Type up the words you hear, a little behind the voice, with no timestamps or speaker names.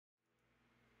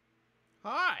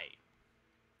Hi.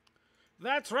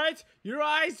 That's right, your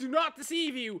eyes do not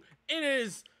deceive you. It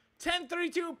is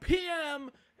 10:32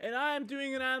 p.m. and I am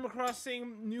doing an Animal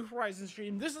Crossing New Horizons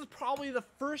stream. This is probably the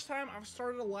first time I've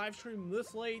started a live stream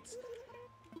this late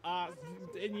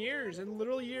in years, in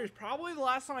literal years. Probably the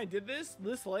last time I did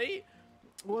this late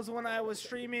was when I was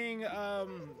streaming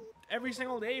every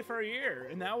single day for a year,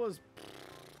 and that was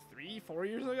 3-4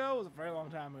 years ago. It was a very long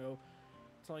time ago.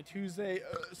 It's only Tuesday,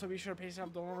 so be sure to pace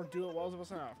yourself. Don't overdo it while it's supposed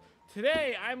to off.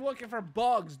 Today, I'm looking for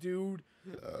bugs, dude.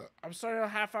 I'm starting a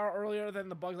half hour earlier than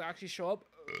the bugs actually show up,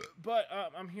 but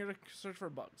I'm here to search for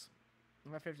bugs.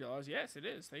 I got $50. Yes, it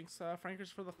is. Thanks,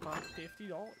 Frankers, for the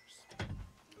 $50.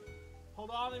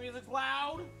 Hold on, the music's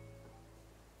loud.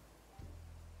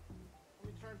 Let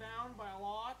me turn it down by a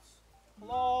lot.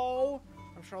 Hello.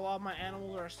 I'm sure a lot of my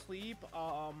animals are asleep.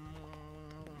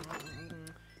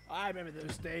 I remember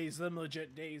those days, them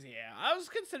legit days, yeah. I was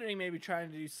considering maybe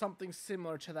trying to do something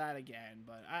similar to that again,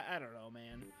 but I don't know,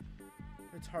 man.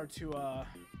 It's hard to,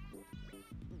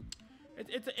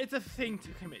 it's a thing to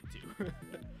commit to.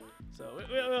 So,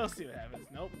 we'll see what happens.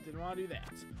 Nope, didn't want to do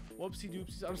that. Whoopsie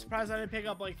doopsies. I'm surprised I didn't pick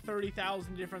up like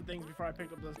 30,000 different things before I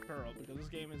picked up this pearl, because this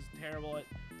game is terrible at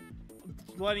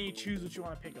letting you choose what you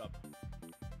want to pick up.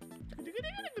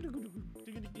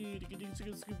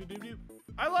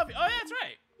 I love you. Oh, yeah, that's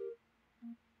right.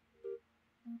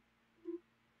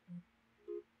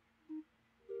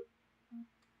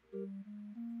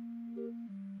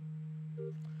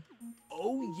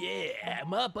 Oh yeah,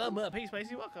 I'm up. Hey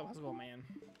Spicy, welcome. How's it going, man?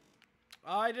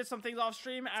 I did some things off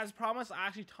stream as promised. I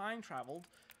actually time traveled,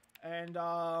 and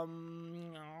I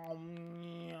don't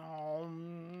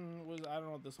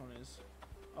know what this one is.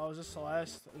 Oh, is this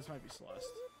Celeste? This might be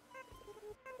Celeste.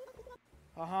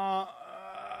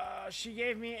 She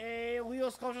gave me a Leo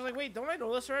sculpture. I was like, wait, don't I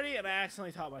know this already? And I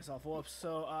accidentally taught myself. Whoops.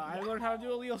 So I learned how to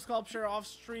do a Leo sculpture off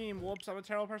stream. Whoops, I'm a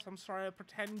terrible person. I'm sorry. I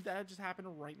pretend that just happened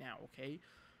right now. Okay.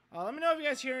 Let me know if you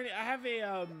guys hear it. I have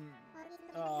a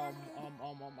I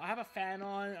have a fan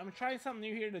on. I'm trying something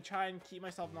new here to try and keep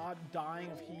myself not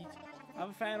dying of heat. I have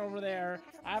a fan over there.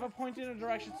 I have a point in a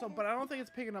direction, but I don't think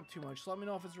it's picking up too much. So let me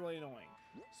know if it's really annoying.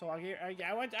 So I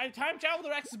time traveled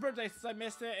to Rex's birthday since I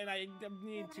missed it, and I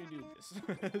need to do this.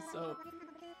 So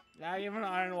I give an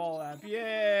iron wall lamp.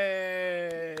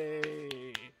 Yay!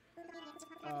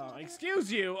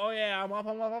 Excuse you. Oh yeah, I'm up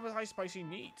with high spicy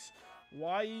neat.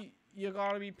 Why you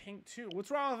gotta be pink too? What's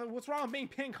wrong with being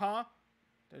pink, huh?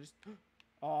 Did I just...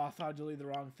 Oh, I thought I deleted the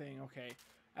wrong thing. Okay.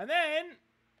 And then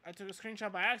I took a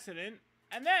screenshot by accident,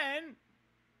 and then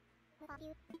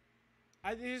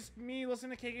it's me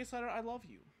listening to KK's letter. I love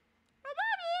you. I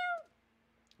love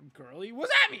you. Girly?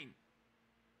 What's that mean?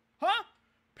 Huh?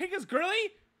 Pink is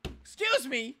girly? Excuse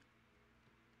me.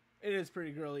 It is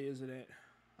pretty girly, isn't it?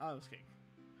 I was kidding.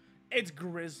 It's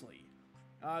grizzly.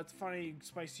 It's funny,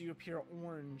 Spicy, you appear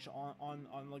orange on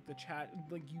like the chat,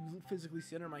 like you physically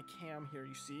see under my cam here.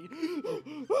 You see?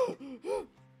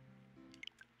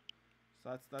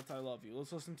 So that's I love you.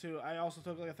 Let's listen to. I also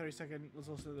took like a 30-second. Let's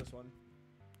listen to this one.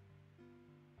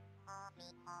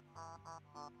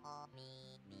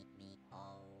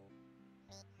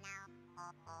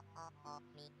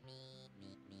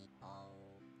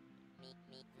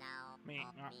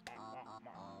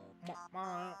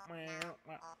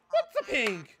 What's the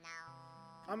pink?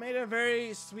 I made a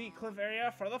very sweet cliff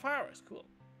area for the fireworks. Cool.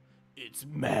 It's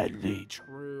madly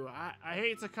true. I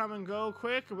hate to come and go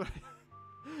quick, but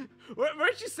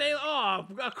weren't you saying, oh,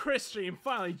 a Chris stream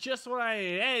finally, just what I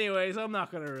need. Anyways, I'm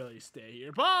not gonna really stay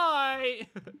here. Bye.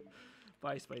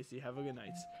 Bye, Spicy. Have a good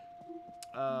night.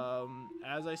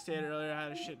 As I stated earlier, I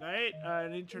had a shit night. I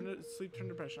need to sleep, turn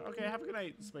depression. Okay, have a good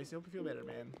night, Spicy. Hope you feel better,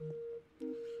 man.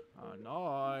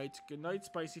 Night. Good night,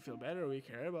 Spicy. Feel better. We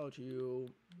care about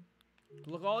you.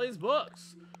 Look at all these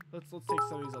books. Let's take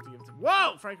some of these out to give to.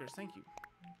 Whoa, Frankers, thank you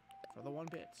for the 1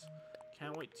 bit.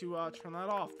 Can't wait to turn that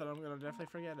off. That I'm gonna definitely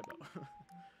forget about.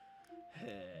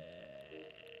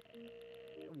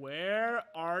 Where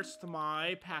art's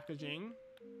my packaging?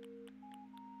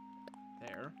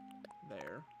 There.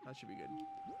 That should be good.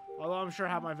 Although I'm sure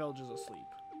half my village is asleep.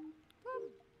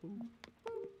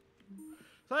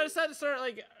 So I decided to start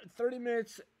like 30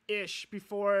 minutes-ish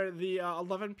before the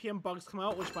 11 p.m. bugs come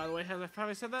out, which, by the way, have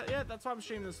I said that yet? That's why I'm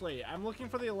streaming this late. I'm looking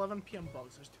for the 11 p.m.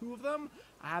 bugs. There's 2 of them.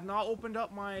 I have not opened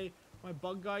up my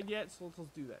bug guide yet, so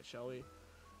let's do that, shall we?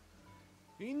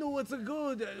 You know what's a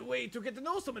good way to get to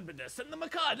know someone better? Send them a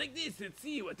card like this and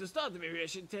see what to start. Maybe I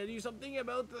should tell you something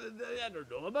about I don't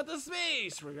know, about the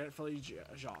space. Regretfully,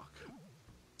 Jacques.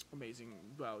 Amazing.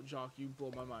 Wow, Jock, you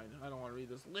blow my mind. I don't want to read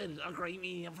this. Lynn, a great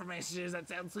medium for messages that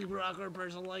sound super awkward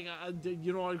person like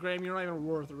you know what, Graham, you're not even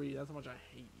worth a read. That's how much I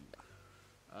hate you.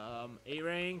 A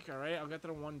rank, alright, I'll get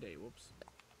that in one day. Whoops.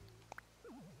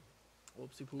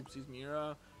 Whoopsie poopsies,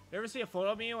 Mira. You ever see a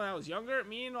photo of me when I was younger?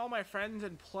 Me and all my friends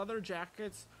in pleather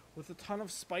jackets with a ton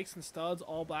of spikes and studs,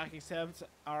 all black except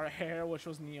our hair, which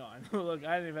was neon. Look,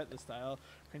 I didn't invent this style.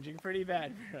 Cringing pretty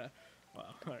bad, Mira.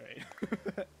 Wow, alright.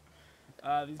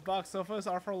 These box sofas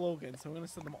are for Logan, so I'm gonna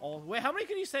send them all. Wait, how many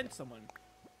can you send someone?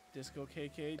 Disco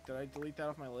KK, did I delete that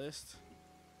off my list?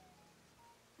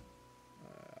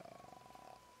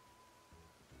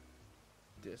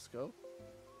 Disco?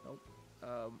 Nope.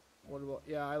 What about,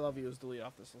 yeah, I love you is delete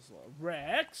off this list.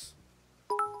 Rex!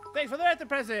 Thanks for the birthday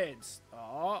presents!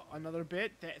 Oh, another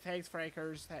bit. Thanks,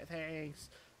 Frankers. Thanks.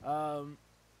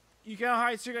 You can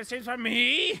hide secret things from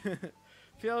me!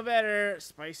 Feel better,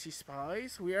 Spicy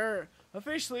Spice. We are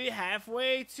officially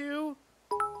halfway to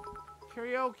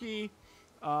karaoke.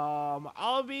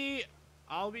 I'll be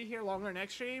here longer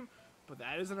next stream, but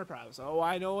that isn't a problem. So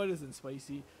I know it isn't,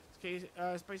 Spicy. Okay,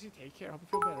 Spicy, take care. Hope you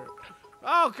feel better.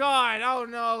 Oh God! Oh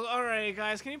no! All right,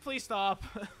 guys, can you please stop?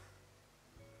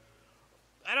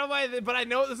 I don't mind it, but I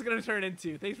know what this is gonna turn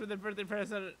into. Thanks for the birthday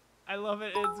present. I love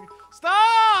it.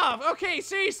 Stop! Okay,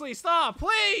 seriously, stop,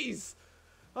 please.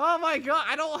 Oh my God,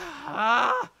 I don't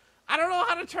know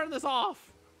how to turn this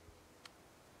off.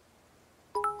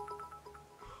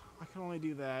 I can only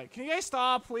do that. Can you guys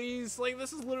stop, please? Like,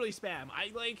 this is literally spam.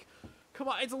 Come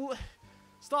on,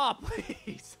 stop,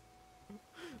 please.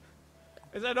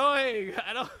 It's annoying.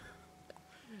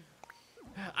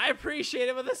 I appreciate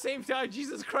it, but at the same time,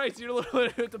 Jesus Christ, you're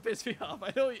literally to piss me off.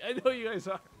 I know you guys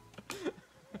are.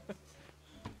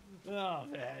 Oh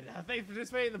man, thanks for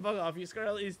participating in the bug off. You scored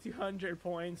at least 200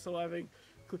 points, so having.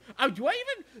 Do I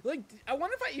even like? I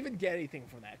wonder if I even get anything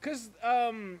from that, cause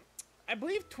I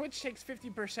believe Twitch takes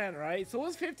 50%, right? So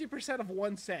what's 50% of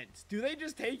 1 cent? Do they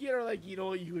just take it, or like, you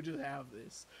know, you would just have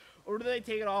this, or do they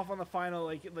take it off on the final,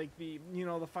 like the, you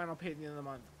know, the final pay at the end of the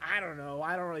month? I don't know.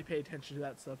 I don't really pay attention to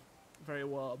that stuff very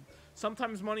well.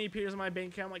 Sometimes money appears in my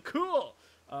bank account. I'm like, cool.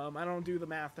 I don't do the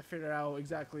math to figure out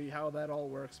exactly how that all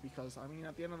works, because I mean,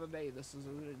 at the end of the day, this is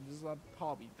a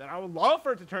hobby that I would love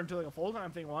for it to turn to like a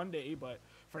full-time thing one day, but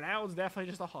for now it's definitely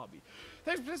just a hobby.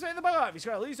 Thanks for participating in the bug off. You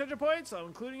scored at least 100 points, so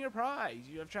including your prize.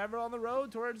 You have traveled on the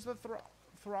road towards the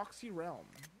Throxy realm.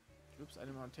 Oops, I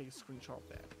didn't want to take a screenshot of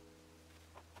that.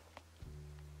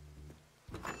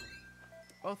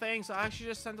 Oh, thanks. I actually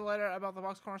just sent a letter about the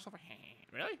box corner stuff.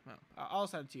 Really? No. I'll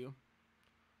send it to you.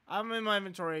 I'm in my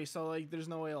inventory, so like, there's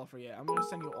no way I'll forget. I'm gonna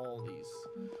send you all these.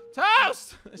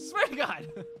 Toast! I swear to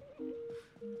God.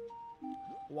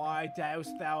 Why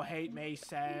dost thou hate me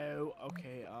so?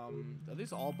 Okay, are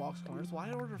these all box corners? Why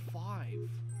did I order 5?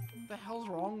 What the hell's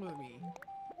wrong with me?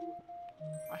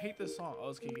 I hate this song. Oh,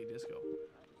 it's KK Disco.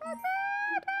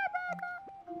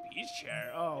 Beach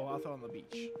chair. Oh, I'll throw on the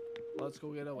beach. Let's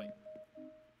go get away.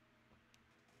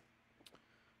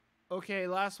 Okay,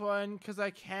 last one, because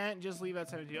I can't just leave at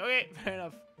 17. Okay, fair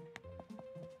enough.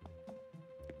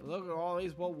 Look at all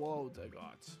these woads I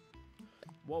got.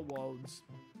 Woads.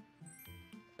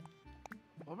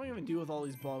 What am I gonna do with all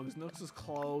these bugs? Nooks is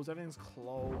closed. Everything's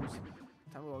closed.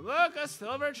 Time to go. Look, a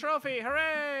silver trophy!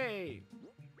 Hooray!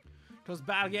 Because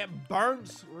bad to get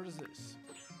burnt. Where is this?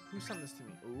 Who sent this to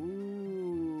me?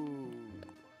 Ooh.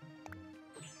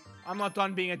 I'm not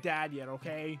done being a dad yet,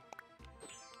 okay?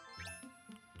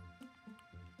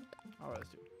 Alright,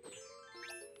 let's do.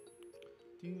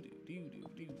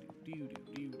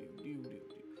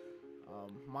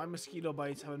 My mosquito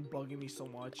bites have been bugging me so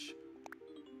much.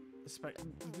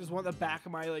 There's one at the back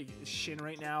of my like shin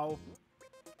right now,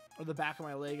 or the back of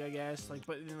my leg, I guess. Like,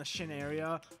 but in the shin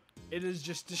area, it is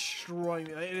just destroying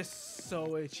me. Like, it is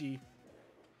so itchy.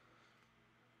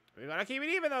 We gotta keep it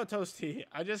even though, Toasty.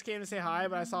 I just came to say hi,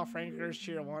 but I saw Frankers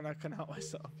cheer 1. I couldn't help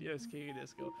myself. Yes, KK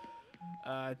Disco.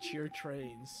 Cheer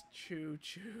trains. Choo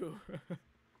choo.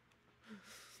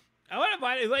 I wouldn't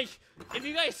mind it. Like, if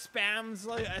you guys spams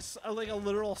like a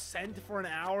literal cent for an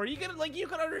hour, you can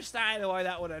understand why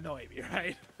that would annoy me,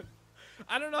 right?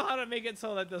 I don't know how to make it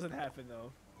so that doesn't happen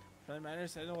though. Friendly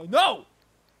manners. No,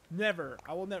 never.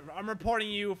 I will never. I'm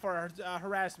reporting you for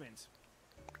harassment.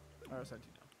 I'll send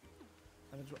you now.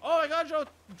 Oh, I gotta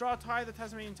draw Ty the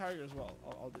Tasmanian tiger as well.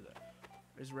 I'll do that.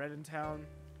 There's Red in town.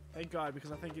 Thank God,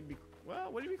 because I think it'd be.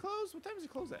 Well, when did we close? What time does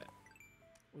it close at?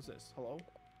 What's this? Hello?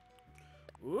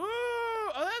 Ooh!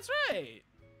 Oh, that's right!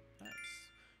 Nice.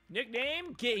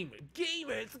 Nickname? Gamer.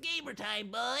 Gamer! It's gamer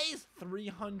time, boys!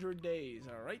 300 days,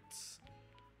 alright.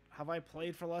 Have I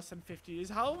played for less than 50 days?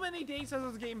 How many days has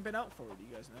this game been out for? Do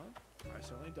you guys know? I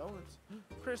certainly don't.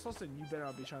 Chris, listen, you better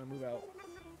not be trying to move out.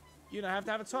 You don't have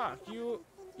to have a talk. You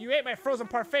ate my frozen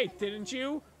parfait, didn't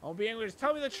you? I'll be angry. Just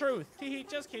tell me the truth.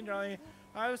 Just kidding, darling.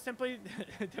 I was simply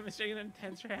demonstrating an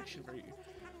intense reaction for you.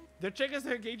 The trick is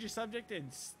to engage your subject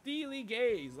in steely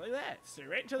gaze, like that. Stare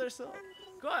right into their soul.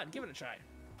 Go on, give it a try.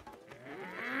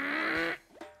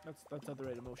 That's not the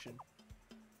right emotion.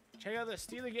 Check out the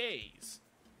steely gaze.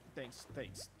 Thanks,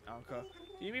 Anka.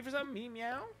 Do you mean for something? Me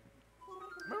meow?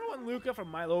 Remember when Luca from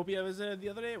Myelopia visited the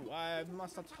other day? Why, I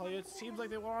must not tell you, it seems like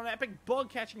they went on an epic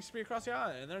bug-catching spree across the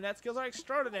island, and their net skills are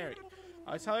extraordinary.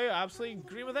 I tell you, I absolutely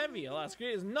agree with envy. Alas, green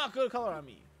is not good color on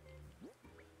me.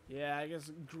 Yeah, I guess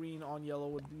green on yellow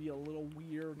would be a little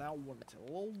weird. Now, wouldn't it? A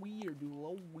little weird, dude. A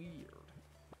little weird.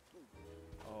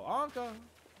 Oh, Anka.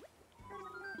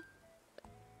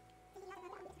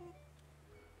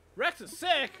 Rex is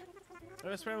sick.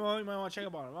 I spare a moment, you might want to check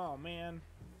up on him. Oh, man.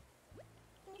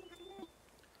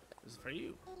 This is for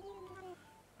you.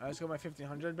 I just got my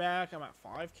 1500 back. I'm at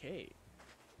 5K.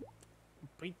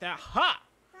 Beat that. Ha!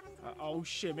 Oh,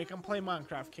 shit. Make him play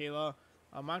Minecraft, Kayla.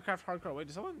 Minecraft hardcore. Wait,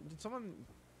 did someone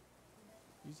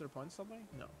use their points something?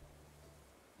 No.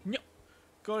 No.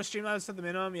 Go to Streamlabs at the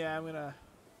minimum. Yeah, I'm gonna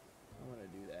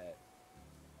do that.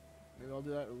 Maybe I'll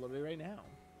do that literally right now.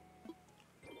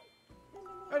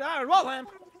 An iron wall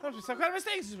lamp. That was some kind of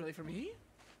mistake. This is really for me.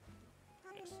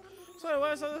 Yes. So what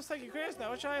was this? Thank you, Chris.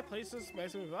 Now which I place this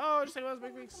basically. Oh, just like what was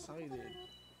making me excited.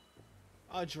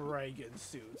 A dragon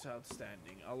suit.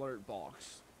 Outstanding. Alert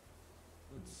box.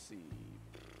 Let's see.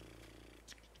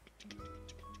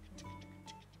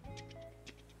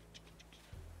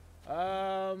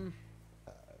 I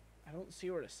don't see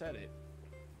where to set it.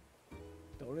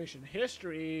 Donation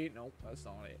history. Nope, that's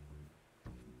not it.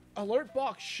 Alert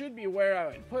box should be where I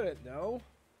would put it, no?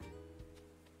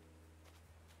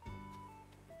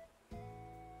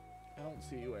 I don't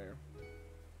see where.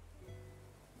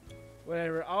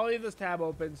 Whatever, I'll leave this tab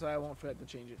open so I won't forget to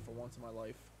change it for once in my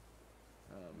life.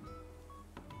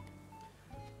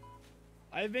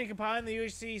 I've been compiling the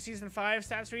UHC Season 5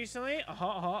 stats recently.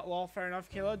 Well, fair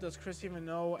enough, Kayla. Does Chris even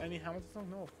know any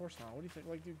Hamilton? No, of course not. What do you think?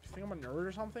 Like, do you think I'm a nerd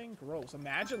or something? Gross.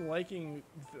 Imagine liking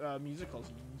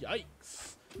musicals.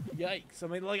 Yikes. Yikes. I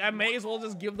mean, like, I may as well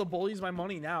just give the bullies my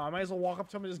money now. I might as well walk up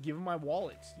to them and just give them my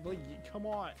wallet. Like, come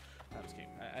on. I'm just kidding.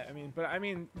 I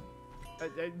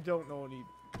don't know any...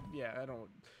 Yeah, I don't...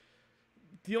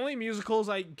 The only musicals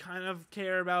I kind of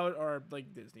care about are,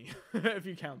 like, Disney. If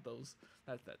you count those.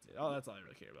 That's it. Oh, that's all I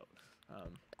really care about.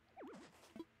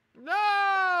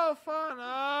 No!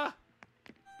 Fauna!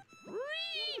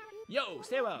 Yo,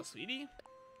 stay well, sweetie.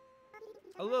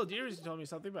 A little deer just told me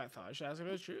something, but I thought I should ask if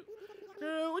it was true.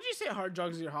 Girl, would you say hard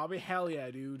drugs is your hobby? Hell yeah,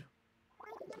 dude.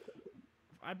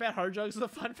 I bet hard drugs is a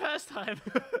fun pastime.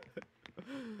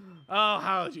 Oh,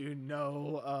 how do you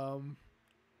know? I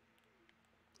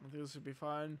think this would be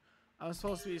fun. I'm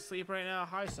supposed to be asleep right now.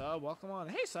 Hi, Sub. Welcome on.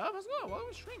 Hey, Sub. How's it going? Welcome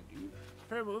to stream, dude.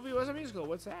 Favorite movie? What's a musical?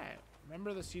 What's that?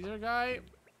 Remember the Caesar guy?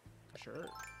 Sure.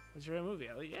 What's your favorite movie,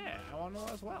 Ellie? Yeah, I want to know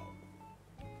as well.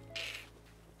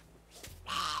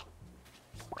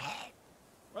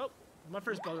 Well, my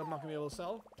first bug I'm not going to be able to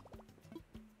sell.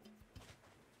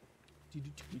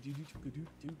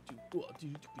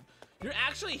 You're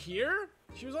actually here?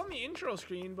 She was on the intro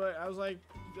screen, but I was like,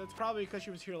 that's probably because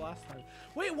she was here last time.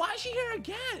 Wait, why is she here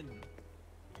again?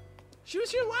 She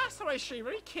was here last time I streamed.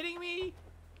 Are you kidding me?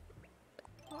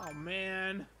 Oh,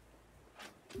 man.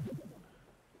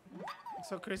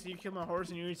 So, Chris, you killed my horse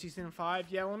and you're in season 5?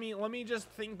 Yeah, let me just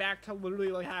think back to literally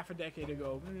like half a decade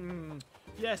ago.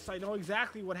 Yes, I know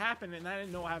exactly what happened, and I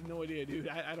have no idea, dude.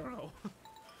 I don't know.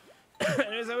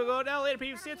 Anyways, I will go now later,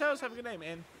 people. See you, toast. Have a good night,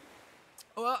 man.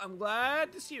 Well, I'm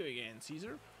glad to see you again,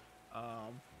 Caesar.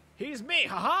 He's me,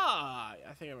 haha!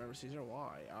 I think I remember Caesar.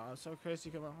 Why? So Chris,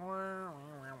 you come on.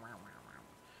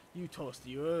 You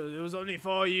toasty. It was only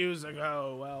 4 years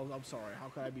ago. Well, I'm sorry. How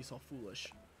could I be so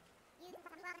foolish?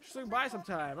 Just swing by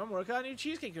sometime. I'm working on your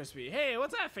cheesecake recipe. Hey,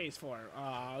 what's that face for?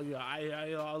 Yeah,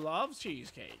 I love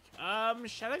cheesecake.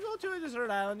 Should I go to a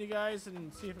desert island, you guys,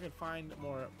 and see if I can find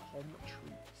more palm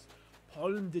trees?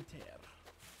 Palme de terre.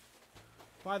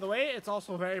 By the way, it's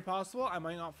also very possible I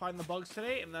might not find the bugs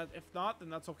today, and that if not,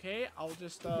 then that's okay. I'll do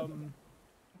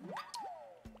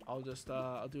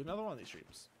another one of these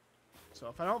streams. So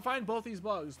if I don't find both these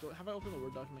bugs, have I opened the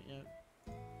Word document yet?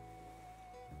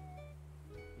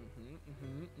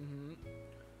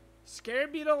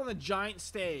 Scarab beetle and the giant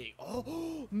stag.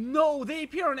 Oh no, they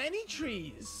appear on any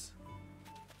trees.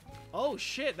 Oh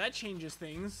shit, that changes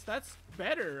things. That's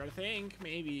better, I think,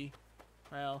 maybe.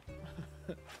 Well.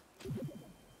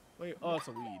 Wait, oh, it's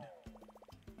a weed.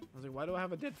 I was like, why do I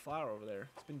have a dead flower over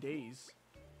there? It's been days.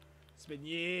 It's been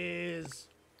years.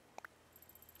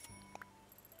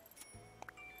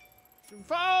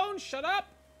 Phone, shut up!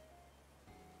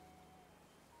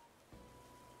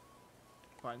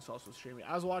 Vine Sauce was streaming.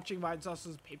 I was watching Vine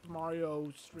Sauce's Paper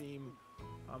Mario stream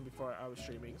before I was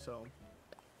streaming, so.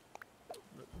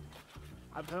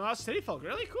 I'm playing a lot of City Folk.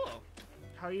 Really cool.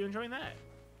 How are you enjoying that?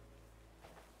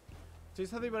 Say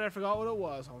something, but I forgot what it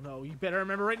was. Oh no, you better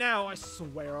remember right now. I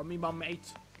swear on me, my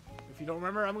mate. If you don't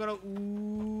remember, I'm gonna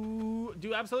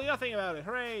do absolutely nothing about it.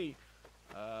 Hooray!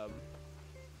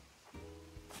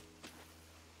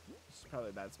 This is probably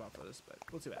a bad spot for this, but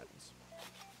we'll see what happens.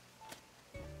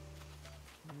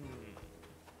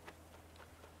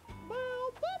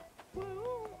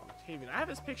 Octavian, I have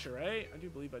his picture, right? I do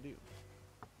believe I do.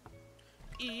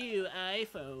 Ew,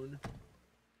 iPhone.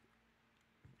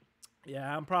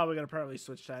 Yeah, I'm probably gonna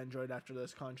switch to Android after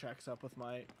this contract's up with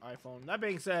my iPhone. That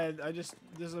being said, this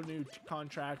is a new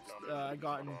contract I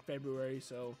got in February,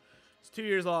 so it's 2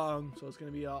 years long, so it's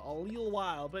gonna be a little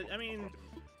while. But I mean,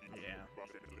 yeah,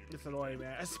 it's annoying,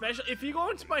 man. Especially if you go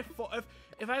into my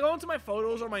if I go into my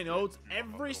photos or my notes,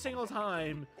 every single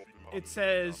time it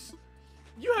says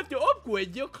you have to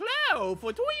upgrade your cloud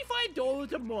for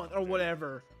 $25 a month or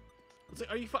whatever. It's like,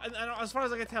 are you? As far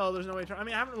as I can tell, there's no way to turn. I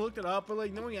mean, I haven't looked it up, but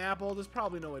like knowing Apple, there's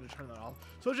probably no way to turn that off.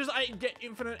 So it's just I get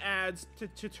infinite ads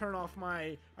to turn off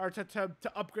my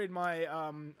to upgrade my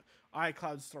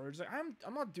iCloud storage. Like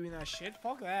I'm not doing that shit.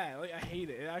 Fuck that. Like I hate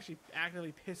it. It actually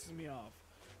actively pisses me off.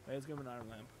 But it's gonna be an iron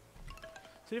lamp.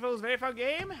 City Folk is a very fun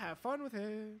game. Have fun with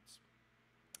it.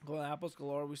 Golden apples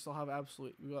galore. We still have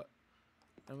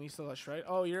we still got Shred.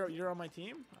 Oh, you're on my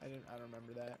team. I don't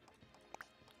remember that.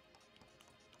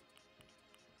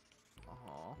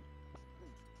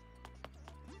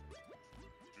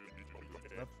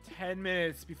 10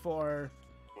 minutes before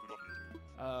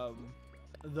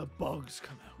the bugs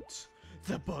come out.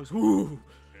 The bugs. Woo!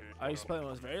 I used to play when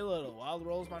I was very little. Wild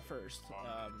Roll was my first.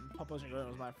 Population Growing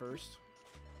was my first.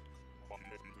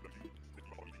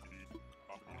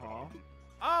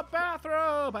 A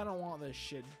bathrobe! I don't want this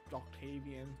shit,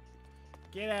 Octavian.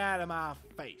 Get out of my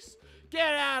face.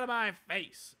 Get out of my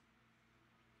face!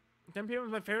 10 PM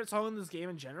is my favorite song in this game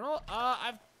in general.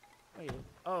 Wait.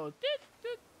 Oh.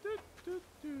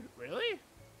 Really?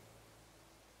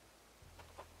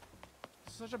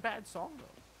 It's such a bad song,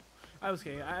 though. I was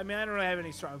kidding. I mean, I don't really have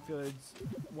any strong feelings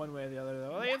one way or the other,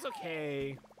 though. Like, it's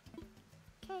okay.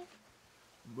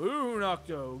 Moon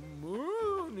Octo.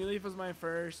 Moon. New Leaf was my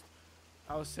first.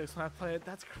 I was 6 when I played it.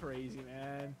 That's crazy,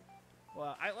 man.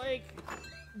 Well, I like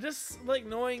just like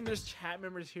knowing there's chat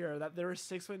members here that there were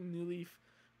 6 when New Leaf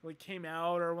like came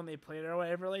out or when they played it or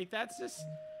whatever. Like that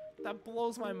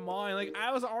blows my mind. Like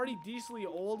I was already decently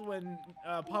old when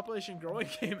Population Growing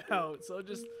came out, so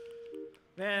just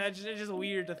man, it's just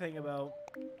weird to think about.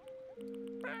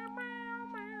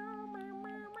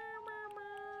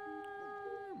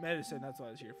 Medicine, that's what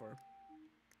I was here for.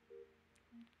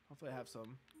 Hopefully I have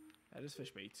some. That is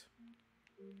fish bait.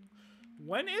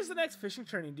 When is the next fishing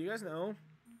tourney? Do you guys know?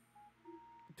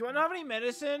 Do I not have any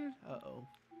medicine? Uh-oh.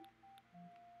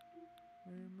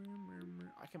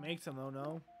 I can make some though,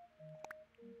 no?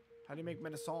 How do you make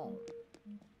medicine?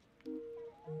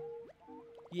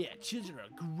 Yeah, children are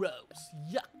gross.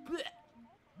 Yuck. Blech.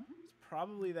 It's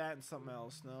probably that and something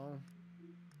else, no?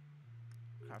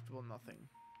 Craftable nothing.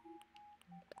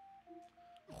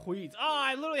 Wheat. Oh,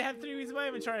 I literally had 3 weeks in my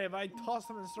inventory. If I tossed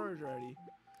them in storage already.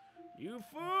 You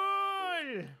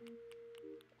fool!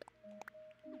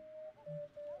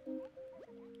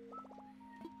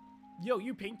 Yo,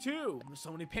 you pink too. There's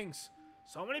so many pinks.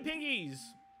 So many pinkies.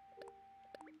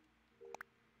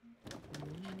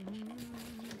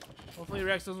 Hopefully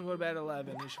Rex doesn't go to bed at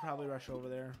 11. We should probably rush over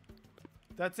there.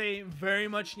 That's a very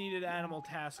much needed animal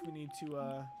task we need to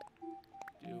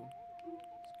do.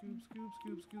 Scoop, scoop,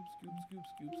 scoop, scoop, scoop, scoop,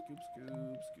 scoop, scoop,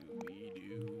 scoop,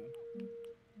 Scooby-Doo.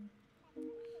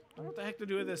 I don't know what the heck to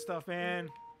do with this stuff, man.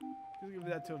 Just give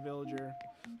that to a villager.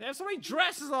 They have so many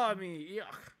dresses on me.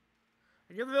 Yuck.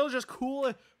 I give the villagers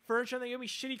cool furniture, and they give me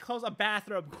shitty clothes, a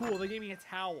bathrobe. Cool, they gave me a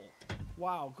towel.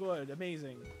 Wow, good,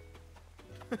 amazing.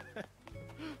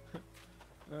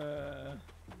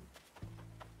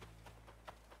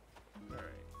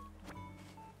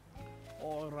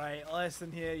 Alright,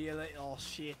 listen here, you little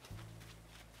shit.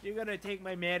 You're gonna take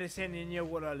my medicine and you're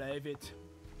gonna love it.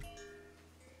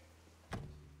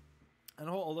 And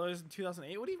how old I was in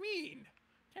 2008? What do you mean?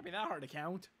 Can't be that hard to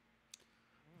count.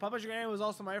 Papa's Granny was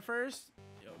also my first.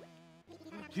 Yo.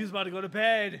 She was about to go to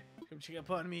bed. Come check up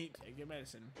on me. Take your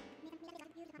medicine.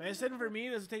 Medicine for me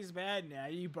doesn't taste bad. Now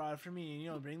you brought it for me, and you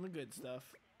know, bring the good stuff.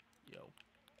 Yo.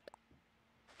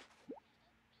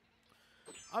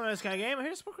 I'm in this kind of game. I'm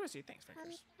here to support Chrissy. Thanks,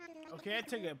 Frankers. Okay, I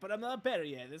took it, but I'm not better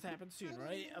yet. This happens soon,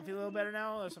 right? I feel a little better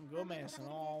now. There's some good medicine.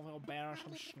 Oh, a little better.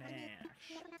 Some snacks.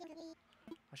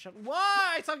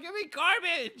 Why? Stop giving me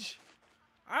garbage!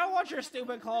 I don't want your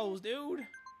stupid clothes, dude.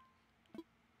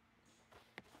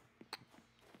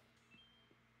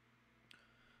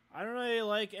 I don't really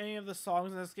like any of the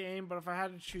songs in this game, but if I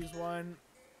had to choose one,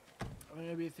 I think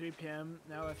it'd be 3 p.m.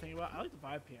 Now that I think about it, I like the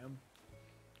 5 p.m.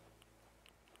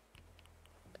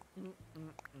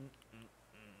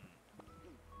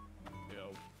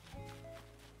 Yo.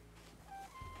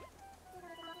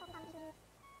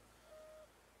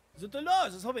 Is it the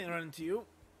laws? I was hoping to run into you.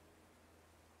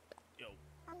 Yo.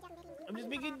 I'm just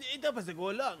making it up as I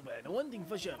go along, but the one thing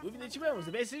for sure, moving to Chicago was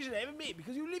the best decision I ever made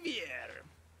because you live here.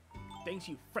 Thanks,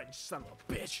 you French son of a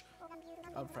bitch.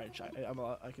 I'm French. I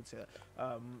can say that.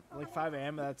 Like 5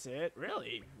 a.m. That's it.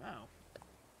 Really? Wow.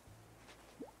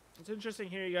 It's interesting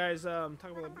here, you guys.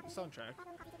 Talk about the soundtrack.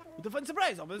 With a fun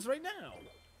surprise, I'll do this right now.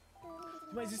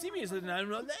 You might see me as an iron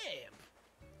lamp.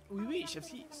 We wish, of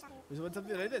course. There's one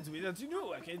something like that, so we don't you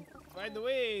know. I can find the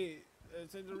way.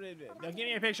 Now give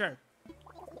me a picture.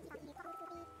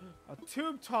 A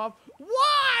tube top.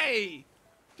 Why?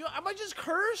 Dude, am I just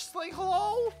cursed? Like,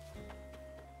 hello?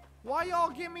 Why y'all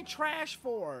give me trash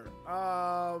for?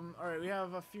 Alright, we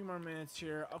have a few more minutes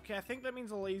here. Okay, I think that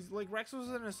means a lazy. Like, Rex was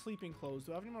in his sleeping clothes.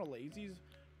 Do I have any more lazies?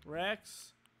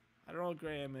 Rex. I don't know what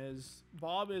Graham is.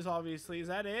 Bob is obviously. Is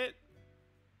that it?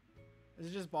 Is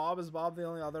it just Bob? Is Bob the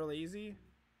only other lazy?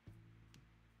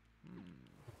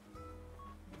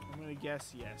 I'm gonna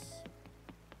guess yes.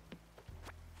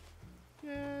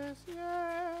 Yes,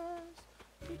 yes.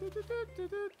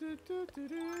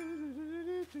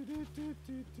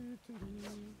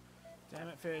 Damn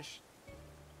it, fish.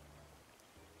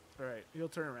 Alright, he'll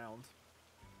turn around.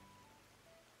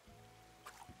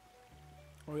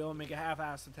 Or he'll make a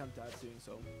half-assed attempt at doing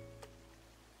so.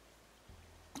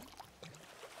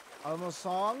 Almost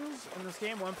songs in this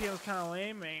game. 1 p.m. is kind of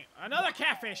lame. Another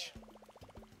catfish!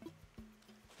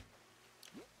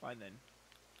 Fine then.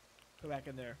 Go back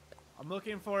in there. I'm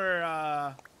looking for,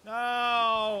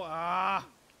 no!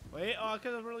 Wait, oh, I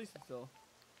could have released it still.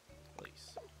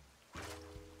 Release.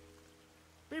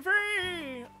 Be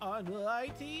free! On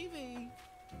live TV.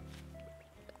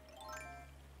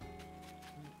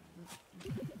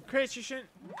 Chris, you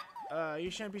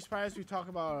shouldn't be surprised we talk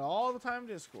about it all the time in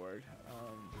Discord.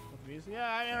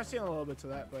 Yeah, I mean, I've seen a little bit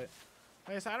of that, but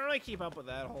like I said, I don't really keep up with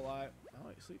that a whole lot. Oh,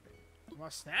 you're sleeping. I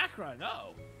want a snack run.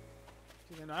 No.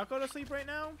 Can I not go to sleep right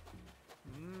now?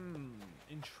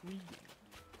 Intriguing.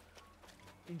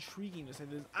 Intriguing to say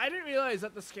this. I didn't realize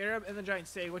that the Scarab and the Giant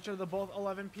Stag, which are the both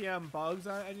 11 p.m. bugs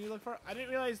I need to look for, I didn't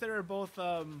realize they were both,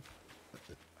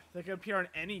 they could appear on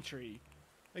any tree.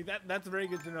 Like, that's very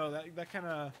good to know. That kind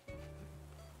of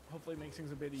hopefully makes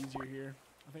things a bit easier here.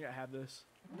 I think I have this.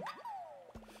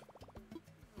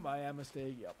 By a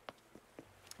mistake, yep.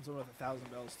 It's one with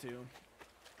 1,000 bells, too.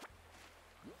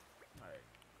 Alright.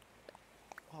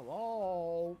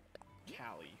 Hello?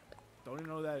 Callie. Don't even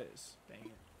know who that is. Dang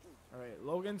it. Alright,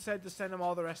 Logan said to send him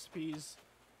all the recipes.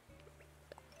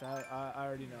 That I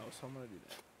already know, so I'm gonna do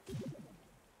that.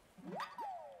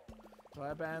 Do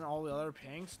I ban all the other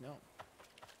pinks? No.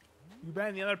 You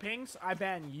ban the other pinks? I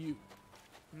ban you.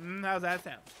 How's that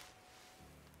sound?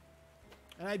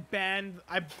 And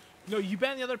no, you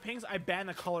ban the other pinks, I ban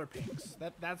the color pinks.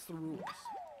 That's the rules.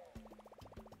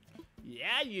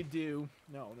 Yeah, you do.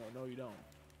 No, you don't.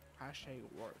 Hashtag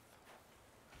worth.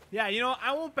 Yeah, you know,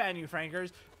 I won't ban you,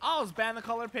 Frankers. I'll just ban the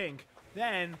color pink.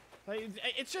 Then, like,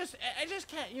 I just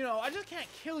can't, you know, I just can't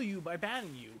kill you by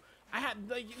banning you.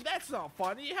 Like, that's not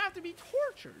fun. You have to be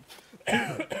tortured.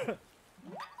 I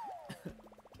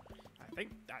think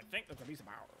that's a piece of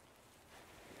power.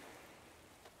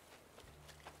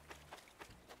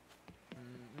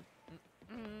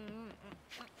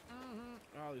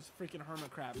 Oh, these freaking hermit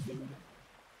crabs, dude.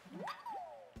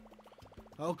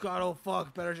 Oh god, oh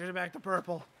fuck, better change it back to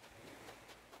purple.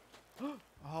 Oh,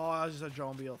 that was just a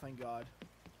drone beetle, thank god.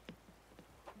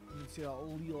 You can see that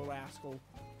little rascal.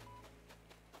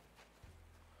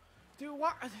 Dude,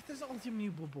 what? There's all too many.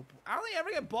 I only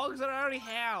ever get bugs that I already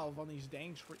have on these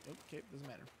dang trees. Okay, doesn't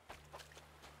matter.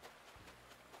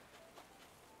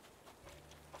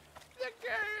 The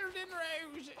golden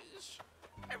roses.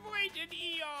 I've waited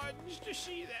eons to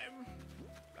see them.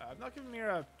 I'm not giving me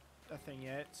a thing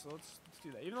yet, so let's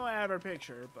do that. Even though I have her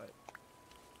picture, but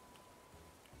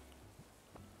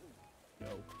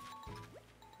go.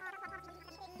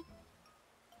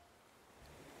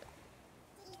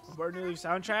 Bird New Leaf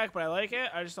soundtrack, but I like it.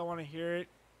 I just don't want to hear it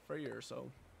for a year or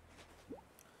so.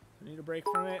 I need a break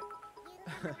from it.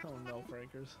 Oh no,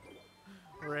 Frankers.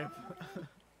 Rip.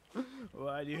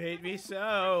 Why do you hate me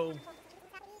so?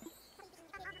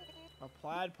 A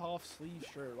plaid puff sleeve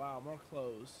shirt. Wow, more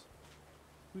clothes.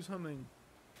 Who's humming?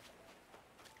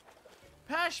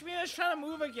 Pashmina's trying to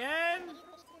move again?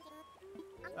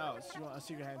 Oh, it's a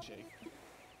secret handshake.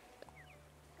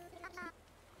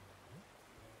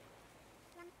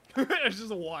 It's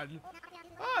just a 1.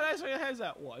 Oh, nice way it has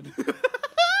that 1.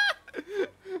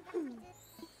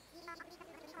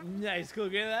 Nice, cool.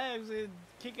 Get that.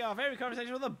 Kick off every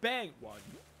conversation with a bang. 1.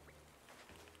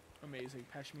 Amazing,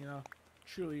 Pashmina.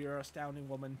 Truly, you're an astounding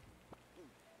woman.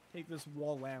 Take this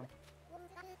wall lamp.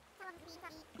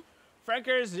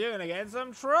 Frankers, you're gonna get in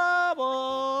some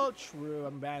trouble. True,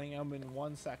 I'm banning him in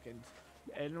 1 second.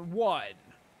 And 1.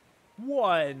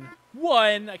 1.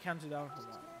 1. I counted down from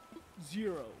 1.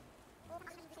 0.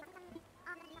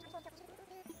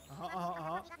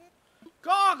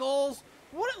 Goggles.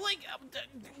 What like?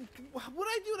 What do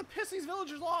I do to piss these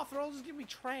villagers off? They're all just giving me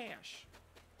trash.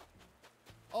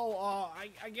 Oh,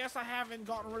 I guess I haven't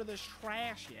gotten rid of this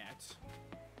trash yet.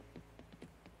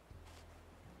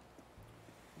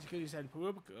 You said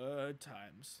poop. Good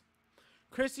times.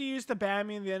 Chrissy used to ban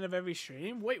me at the end of every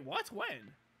stream. Wait, what? When?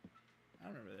 I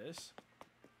don't remember this.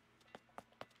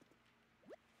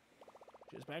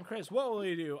 Just ban Chris. What will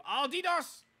you do? I'll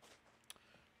DDoS!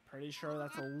 Pretty sure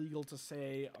that's illegal to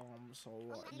say.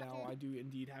 So now I do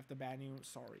indeed have to ban you.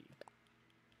 Sorry.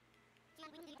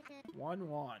 1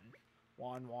 1.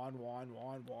 1 1 1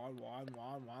 1 1 1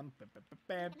 1 1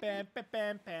 bam bam bam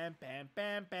bam bam bam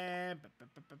bam bam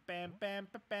bam bam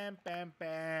bam bam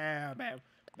bam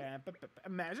bam.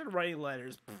 Imagine writing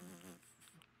letters.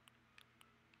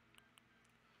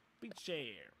 Beach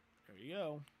chair. There you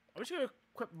go. I wish you could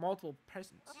equip multiple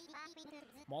presents.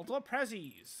 Multiple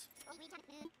prezzies.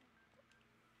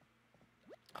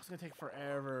 It's gonna take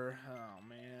forever. Oh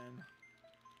man.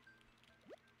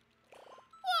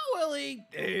 What will he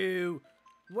do?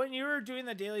 When you were doing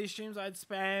the daily streams, I'd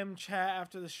spam chat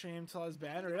after the stream till I was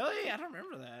banned. Really? I don't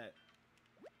remember that.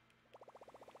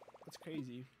 That's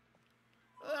crazy.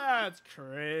 That's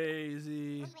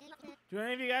crazy. Do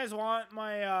any of you guys want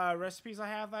my recipes I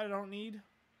have that I don't need?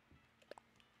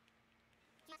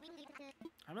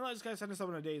 How many this guy send us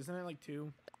something a day? Isn't it like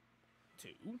 2?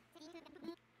 2?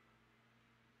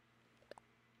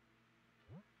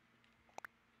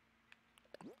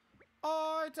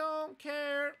 I don't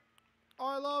care.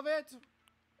 I love it.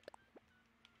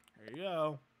 There you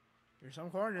go. Here's some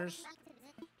corners.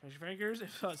 Touch your fingers.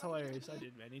 That's hilarious. I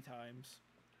did many times.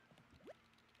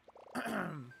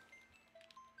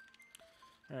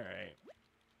 Alright.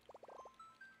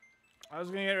 I was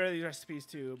gonna get rid of these recipes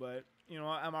too, but you know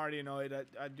what? I'm already annoyed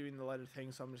at doing the letter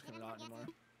thing, so I'm just gonna not anymore.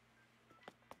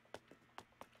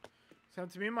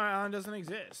 Except to me, my island doesn't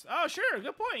exist. Oh, sure.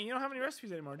 Good point. You don't have any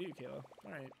recipes anymore, do you, Kayla?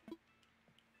 Alright.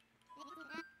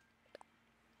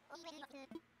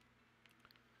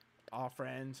 Aw,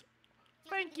 friends.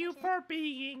 Thank you for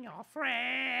being our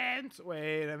friends.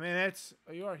 Wait a minute.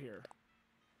 Oh, you are here.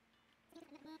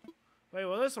 Wait,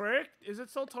 will this work? Is it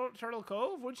still Turtle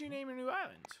Cove? What'd you name your new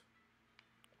island?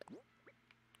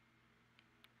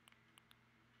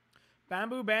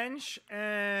 Bamboo Bench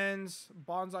and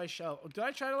Bonsai Shelf. Oh, did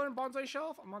I try to learn Bonsai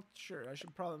Shelf? I'm not sure. I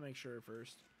should probably make sure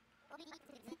first.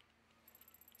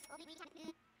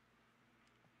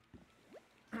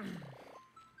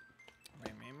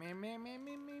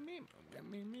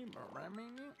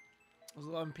 Was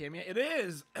it 11 p.m. yet? It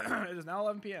is! It is now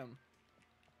 11 p.m.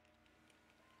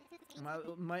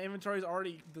 My inventory is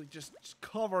already just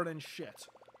covered in shit.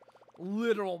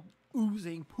 Literal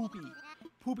oozing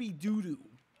poopy doo-doo.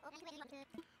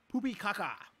 Poopy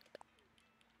caca.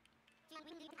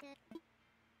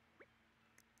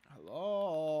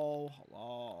 Hello?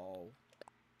 Hello?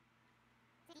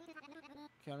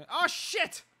 Oh,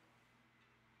 shit!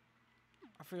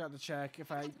 I forgot to check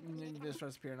if I need this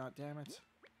recipe or not, damn it.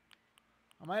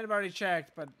 I might have already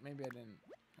checked, but maybe I didn't.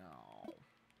 No.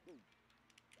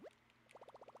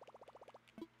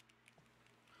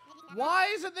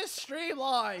 Why isn't this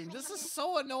streamlined? This is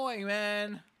so annoying,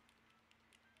 man.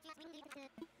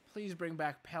 Please bring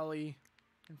back Pelly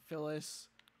and Phyllis.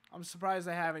 I'm surprised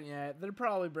they haven't yet. They're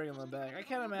probably bringing them back. I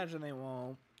can't imagine they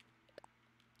won't.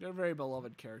 They're very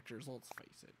beloved characters, let's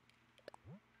face it.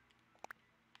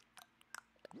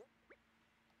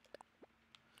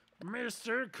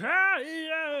 Mr.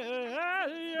 Kaya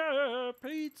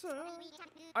Pizza.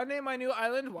 I named my new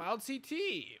island Wild CT.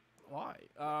 Why?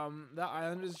 That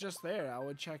island is just there. I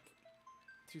would check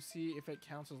to see if it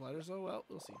counts as letters. Oh well,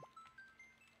 we'll see.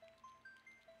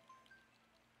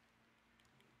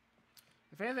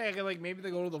 If anything, I could, like, maybe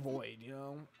they go to the void, you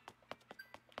know?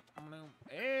 I don't know.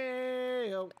 Hey,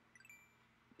 yo.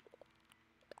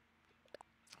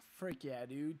 Frick yeah,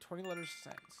 dude. 20 letters of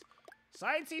science.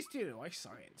 Science is too. Like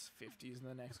science. 50s in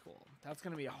the next goal. That's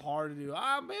gonna be hard to do.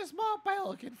 I'm a small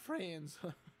pelican, friends.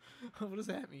 What does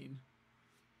that mean?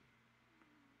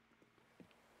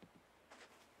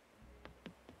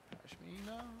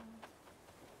 Pashmina.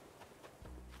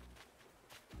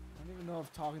 I don't even know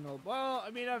if talking to... Well, I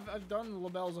mean, I've done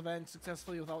LaBelle's event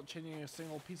successfully without changing a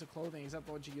single piece of clothing, except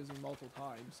the one she gives me multiple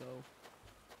times, so...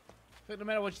 But no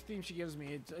matter which theme she gives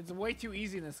me, it's way too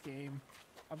easy in this game.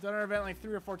 I've done her event like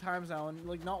 3 or 4 times now, and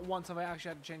like not once have I actually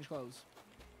had to change clothes.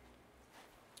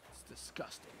 It's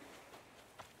disgusting.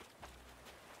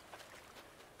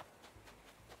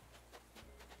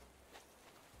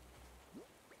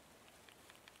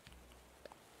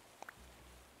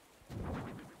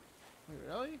 Wait,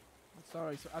 really?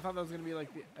 Sorry, I thought that was gonna be like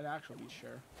an actual beach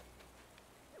share.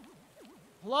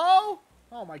 Hello?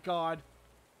 Oh my god.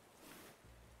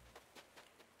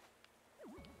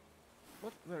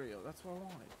 What? There we go. That's what I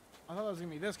wanted. I thought that was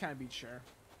gonna be this kind of beach share.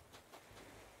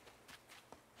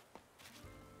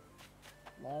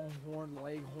 Longhorn,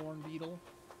 leghorn beetle.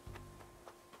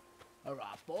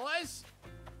 Alright, boys.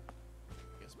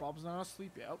 Guess Bob's not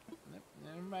asleep yet. Oh,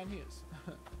 never mind, he is.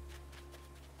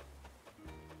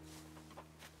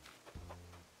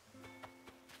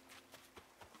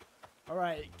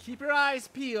 Alright, keep your eyes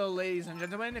peeled, ladies and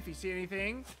gentlemen. If you see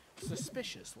anything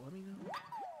suspicious, let me know.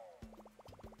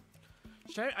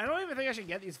 I don't even think I should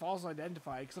get these falls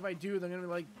identified, because if I do, they're gonna be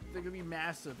like, they're gonna be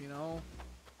massive, you know?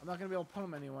 I'm not gonna be able to put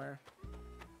them anywhere.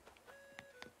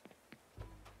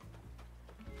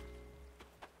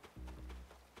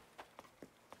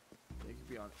 They could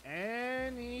be on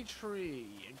any tree,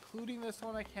 including this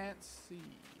one I can't see.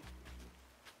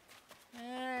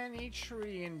 Any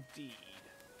tree, indeed.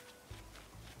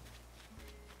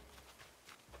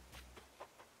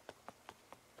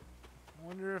 I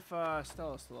wonder if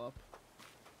Stella's still up.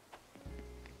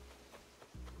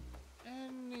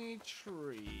 Any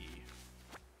tree.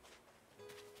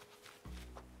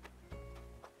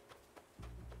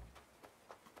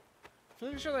 I feel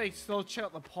like I should like still check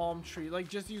out the palm tree. Like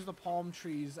just use the palm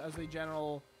trees as a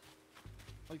general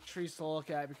like trees to look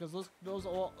at, because those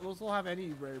will have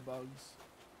any rare bugs,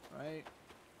 right?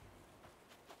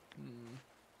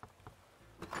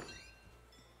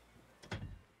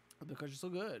 Because you're so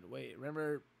good. Wait,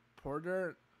 remember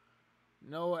Porter?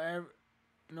 No,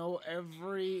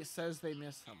 every says they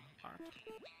miss him.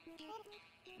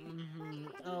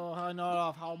 Oh,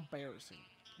 no, how embarrassing.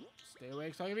 Stay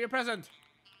awake so I'll give you a present.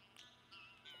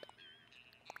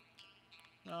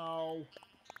 No.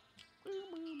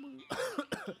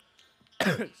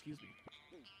 Excuse me.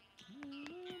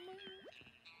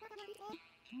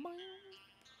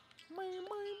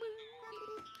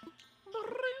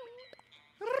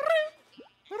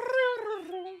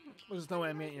 There's no way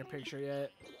I'm getting your picture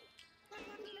yet.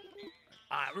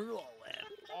 I'm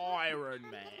Iron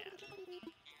Man.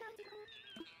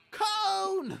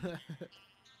 Cone!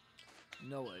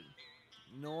 No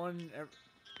one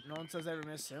says ever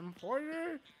miss him.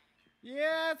 Porter?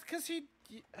 Yeah, it's because he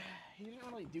didn't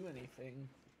really do anything.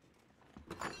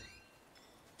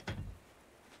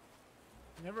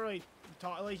 He never really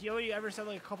talked, like he only ever said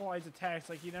like a couple lines of text,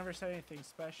 like he never said anything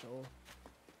special.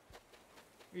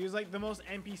 He was like the most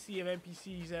NPC of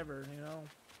NPCs ever, you know?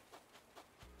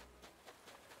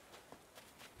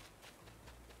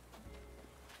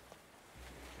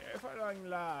 Terrifying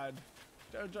lad.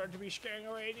 Don't start to be scaring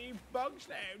away any bugs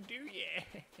now, do ya?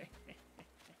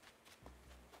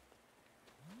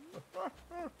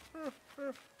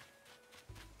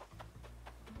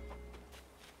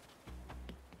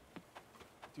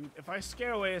 Dude, if I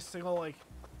scare away a single, like,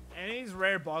 any of these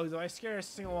rare bugs, if I scare a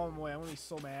single one away, I'm gonna be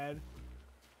so mad.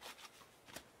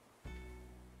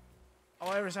 All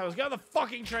I ever said was, get on the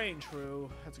fucking train. True.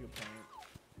 That's a good point.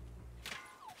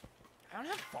 I don't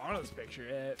have fun with this picture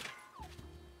yet.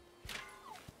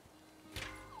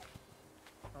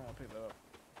 I don't want to pick that up.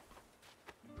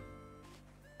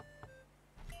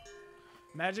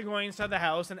 Imagine going inside the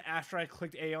house and after I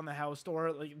clicked A on the house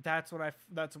door, like that's when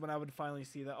I would finally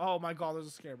see that. Oh my god, there's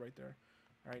a scare right there.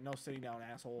 All right, no sitting down,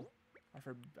 asshole. I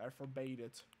forbade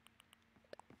it.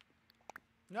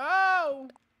 No.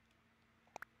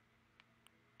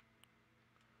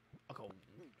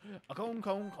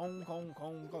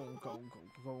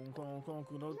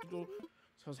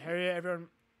 So is Harriet,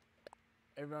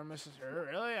 everyone misses her?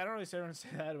 Really? I don't really say everyone say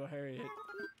that about Harriet.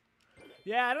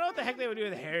 Yeah, I don't know what the heck they would do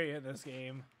with Harriet in this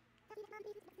game.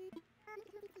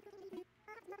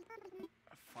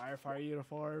 A firefighter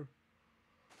uniform.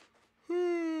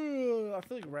 I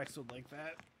feel like Rex would like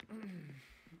that.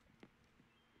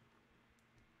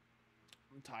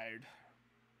 I'm tired.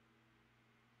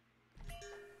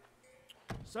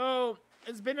 So,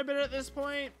 it's been a bit at this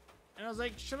point, and I was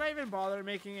like, should I even bother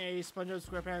making a SpongeBob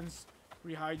SquarePants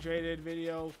rehydrated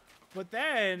video? But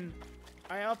then,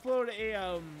 I upload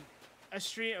a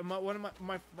stream, one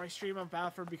of my stream of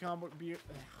Battle for Become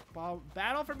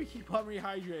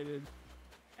Rehydrated,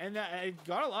 and I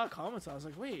got a lot of comments. I was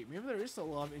like, wait, maybe there is still a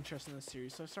lot of interest in this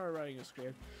series, so I started writing a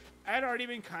script. I had already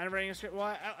been kind of writing a script.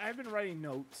 Well, I've been writing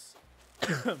notes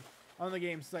on the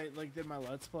game site, like did my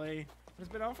Let's Play. But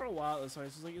it's been out for a while, so I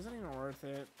was like, isn't even worth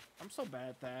it. I'm so bad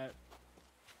at that.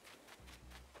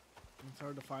 It's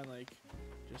hard to find like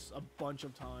just a bunch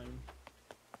of time.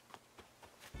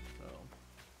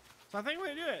 So I think I'm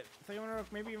gonna do it. I think I'm gonna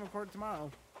maybe even record it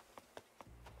tomorrow.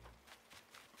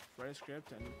 Write a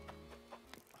script and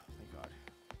oh, thank God,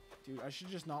 dude, I should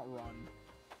just not run.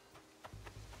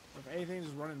 If anything,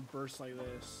 just run in bursts like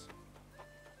this.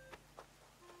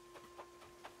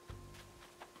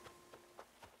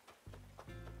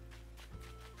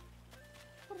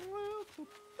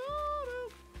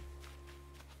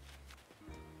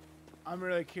 I'm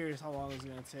really curious how long it's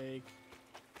gonna take.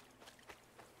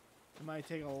 It might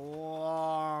take a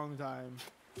long time.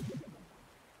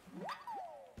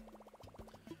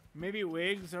 Maybe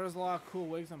wigs. There's a lot of cool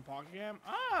wigs on Pocket Camp.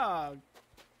 Ah,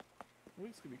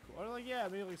 wigs could be cool. Or like, yeah,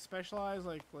 maybe like specialized,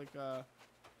 yeah,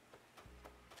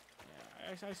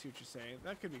 I see what you're saying.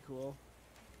 That could be cool.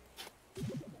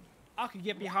 I could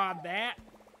get behind that.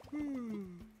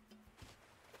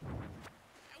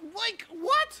 Like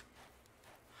what?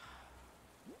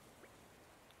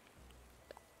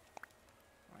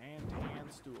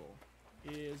 Tan stool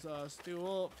is a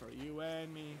stool for you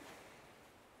and me.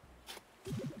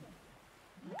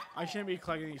 I shouldn't be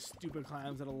collecting these stupid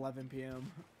clams at 11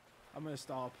 p.m. I'm gonna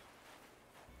stop.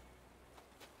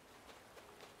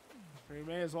 We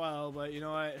may as well, but you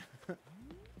know what?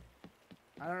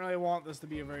 I don't really want this to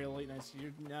be a very late night. So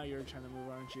now you're trying to move,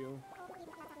 aren't you?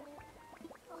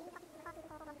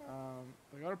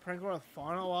 I got a prank call with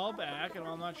Fauna a while back, and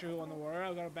I'm not sure who won the war.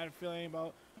 I got a bad feeling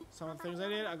about some of the things I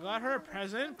did. I got her a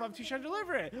present, but I'm too shy to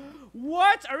deliver it.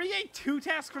 What? Are we getting 2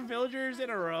 tasks from villagers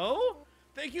in a row?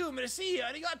 Thank you, merci,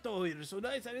 arigato. You're so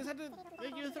nice. I just had to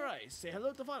thank you thrice. Say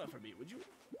hello to Fauna for me, would you?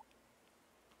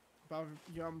 About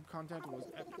Yum content was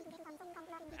epic.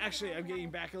 Actually, I'm getting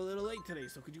back a little late today,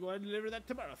 so could you go ahead and deliver that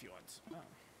tomorrow if you want? Oh.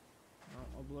 No,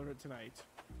 I'll deliver it tonight.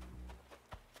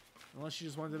 Unless she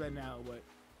just wanted to bed now, but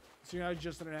so you're not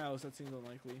just in her house, that seems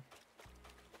unlikely.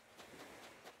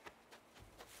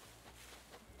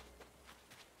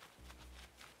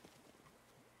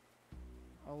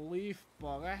 A leaf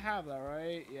bug. I have that,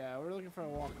 right? Yeah, we're looking for a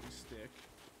walking stick.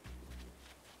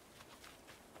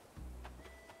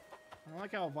 I don't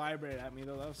like how it vibrated at me,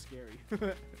 though. That was scary.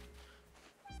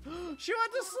 She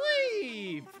went to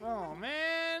sleep! Oh,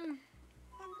 man.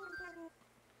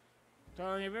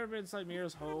 Darling, have you ever been inside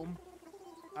Mira's home?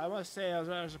 I must say, I was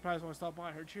rather surprised when I stopped by.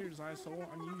 Her interior design is so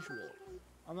unusual.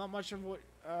 I'm not much of what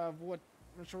I'm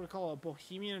sure we call a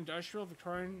bohemian, industrial,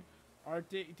 Victorian, Art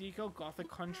Deco, Gothic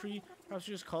country. Perhaps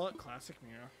you just call it classic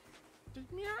Mira.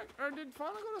 Did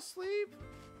Fauna go to sleep?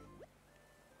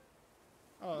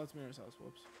 Oh, that's Mira's house.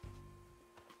 Whoops.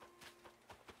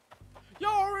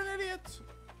 You're an idiot!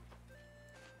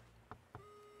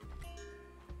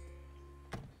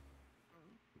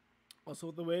 Also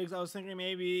with the wigs, I was thinking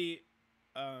maybe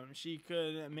she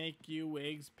could make you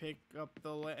wigs, pick up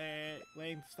the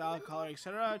length, style, color,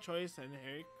 etc. choice, and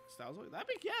hair styles. That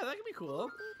could be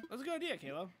cool. That's a good idea,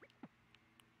 Kayla.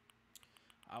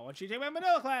 I want you to take my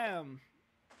manila clam.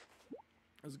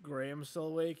 Is Graham still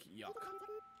awake? Yuck.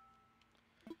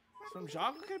 From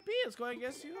Jacques could be. Let's go and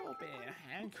guess you open a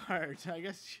hand card. I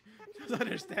guess she doesn't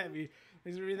understand me.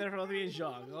 Thanks for being there for both me and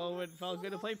Jacques. Oh, it felt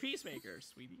good to play Peacemaker,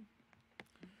 sweetie.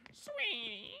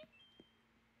 Sweetie.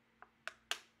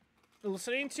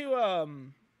 Listening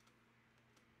to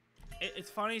it's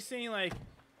funny seeing like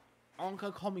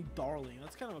Anka call me darling.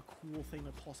 That's kind of a cool thing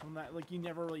to call someone that like you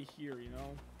never really hear, you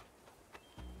know.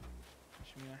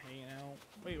 Should we not hanging out?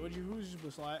 Wait, who's just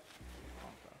beside?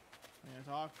 Anka. You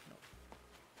gonna talk? No.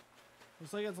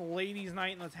 Looks like it's a ladies'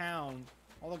 night in the town.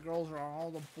 All the girls are on,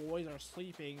 all the boys are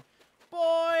sleeping.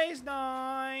 Boys'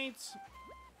 night.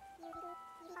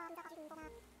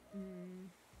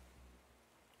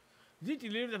 Did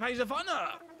you leave the page of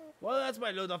honor? Well, that's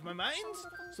my load off my mind.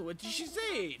 So what did she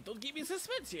say? Don't keep me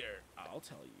suspense here. I'll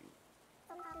tell you.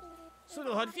 So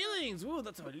no hard feelings. Ooh,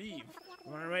 that's how I leave.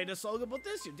 Wanna write a song about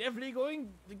this? You're definitely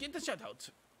going to get the shout out.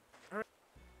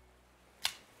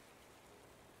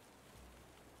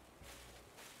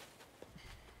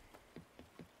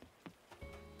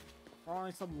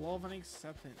 Finally, some love and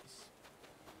acceptance.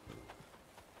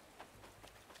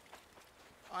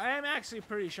 I am actually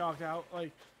pretty shocked out.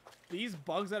 Like, these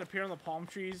bugs that appear on the palm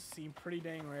trees seem pretty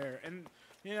dang rare. And,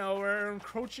 you know, we're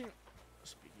encroaching.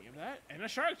 Speaking of that, and a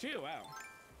shark too. Wow.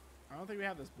 I don't think we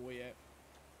have this boy yet.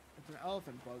 It's an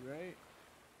elephant bug, right?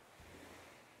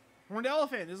 Horned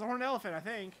elephant. This is a horned elephant, I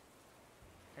think.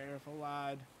 Careful,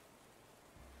 lad.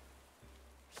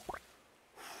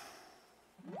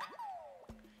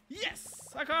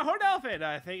 Yes! I caught a horned elephant.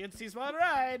 I think it's too small to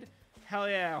ride. Hell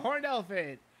yeah, horned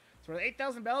elephant. It's worth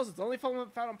 8,000 bells. It's only found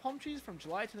on palm trees from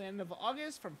July to the end of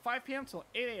August, from 5 p.m. till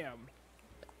 8 a.m.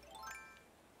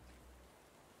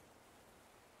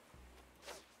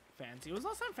 Fancy. It was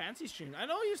last time Fancy streamed. I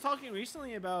know he was talking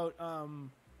recently about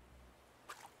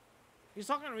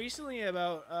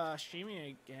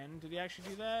streaming again. Did he actually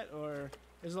do that, or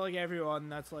is it like everyone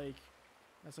that's like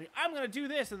I'm gonna do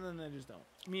this and then they just don't?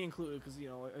 Me included, because you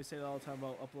know I say that all the time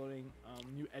about uploading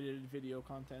new edited video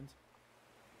content.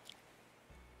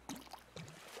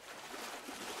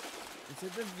 It's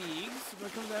at the Vigs. When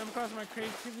it comes down across my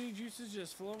creativity juices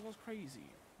just flow goes crazy.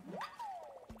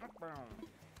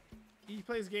 He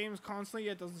plays games constantly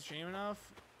yet doesn't stream enough.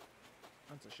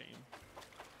 That's a shame.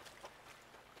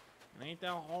 It ain't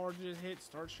that hard to just hit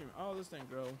start streaming. Oh, this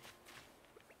didn't grow.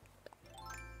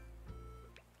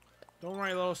 Don't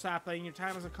worry, little sapling. Your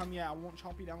time hasn't come yet. I won't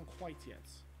chop you down quite yet.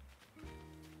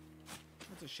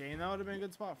 That's a shame. That would have been a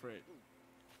good spot for it.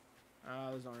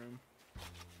 There's no room.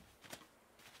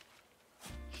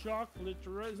 Chocolate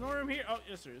rain. There's no room here. Oh,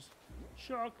 yes, there is.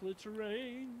 Chocolate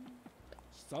rain.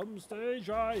 Some stay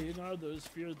dry and others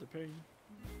fear the pain.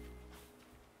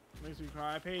 Makes me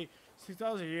cry. I pay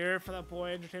 $6 a year for that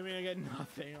boy entertainment. I get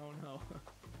nothing. Oh no.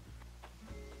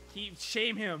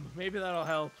 Shame him. Maybe that'll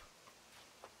help.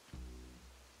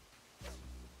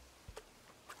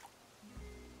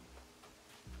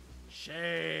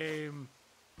 Shame.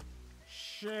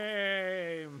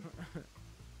 Shame.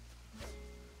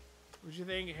 Would you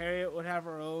think Harriet would have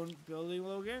her own building,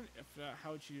 Logan? If not,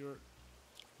 how would you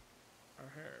or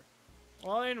her?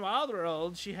 Well, in Wild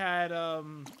World, she had her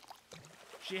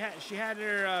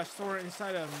store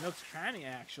inside of Nook's Cranny,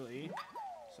 actually.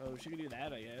 So she could do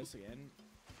that, I guess, again.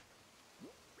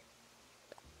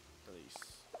 Release.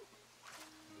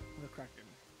 The Kraken.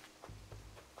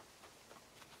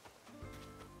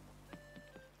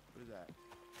 What is that?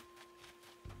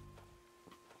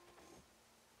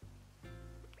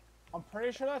 I'm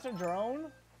pretty sure that's a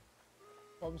drone,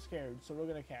 but I'm scared, so we're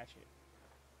gonna catch it.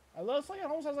 It looks like it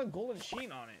almost has a golden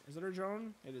sheen on it. Is it a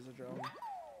drone? It is a drone.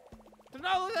 Does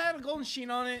not look like it had a golden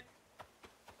sheen on it.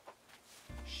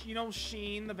 You know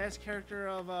Sheen, the best character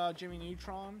of Jimmy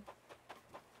Neutron.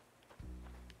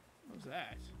 What's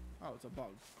that? Oh, it's a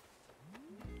bug.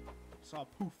 Saw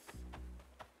poof.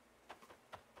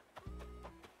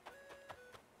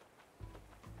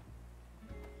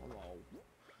 Hello.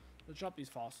 Let's drop these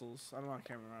fossils. I don't want to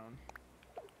carry them around.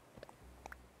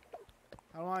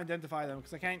 I don't want to identify them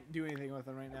because I can't do anything with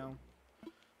them right now.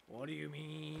 What do you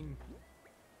mean?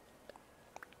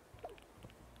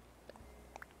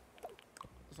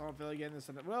 So I don't feel like getting this.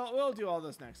 Well, we'll do all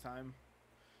this next time.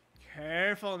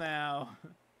 Careful now.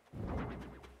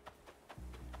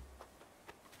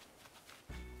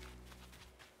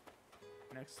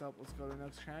 Next up, let's go to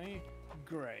Nook's Cranny.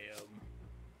 Graham.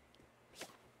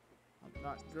 I'm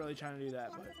not really trying to do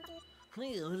that, but.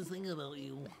 Hey, I was thinking about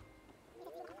you.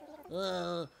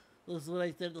 That's what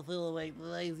I said to feel awake.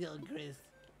 Nice young Chris.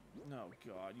 No,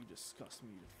 God, you disgust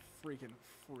me, you freaking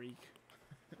freak.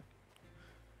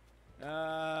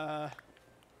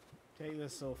 Take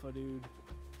this sofa, dude.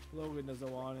 Logan doesn't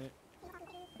want it.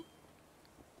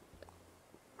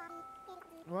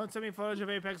 You want to send me footage of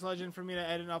Apex Legend for me to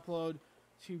edit and upload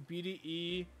to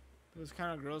BDE? It was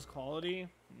kind of gross quality.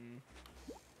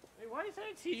 Hey, why did he send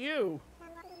it to you?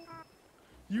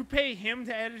 You pay him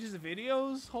to edit his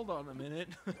videos? Hold on a minute.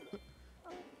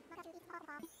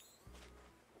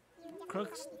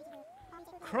 Crooks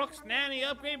nanny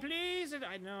upgrade, please.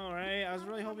 I know, right? I was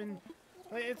really hoping.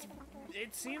 Like,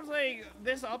 it seems like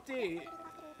this update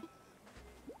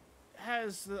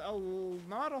has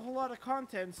not a whole lot of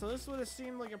content, so this would have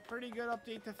seemed like a pretty good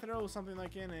update to throw something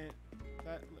like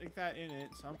that in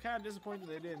it. So I'm kind of disappointed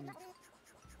they didn't.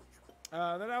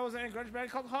 Then I was in a grudge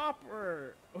band called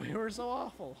Hopper. We were so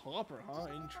awful. Hopper, huh?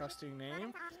 Interesting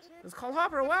name. It's called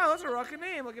Hopper. Wow, that's a rockin'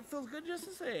 name. Like, it feels good just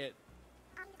to say it.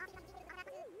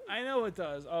 I know it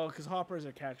does. Oh, because Hopper's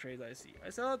a catchphrase, I see. I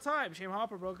say all the time. Shame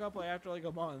Hopper broke up like after like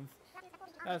a month.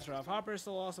 That's rough. Hopper's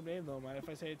still an awesome name, though. Mind if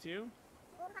I say it too?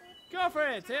 Go for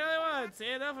it. Say it once.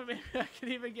 Say enough, and maybe I can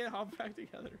even get Hopper back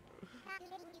together.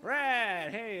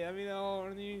 Rad! Hey, let me know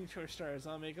when the union tour starts.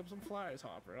 I'll make up some flyers,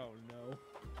 Hopper. Oh no.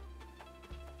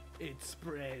 It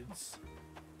spreads.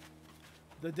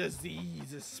 The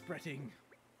disease is spreading.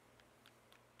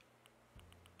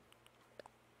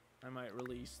 I might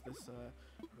release this,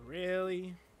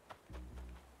 really?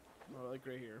 Oh, like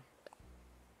right here.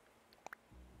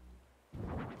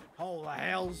 Oh, the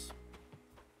hells.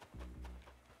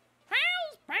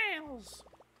 Hells bells!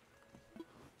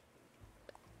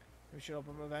 We should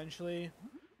open them eventually.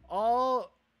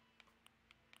 All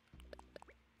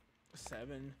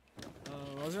 7.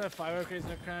 Wasn't it 5 upgrades in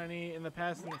the Crowny in the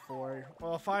past? And 4.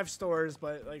 Well, 5 stores,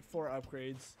 but like 4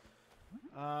 upgrades.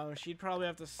 She'd probably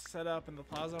have to set up in the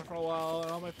plaza for a while,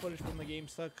 and all my footage from the game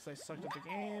sucked because I sucked at the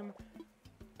game.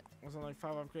 It was on like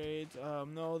 5 upgrades.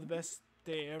 No, the best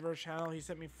day ever channel. He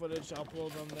sent me footage to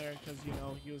upload them there because, you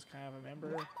know, he was kind of a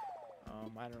member.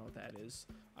 I don't know what that is.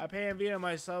 I pay him via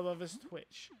my sub of his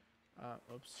Twitch.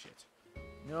 Oops, shit.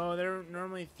 No, there are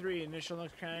normally 3. Initial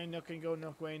Nook Crowny, Nook and Go,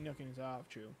 Nook Wayne, Nook and off.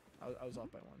 True. I was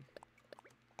off by 1.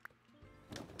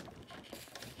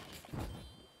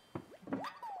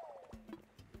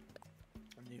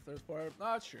 The first part? No,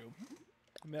 that's true.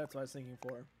 I mean, that's what I was thinking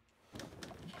for.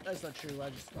 That's not true. I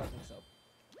just thought things up.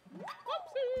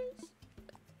 Whoopsies!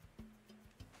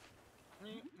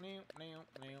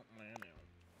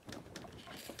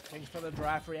 Thanks for the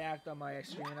draft react on my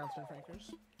stream announcement,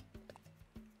 Frankers.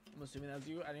 I'm assuming that's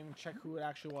you. I didn't even check who it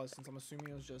actually was, since I'm assuming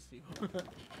it was just you.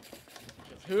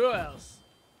 Who else?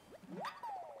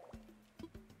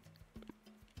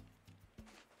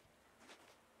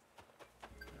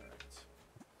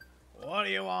 What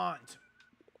do you want?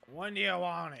 When do you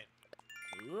want it?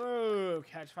 Ooh,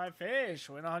 catch 5 fish,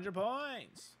 win 100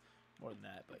 points. More than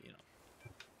that, but you know.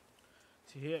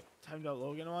 So you hit timed out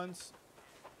Logan once.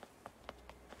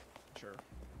 Sure.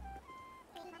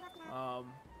 A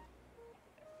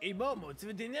moment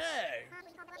for dinner.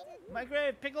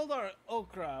 Microwave pickled or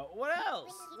okra. What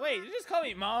else? Wait, you just call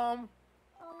me Mom.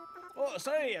 Oh,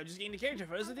 sorry, I'm just getting the character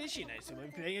for this edition. I assume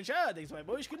I'm playing a child thanks to my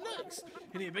boyish good looks.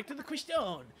 And back to the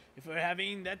question. If we're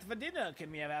having that for dinner, can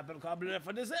we have apple cobbler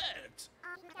for dessert?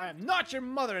 I am not your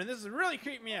mother, and this is really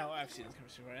creeping me out. I've seen this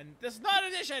commercial before, and this is not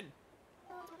an audition.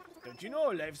 Don't you know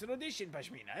life's an audition,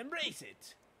 Pashmina? Embrace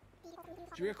it.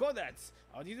 Do you record that?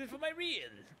 I'll use it for my reel.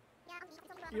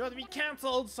 You have to be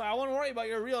cancelled, so I won't worry about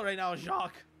your reel right now,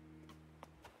 Jacques.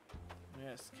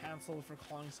 Yes, cancelled for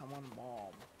calling someone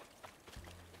mom.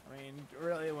 I mean,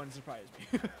 really, it wouldn't surprise me.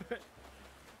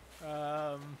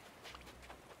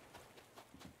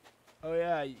 Oh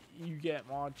yeah, you get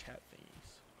mod chat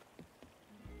thingies.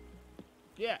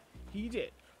 Yeah, he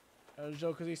did. That was a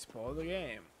joke because he spoiled the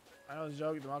game. I know it's a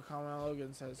joke. The mod comment on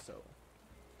Logan says so.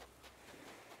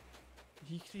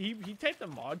 He typed a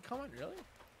mod comment, really?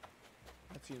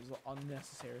 That seems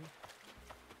unnecessary.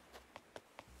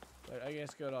 But I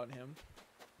guess good on him.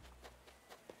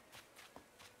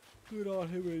 Good on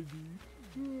him,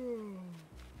 baby.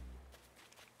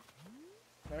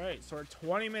 Alright, so we're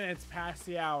 20 minutes past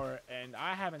the hour, and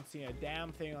I haven't seen a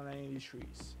damn thing on any of these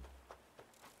trees.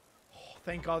 Oh,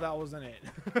 thank God that wasn't it.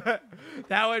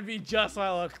 That would be just my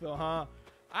luck, though, huh?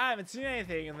 I haven't seen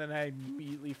anything, and then I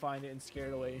immediately find it and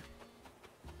scared away.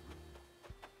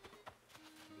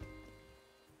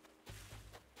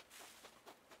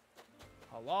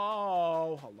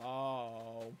 Hello?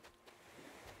 Hello?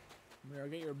 Here,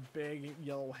 get your big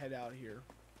yellow head out here.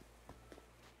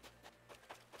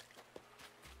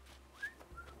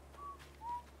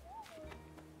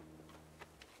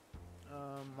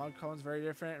 Mod comment's very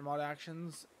different, and mod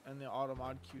actions and the auto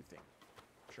mod queue thing.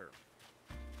 Sure.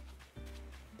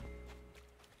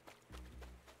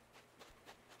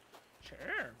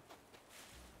 Sure.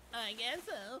 I guess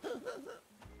so.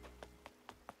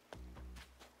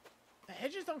 The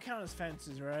hedges don't count as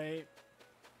fences, right?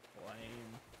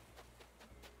 Lame.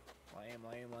 Lame,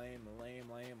 lame, lame, lame,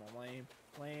 lame, lame.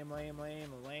 Lame, lame, lame,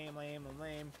 lame, lame,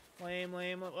 lame, lame,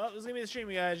 lame. Well, this is gonna be the stream,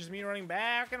 you guys. Just me running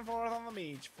back and forth on the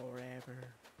beach forever.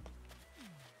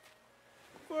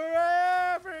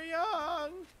 Forever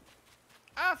young.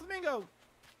 Ah, flamingo.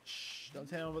 Shh, don't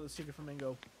tell him about the secret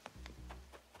flamingo.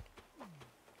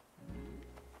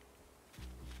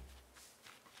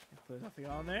 There's nothing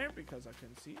on there because I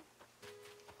couldn't see.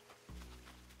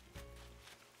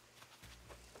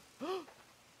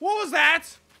 What was that?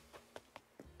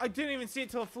 I didn't even see it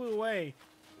till it flew away.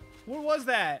 What was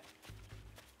that?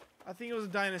 I think it was a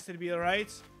dynasty beetle,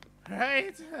 right?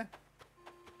 Right?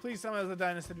 Please tell me it was a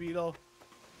dynasty beetle.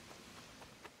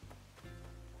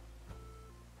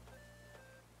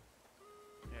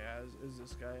 Yeah, is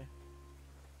this guy?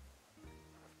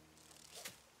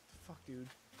 Fuck, dude.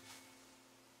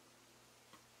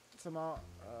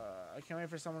 I can't wait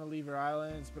for someone to leave your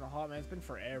island. It's been a hot man. It's been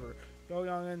forever. Go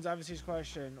Youngins, obviously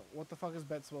question. What the fuck is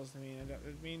bet supposed to mean?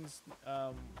 It means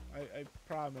I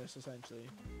promise essentially.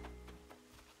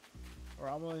 Or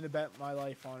I'm willing to bet my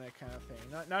life on it kind of thing.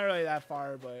 Not really that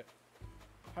far, but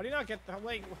how do you not get the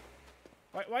like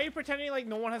why are you pretending like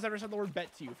no one has ever said the word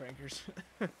bet to you, Frankers?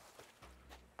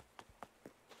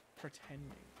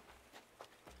 Pretending.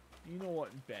 You know what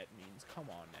bet means. Come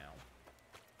on now.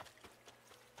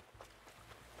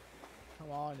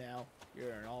 Come on now.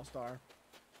 You're an all-star.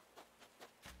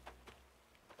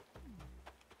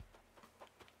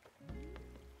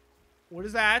 What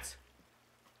is that?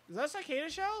 Is that a cicada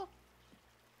shell?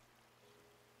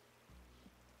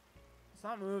 It's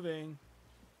not moving.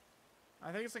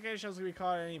 I think a cicada shell's gonna be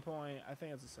caught at any point. I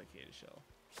think it's a cicada shell.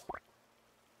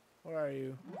 Where are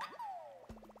you?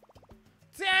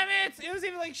 Damn it! It was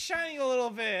even like shining a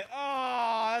little bit.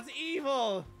 Oh, that's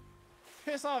evil.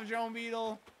 Piss off, drone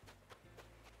beetle.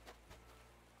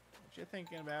 What you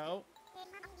thinking about?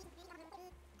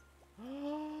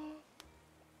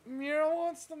 Mira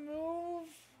wants to move.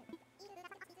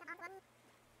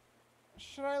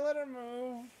 Should I let her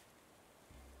move?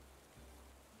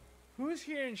 Who's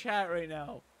here in chat right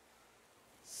now?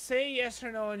 Say yes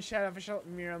or no in chat if I shall let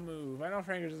Mira move. I know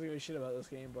Frankers doesn't give a shit about this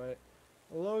game, but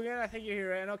Logan, I think you're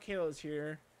here, right? I know Kayla's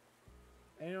here.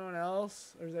 Anyone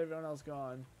else? Or is everyone else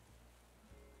gone?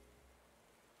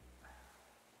 I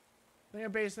think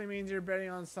it basically means you're betting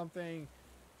on something.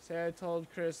 Say I told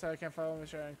Chris I can't follow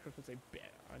Mr. and Chris would say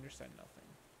bet. I understand nothing.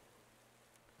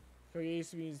 Cookie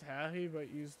used to mean happy, but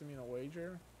used to mean a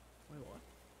wager. Wait, what?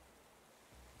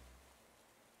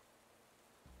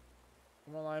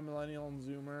 I'm a live millennial and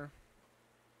zoomer.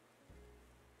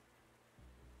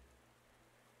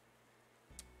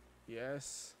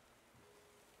 Yes.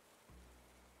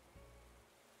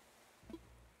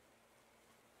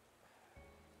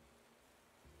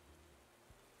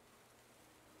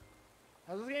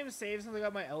 How's this game saved since I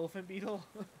got my elephant beetle?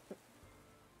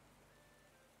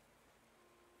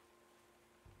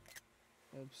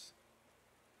 Oops.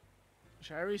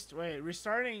 Should I wait,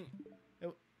 restarting?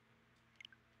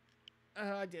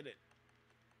 I did it.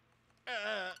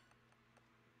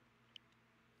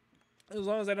 As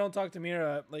long as I don't talk to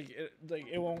Mira,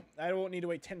 it won't. I won't need to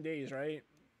wait 10 days, right?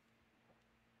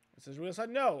 It says real side.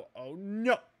 No. Oh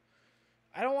no.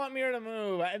 I don't want Mira to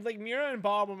move. Mira and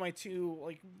Bob are my two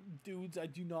dudes I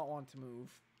do not want to move.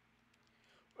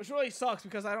 Which really sucks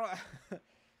because I don't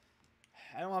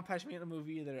I don't want Peshmina to move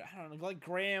either. I don't know. Like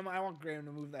Graham, I want Graham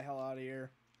to move the hell out of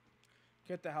here.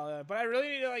 Get the hell out. But I really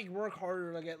need to work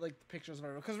harder to get the pictures of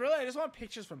everyone. Because really I just want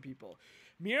pictures from people.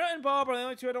 Mira and Bob are the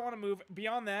only two I don't want to move.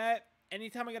 Beyond that,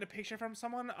 anytime I get a picture from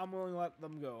someone, I'm willing to let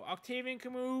them go. Octavian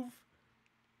can move.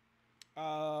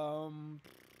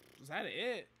 Is that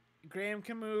it? Graham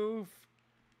can move.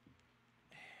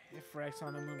 If Rex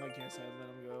on to move, I guess I'd let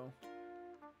him go.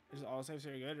 Is all saves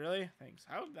very good? Really? Thanks.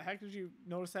 How the heck did you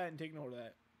notice that and take note of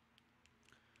that?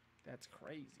 That's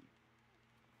crazy.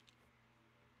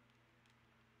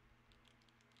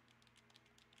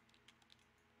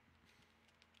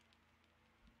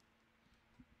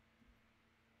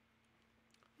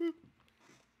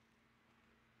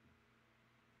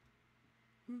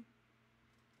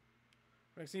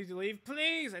 Rex needs to leave,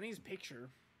 please. I need his picture.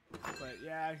 But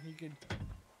yeah, he could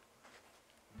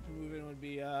move in would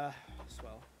be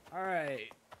swell. All right.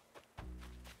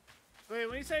 Wait,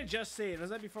 when you say just save, was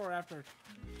that before or after?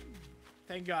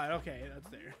 Thank God. Okay, that's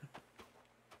there.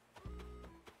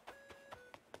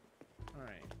 All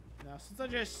right. Now, since I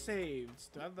just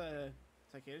saved, do I have the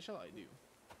cicada shell? I do.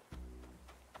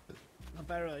 Not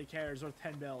that I really care. It's worth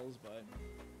 10 bells, but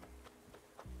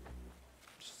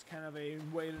just kind of a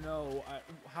way to know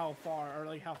how far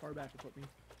back to put me.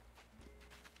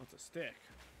 What's a stick?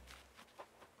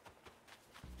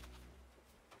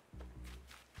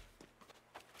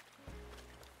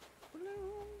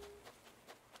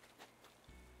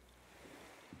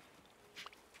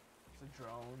 It's a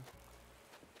drone.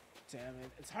 Damn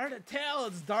it. It's hard to tell.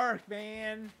 It's dark,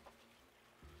 man.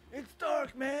 It's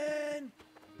dark, man.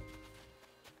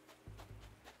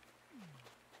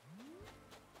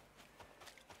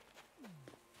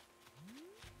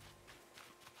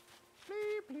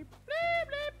 Bleep, bleep, bleep,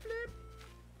 bleep, bleep.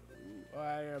 Ooh, oh,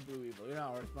 I got a blue evil. You're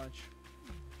not worth much.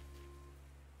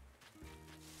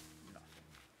 Nothing.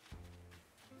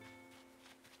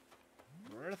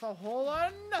 Worth a whole lot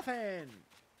of nothing.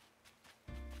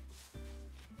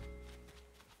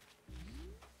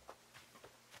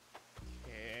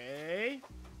 Okay.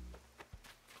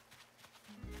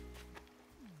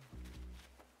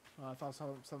 Oh, I thought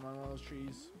something on one of those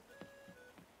trees.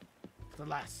 The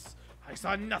last I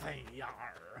saw nothing, yar.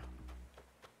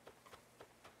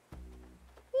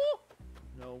 Ooh.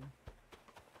 No.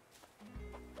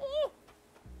 Ooh.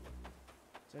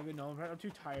 Is that a good gnome impression? I'm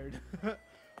too tired.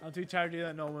 I'm too tired to do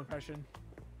that gnome impression.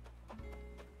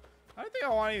 I don't think I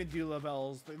want to even do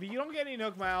LaBelle's. You don't get any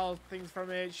Nook Mile things from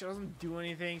it. She doesn't do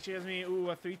anything. She gives me, ooh,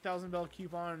 a 3,000 bell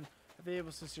coupon at the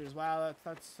Able Sisters. Wow,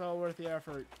 that's so worth the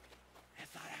effort.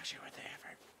 It's not actually worth the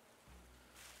effort.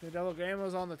 The Devil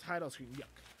Grandma's on the title screen. Yuck.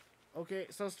 Okay,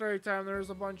 so story time. There's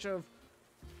a bunch of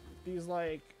these,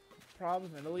 like,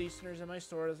 problems, Middle Easterners in my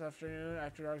store this afternoon.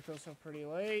 After dark till so pretty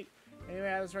late. Anyway,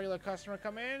 I had this regular customer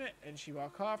come in, and she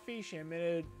bought coffee. She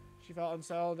admitted she felt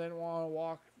unsettled, didn't want to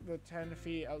walk the 10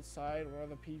 feet outside where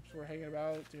the peeps were hanging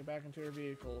about to get back into her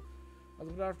vehicle. I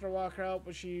was about to walk her out,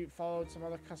 but she followed some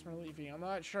other customer leaving. I'm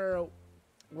not sure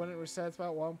when it resets, but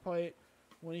at one point,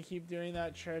 when you keep doing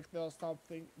that trick, they'll stop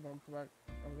thinking. I'll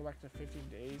go back to 15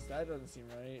 days. That doesn't seem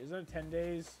right. Isn't it 10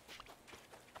 days?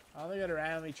 I don't think I'd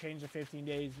randomly change to 15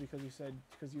 days because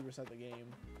you reset the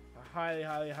game. I highly,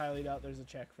 highly, highly doubt there's a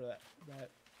check for that.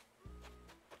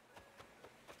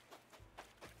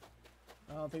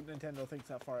 I don't think Nintendo thinks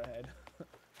that far ahead.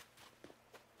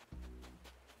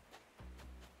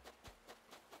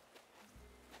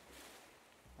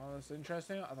 Oh, that's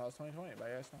interesting. I thought it was 2020, but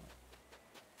I guess not.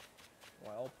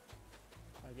 Well,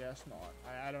 I guess not.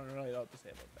 I don't really know what to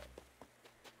say about that.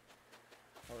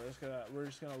 So we're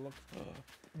just gonna look.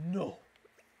 No,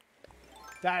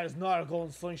 that is not a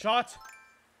golden slingshot.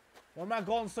 Where's my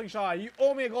golden slingshot? You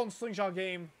owe me a golden slingshot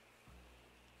game.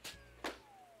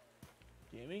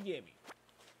 Gimme.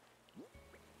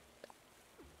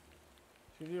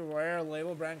 Should you wear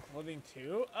label brand clothing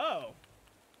too? Oh.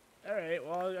 Alright,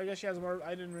 well, I guess she has more.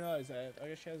 I didn't realize that. I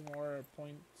guess she has more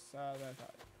points than I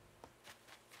thought.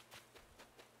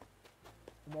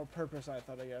 More purpose, I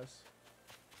thought, I guess.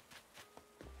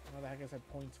 What the heck I said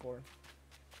points for?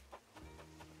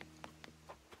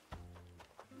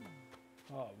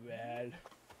 Oh, man.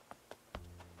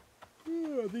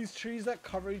 Ooh, these trees that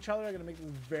cover each other are going to make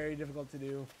this very difficult to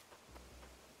do.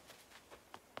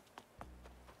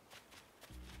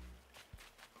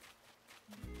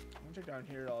 I haven't checked down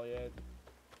here at all yet.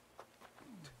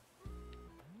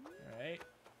 Alright.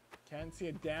 Can't see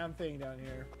a damn thing down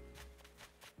here.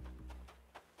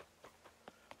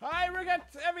 I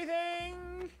forget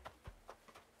everything!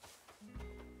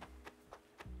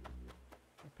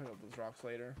 I'll pick up those rocks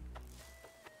later.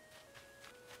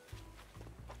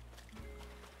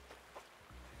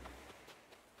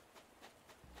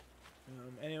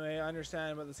 Anyway, I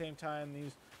understand, but at the same time,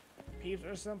 these peeps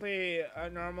are simply a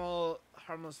normal,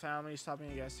 harmless family stopping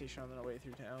at a gas station on their way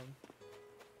through town.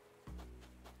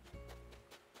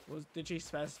 Did she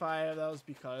specify if that was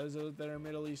because they're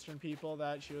Middle Eastern people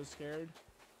that she was scared?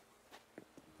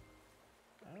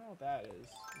 I don't know what that is.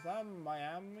 Is that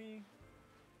Miami?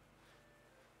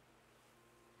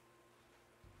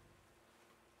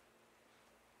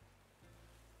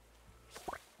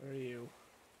 Where are you?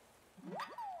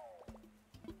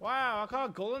 Wow, I call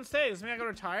it Golden State. Does that mean I can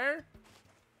retire?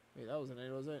 Wait, that wasn't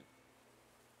it, was it?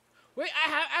 Wait,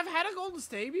 I've had a Golden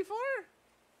State before?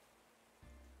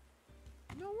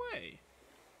 No way.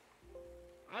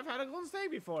 I've had a Golden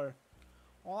State before.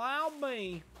 Well, I'll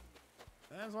be.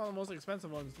 That's one of the most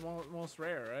expensive ones. The most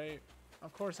rare, right?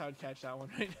 Of course I would catch that one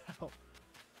right now.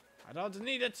 I don't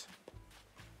need it.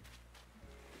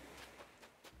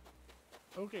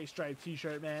 Okay, striped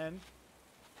t-shirt, man.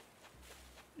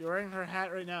 You're wearing her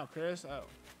hat right now, Chris. Oh,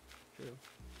 true.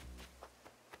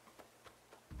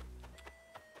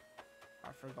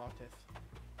 I forgot it.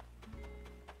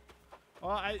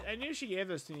 Well, I knew she gave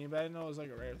this to me, but I didn't know it was like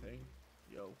a rare thing.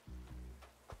 Yo.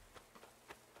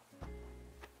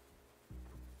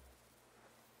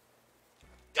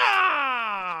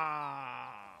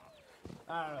 Ah!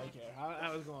 I don't really care.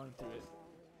 I was going through it.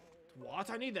 What?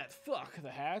 I need that. Fuck the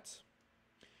hats.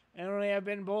 And really, I've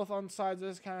been both on sides of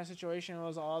this kind of situation. It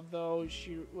was odd, though.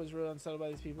 She was really unsettled by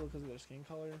these people because of their skin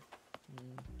color.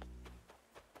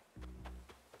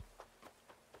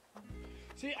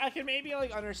 See, I can maybe,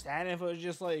 like, understand if it was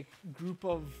just, like, group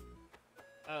of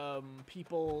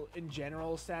people in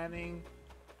general standing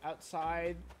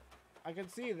outside. I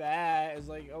could see that as,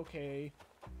 like, okay.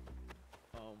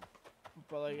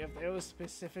 But, like, if it was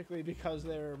specifically because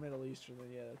they were Middle Eastern, then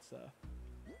yeah, that's,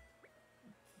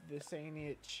 this ain't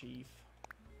it, Chief.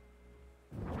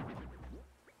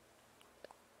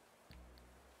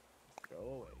 Throw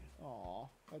away. Aw,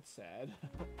 that's sad.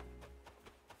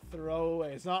 Throw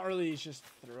away. It's not really, it's just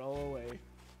throw away.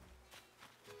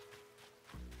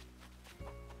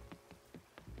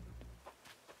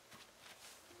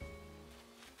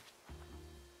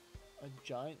 A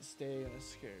giant stag and a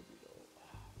scarab beetle.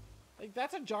 Like,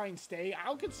 that's a giant stag. I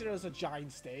don't consider this a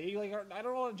giant stag. Like, I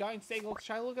don't know what a giant stag looks.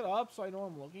 Should I look it up so I know what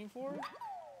I'm looking for?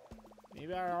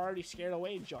 Maybe I already scared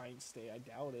away giant stag. I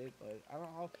doubt it, but I don't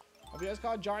know. Have you guys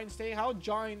caught giant stag? How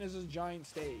giant is this giant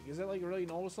stag? Is it, like, really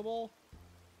noticeable?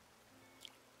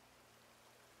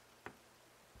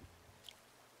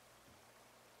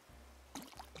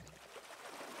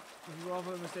 People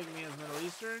often mistake me as Middle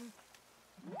Eastern.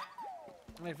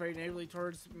 Like, very naively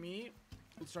towards me.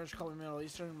 It starts calling me Middle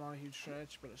Eastern. Not a huge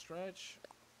stretch, but a stretch.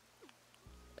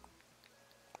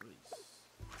 Release.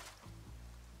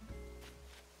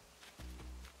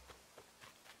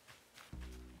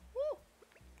 Woo!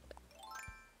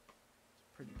 It's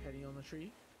a pretty penny on the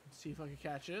tree. Let's see if I can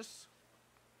catch this.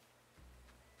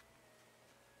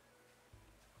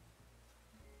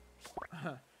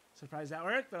 Surprised that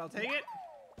worked, but I'll take it.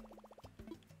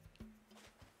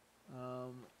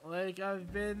 Like,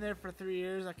 I've been there for 3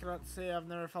 years. I cannot say I've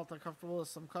never felt uncomfortable with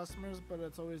some customers, but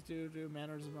it's always due to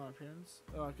manners and not appearance.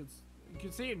 Oh, you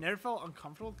could say you never felt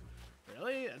uncomfortable?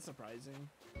 Really? That's surprising.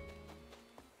 I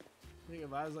think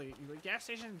if I was like gas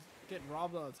stations get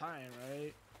robbed all the time,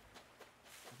 right?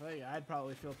 I feel like I'd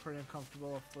probably feel pretty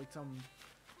uncomfortable if like some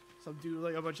dude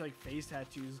like a bunch of like face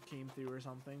tattoos came through or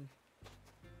something.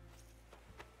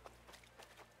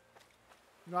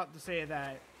 Not to say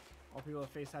that all people with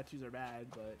face tattoos are bad,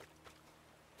 but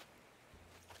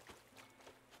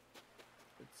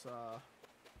it's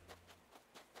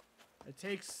it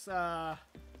takes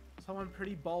someone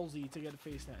pretty ballsy to get a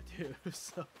face tattoo.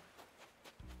 So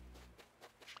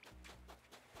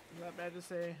is that bad to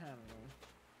say? I don't know.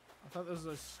 I thought this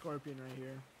was a scorpion right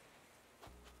here.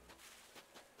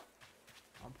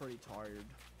 I'm pretty tired,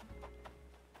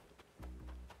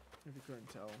 if you couldn't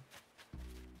tell.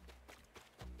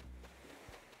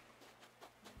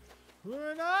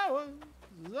 When I was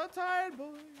a tired boy.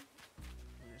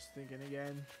 I'm just thinking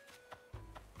again.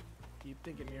 Keep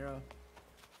thinking, Mira.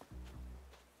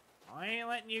 I ain't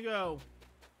letting you go.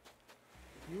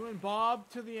 You and Bob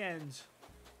to the end.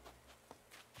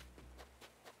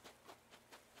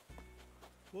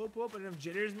 Whoop whoop, and if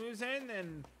Jitters moves in,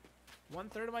 then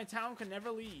 1/3 of my town can never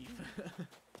leave.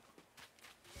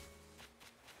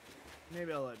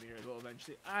 Maybe I'll let Mira go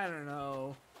eventually. I don't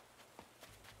know.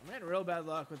 I'm having real bad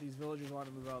luck with these villagers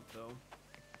wanting to move out, though.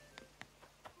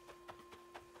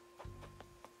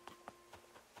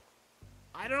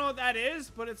 I don't know what that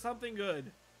is, but it's something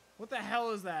good. What the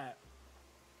hell is that?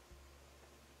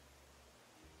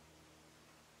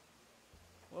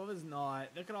 What if it's not?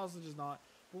 It could also just not.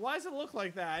 But why does it look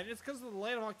like that? It's because of the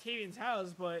light of Octavian's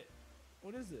house, but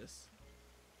what is this?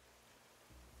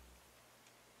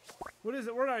 What is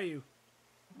it? Where are you?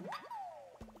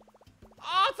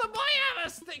 Oh, it's a Miami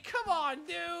stick! Come on,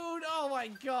 dude! Oh my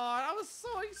god, I was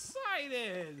so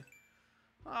excited!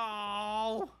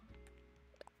 Oh!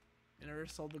 I never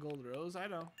sold the gold rose, I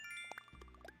know.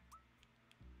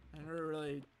 I never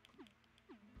really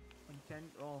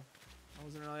intend. Well, I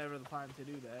wasn't really ever the plan to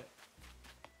do that.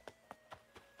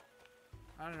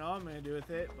 I don't know what I'm gonna do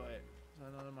with it, but it's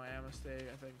another Miami steak,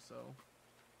 I think so.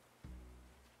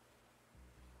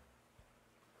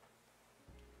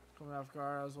 Coming off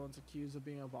guard, I was once accused of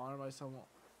being a bonner by some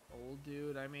old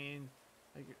dude. I mean,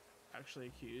 like, actually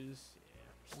accused. Yeah,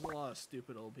 there's a lot of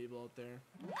stupid old people out there.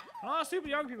 A lot of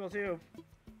stupid young people, too.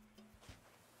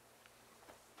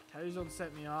 Tattoos don't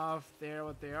set me off. They're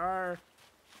what they are.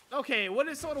 Okay, what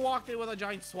if someone walked in with a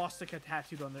giant swastika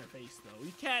tattooed on their face, though?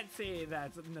 You can't say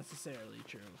that's necessarily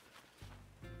true.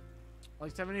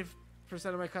 Like, 70%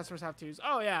 of my customers have tattoos.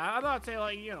 Oh, yeah, I'm not saying,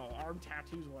 like, you know, arm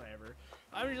tattoos, whatever.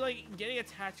 I mean, like, getting a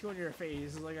tattoo on your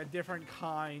face is, like, a different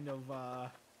kind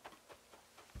of,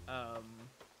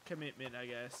 commitment, I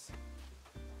guess.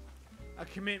 A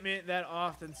commitment that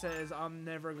often says, I'm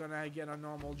never gonna get a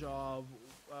normal job,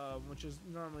 which is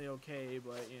normally okay,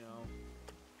 but, you know.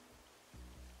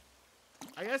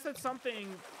 I guess that's something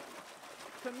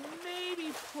to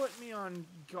maybe put me on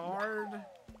guard.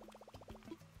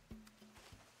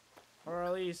 Or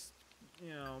at least,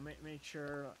 you know, make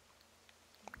sure.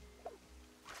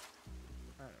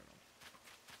 I don't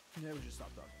know. Never just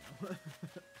stop talking now.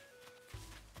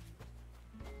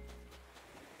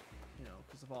 You know,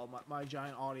 because of all my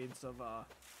giant audience of, What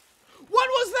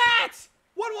was that?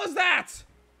 What was that?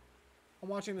 I'm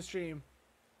watching the stream.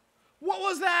 What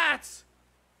was that?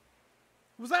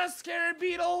 Was that a scarab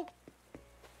beetle?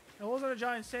 It wasn't a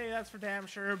giant stag, that's for damn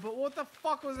sure. But what the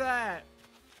fuck was that?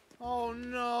 Oh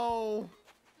no.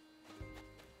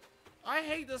 I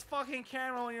hate this fucking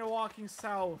camera when you're walking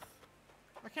south.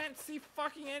 I can't see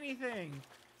fucking anything.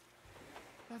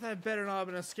 That better not have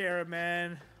been a scarab,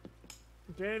 man.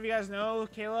 Do any of you guys know,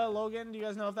 Kayla, Logan, do you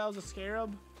guys know if that was a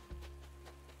scarab?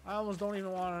 I almost don't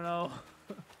even want to know.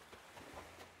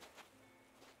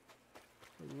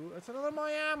 Ooh, it's another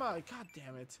Miami. God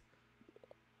damn it.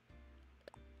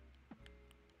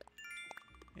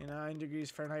 9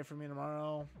 degrees Fahrenheit for me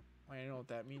tomorrow. I don't know what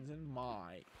that means in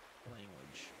my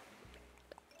language.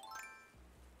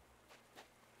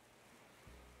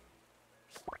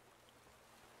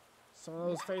 Some of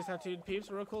those face tattooed peeps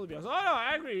were real cool to be honest. Oh no,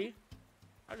 I agree.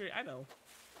 I know.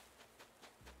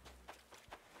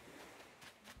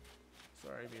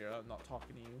 Sorry, Vera, I'm not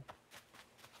talking to you.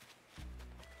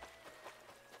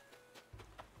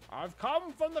 I've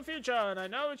come from the future and I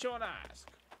know what you want to ask.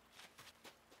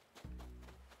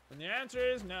 And the answer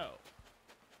is no.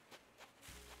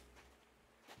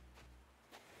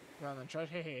 Around the church,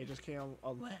 hey, just came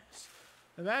unless.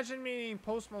 Imagine meeting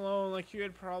Post Malone, like he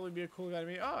would probably be a cool guy to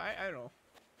meet. Oh, I don't know.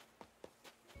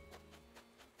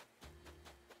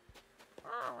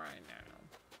 Oh, I know.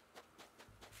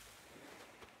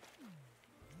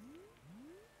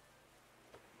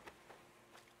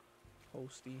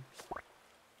 Posty.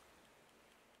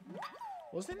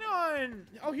 Wasn't he on?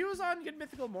 Oh, he was on Good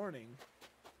Mythical Morning.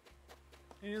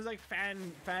 And he was like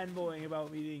fanboying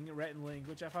about meeting Rhett and Link,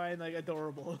 which I find like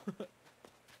adorable.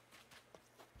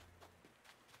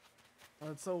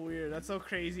 That's so weird. That's so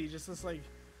crazy. Just this like,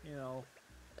 you know,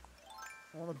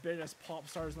 one of the biggest pop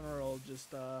stars in the world.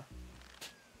 Just God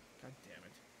damn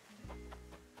it.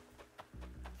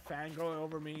 Fangirling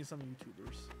over meeting some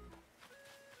YouTubers.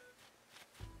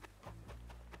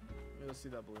 We'll see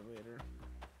that balloon later.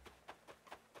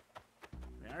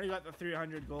 I already got the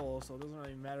 300 goal, so it doesn't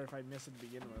really matter if I miss it to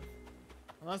begin with.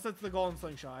 Unless it's the golden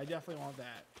slingshot. I definitely want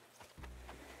that.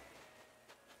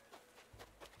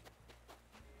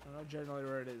 I don't know generally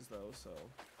where it is, though, so...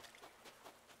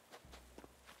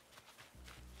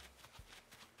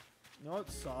 You know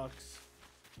what sucks?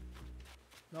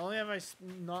 Not only have I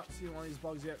not seen one of these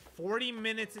bugs yet, 40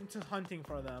 minutes into hunting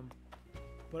for them,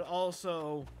 but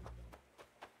also...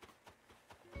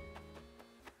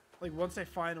 Like, once I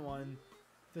find one...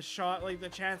 The shot, like the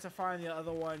chance to find the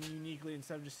other one uniquely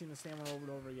instead of just seeing the same one over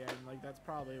and over again, like that's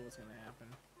probably what's gonna happen.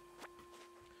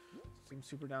 Seems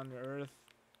super down to earth.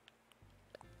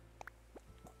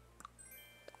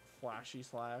 Flashy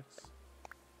slacks.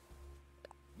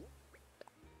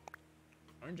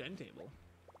 Orange end table.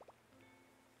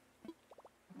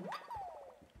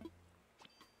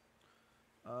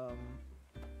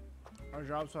 Our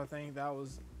job, so I think that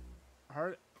was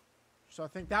hard. So I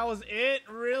think that was it,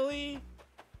 really?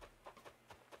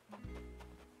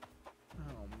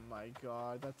 Oh my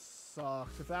god, that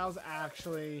sucks. If that was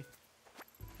actually...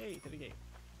 Hey, to the gate.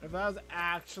 If that was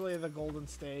actually the golden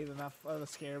stave, then that the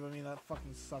scarab, I mean, that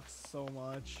fucking sucks so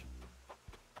much.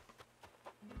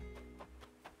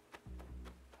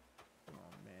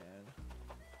 Oh man.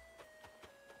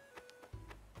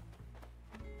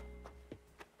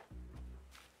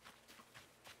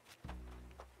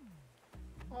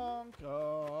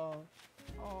 Honka.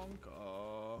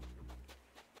 Honka.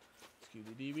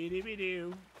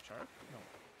 Scooby-Dooby-Dooby-Doo. Shark? No.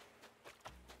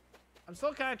 I'm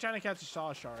still kind of trying to catch a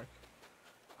saw shark.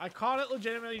 I caught it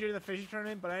legitimately during the fishing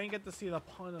tournament, but I didn't get to see the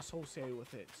pun associated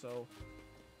with it, so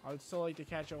I would still like to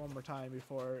catch it one more time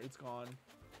before it's gone.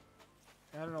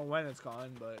 I don't know when it's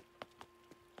gone, but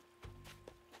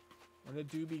when it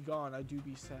do be gone, I do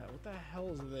be sad. What the hell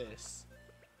is this?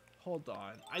 Hold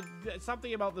on.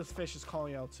 Something about this fish is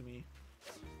calling out to me.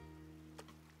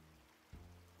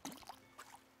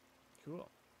 Cool.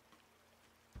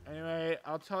 Anyway,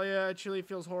 I'll tell you, it truly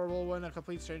feels horrible when a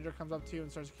complete stranger comes up to you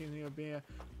and starts accusing you of being a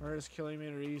murderous, killing me,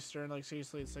 or Eastern. Like,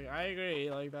 seriously, it's like, I agree.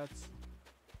 Like, that's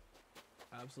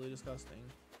absolutely disgusting.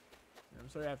 And I'm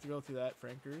sorry I have to go through that,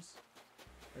 Frankers.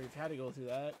 Or you've had to go through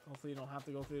that. Hopefully you don't have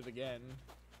to go through it again.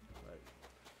 But,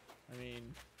 I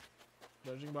mean,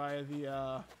 judging by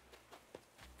the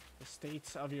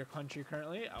state of your country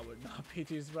currently, I would not be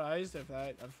too surprised if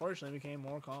that, unfortunately, became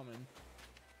more common.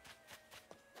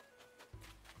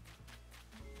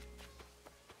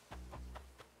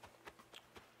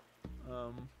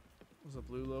 Was a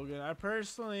blue Logan. I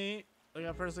personally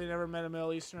never met a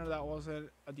Middle Easterner that wasn't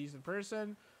a decent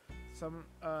person. Some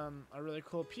are really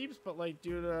cool peeps, but like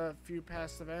due to a few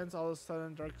past events, all of a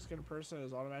sudden dark skinned person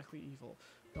is automatically evil.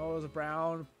 No, it was a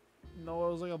brown. No,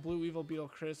 it was like a blue evil beetle.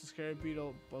 Chris, the scared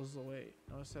beetle buzzes away.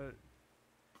 No, I said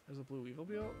it was a blue evil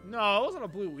beetle. No, it wasn't a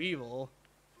blue evil.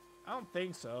 I don't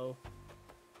think so.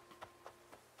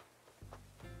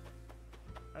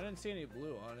 I didn't see any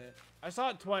blue on it. I saw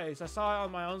it twice. I saw it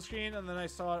on my own screen, and then I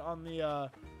saw it on the,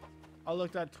 I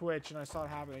looked at Twitch, and I saw it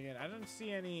happen again. I didn't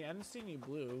see any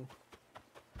blue.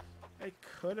 It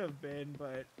could have been,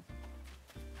 but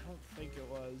I don't think it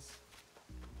was.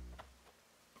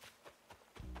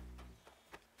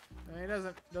 I mean,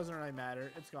 it doesn't really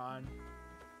matter. It's gone.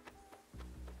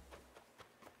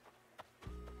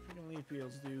 Freaking leaf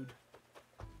beetles, dude.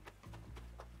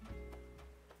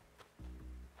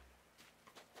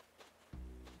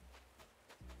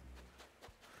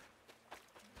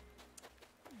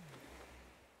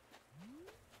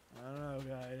 I don't know,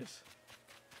 guys.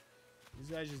 These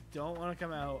guys just don't want to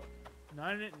come out.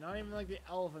 Not even like the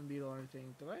elephant beetle or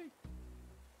anything. Did I?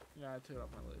 Yeah, I took it off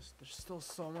my list. There's still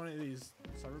so many of these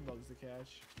summer bugs to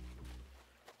catch.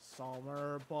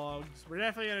 Summer bugs. We're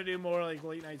definitely gonna do more like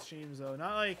late night streams though.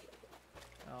 Not like,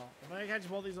 no. If I catch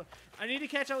both these, I need to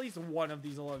catch at least one of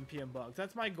these 11 p.m. bugs.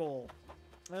 That's my goal.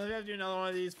 And if I have to do another one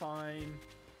of these, fine.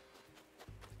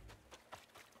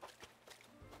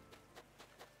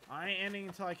 I ain't ending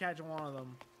until I catch one of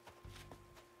them.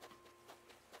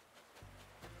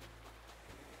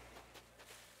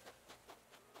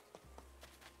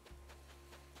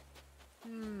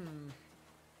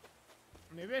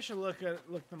 Maybe I should look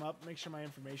them up, make sure my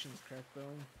information is correct though.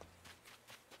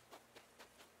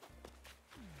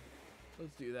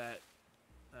 Let's do that.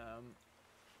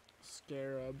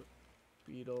 Scarab,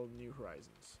 beetle, New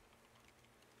Horizons.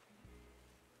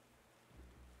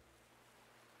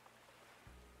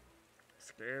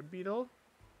 Scarab beetle.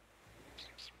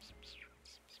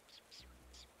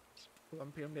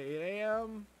 1 p.m. to 8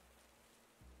 a.m.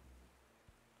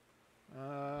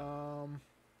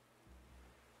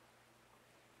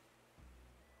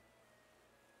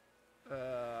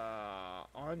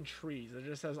 On trees. It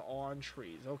just says on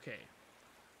trees. Okay.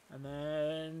 And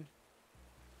then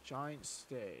giant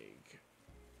stag.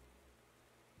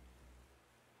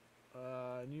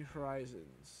 New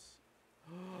Horizons.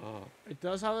 It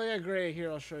does have like a gray here.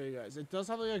 I'll show you guys. It does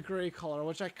have like a gray color,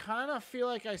 which I kind of feel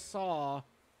like I saw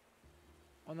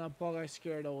on that bug I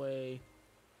scared away.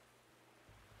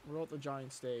 What about the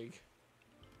giant stag?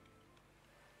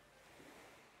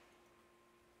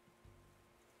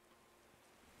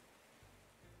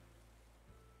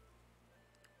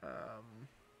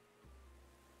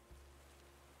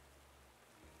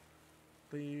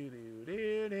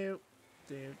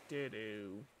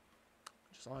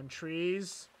 Just on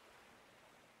trees.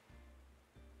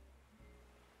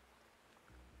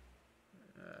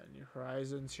 New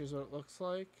Horizons. Here's what it looks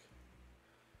like.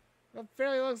 That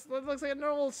looks like a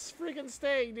normal freaking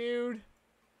stag, dude.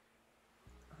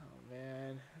 Oh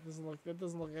man, it doesn't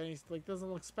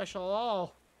look special at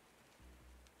all.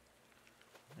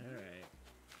 All right,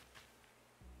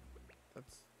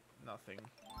 that's nothing.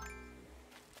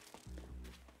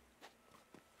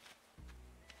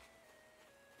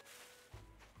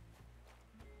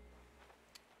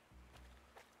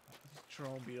 These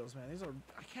drone beetles, man. These are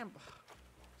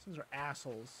these things are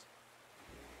assholes.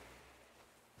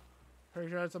 Pretty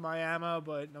sure it's a Miami,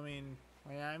 but I mean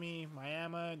Miami,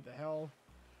 the hell,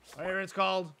 whatever it's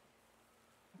called.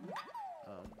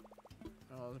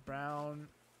 Oh, it's brown.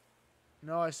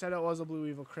 No, I said it was a blue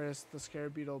evil, Chris. The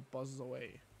scared beetle buzzes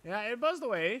away. Yeah, it buzzed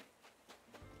away.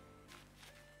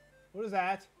 What is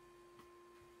that?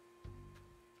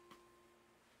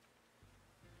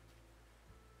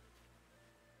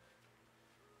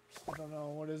 I don't know.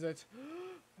 What is it?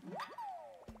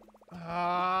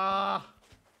 Ah.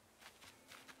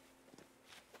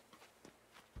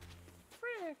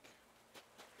 Frick.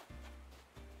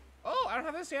 Oh, I don't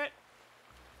have this yet.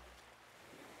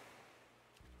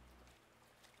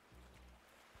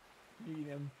 Eat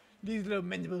them. These little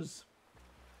mandibles.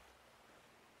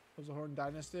 Was the Horn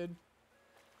Dynasty?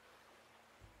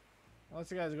 Unless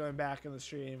the guys are going back in the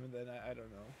stream, and then I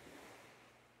don't know.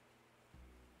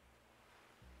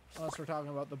 Unless we're talking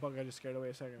about the bug I just scared away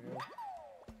a second ago.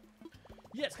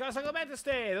 Yes, got a Cyclomantis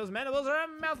stay. Those mandibles are a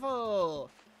mouthful.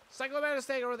 Cyclomantis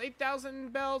stay are worth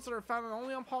 8,000 bells that are found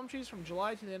only on palm trees from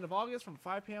July to the end of August from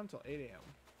 5 p.m. till 8 a.m.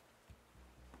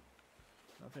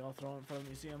 Nothing I'll throw in front of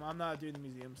the museum. I'm not doing the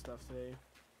museum stuff today.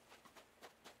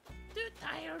 Too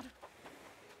tired.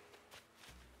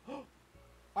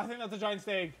 I think that's a giant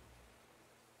stag.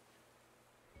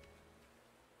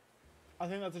 I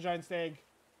think that's a giant stag.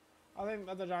 I think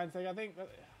that's a giant stag. I think that,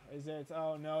 is it?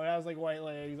 Oh no, it has like white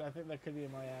legs. I think that could be a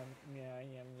Miami. Yeah.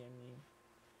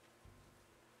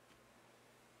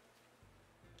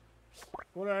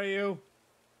 What are you?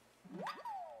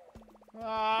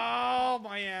 Oh,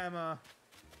 Miami.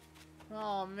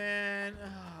 Oh man.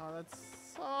 Oh, that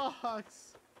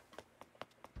sucks.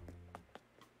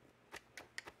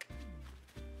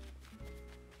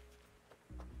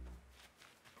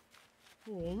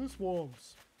 Oh, this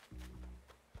warms.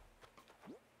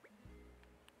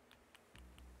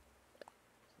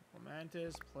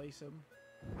 Mantis, place him.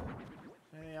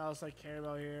 Anything else I care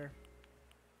about here?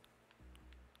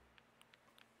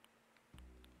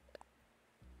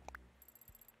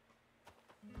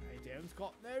 Item's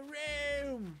got no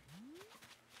room!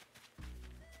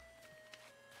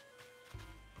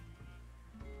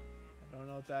 I don't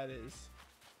know what that is.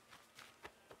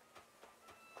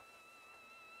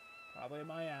 Probably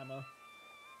my ammo.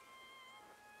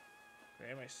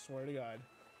 Graham, I swear to God.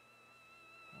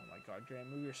 Oh my God,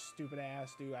 Graham, move your stupid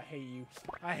ass, dude. I hate you.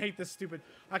 I hate this stupid...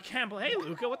 I can't believe... Hey,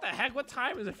 Luca, what the heck? What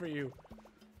time is it for you?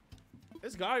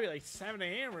 It's gotta be like 7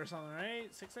 a.m. or something, right?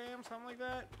 6 a.m., something like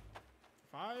that?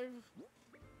 5?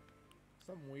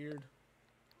 Something weird.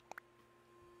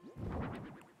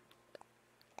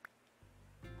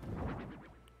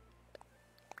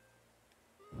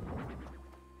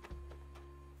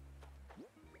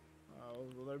 Oh,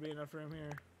 will there be enough room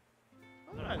here?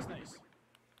 Oh, that's nice.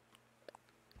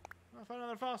 I'll find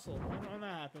another fossil when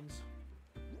that happens.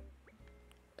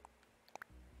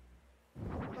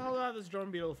 What the hell do I have this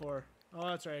drone beetle for? Oh,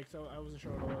 that's right, so I wasn't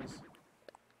sure what it was.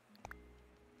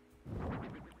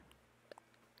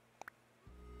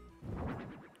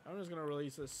 I'm just gonna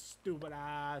release this stupid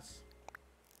ass.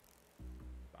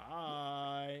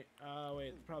 Bye.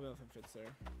 Wait, probably nothing fits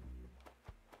there.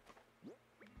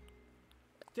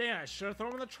 Damn, I should have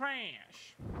thrown them in the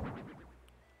trash.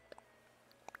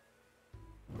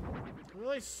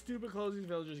 Really stupid clothes these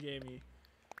villagers gave me.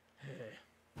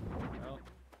 Well.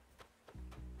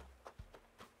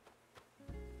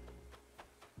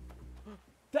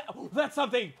 That's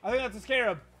something! I think that's a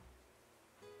scarab.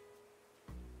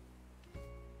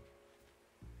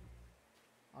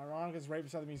 Ironic is right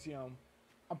beside the museum.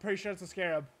 I'm pretty sure it's a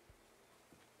scarab.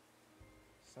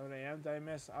 7 a.m. Did I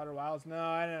miss Outer Wilds? No,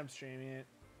 I didn't end up streaming it.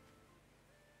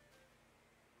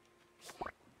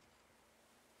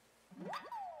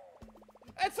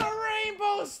 It's a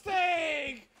rainbow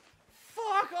stag!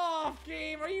 Fuck off,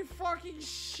 game! Are you fucking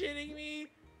shitting me?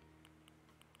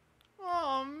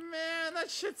 Oh man, that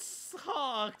shit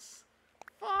sucks!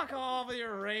 Fuck off with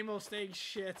your rainbow stag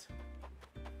shit.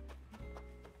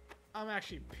 I'm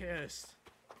actually pissed.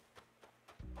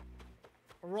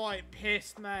 Right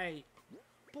pissed, mate.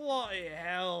 Bloody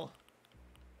hell.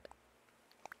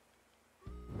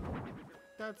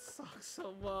 That sucks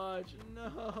so much.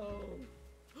 No.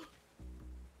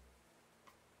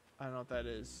 I don't know what that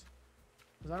is.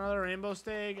 Is that another rainbow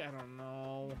stag? I don't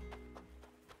know.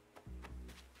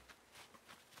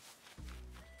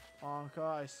 Anka,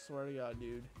 I swear to God,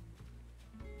 dude.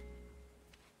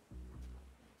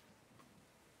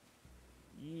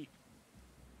 Yeet.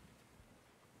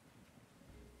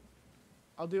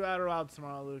 I'll do Outer Wilds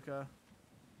tomorrow, Luca.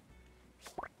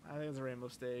 I think it's a rainbow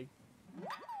stag.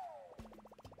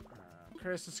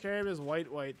 Chris, the scarab is white.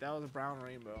 That was a brown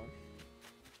rainbow.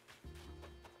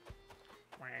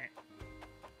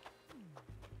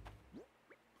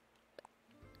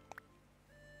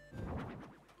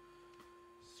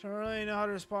 So I don't really know how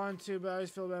to respond to, but I always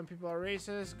feel bad when people are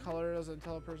racist. Color doesn't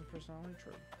tell a person's personality.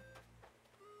 True.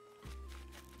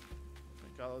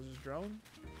 Thank God, that was just drone.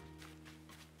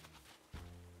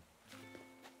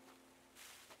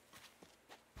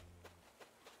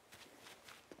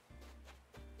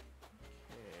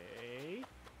 Okay.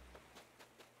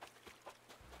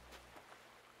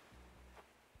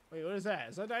 Wait, what is that?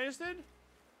 Is that Dynasted?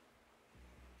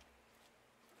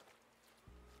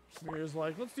 Mirror's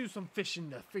like, let's do some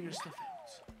fishing to figure stuff out.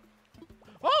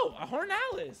 Oh, a Horn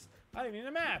Atlas! I didn't need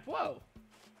a map. Whoa.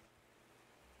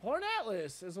 Horn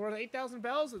Atlas is worth 8,000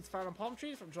 bells. It's found on palm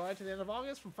trees from July to the end of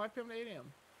August from 5 p.m. to 8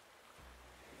 a.m.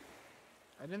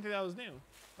 I didn't think that was new.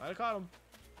 But I caught him.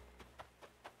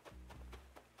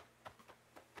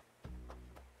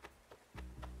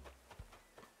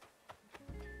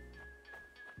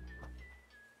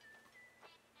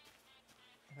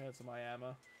 I think that's my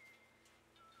ammo.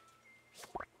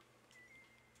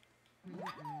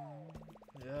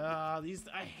 Yeah, these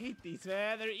I hate these,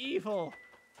 man. They're evil.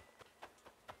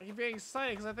 I keep getting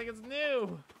excited because I think it's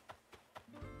new.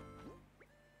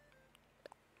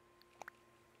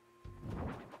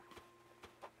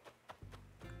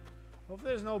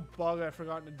 Hopefully there's no bug I've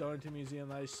forgotten to donate to a museum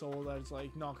that I sold that's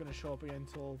like not gonna show up again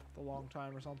until the long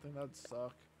time or something. That'd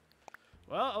suck.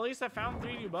 Well, at least I found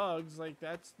 3 new bugs. Like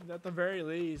that's at the very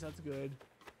least, that's good.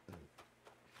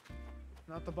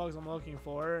 Not the bugs I'm looking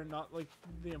for, and not like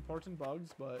the important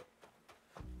bugs, but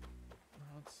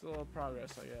it's still a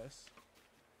progress, I guess.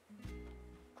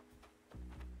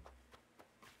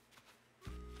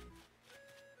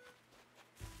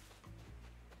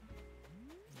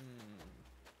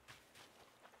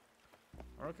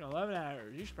 Working 11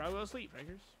 hours. You should probably go to sleep,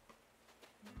 Fakers.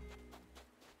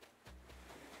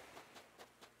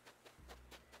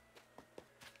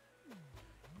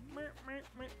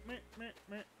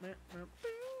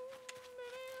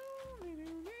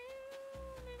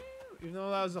 Even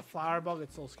though that was a flower bug,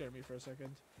 it still scared me for a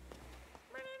second.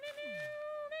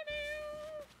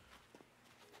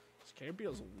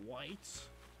 Scarabeo's white.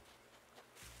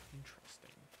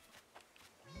 Interesting.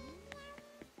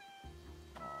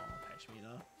 Oh,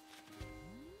 Pashmina.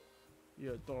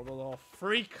 You adorable little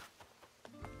freak.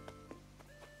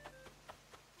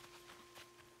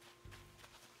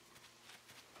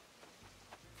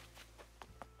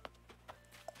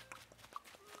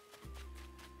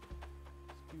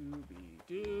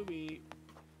 Scooby-Dooby.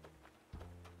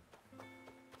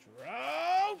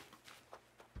 Drow!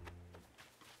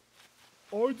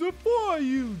 I defy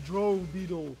you, Drow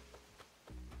Beetle.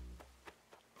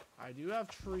 I do have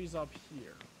trees up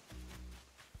here.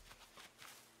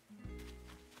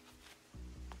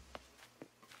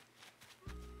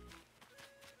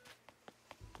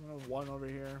 One over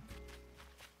here.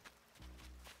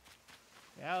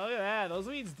 Yeah, look at that. Those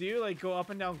weeds do like go up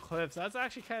and down cliffs. That's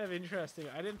actually kind of interesting.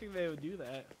 I didn't think they would do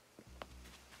that.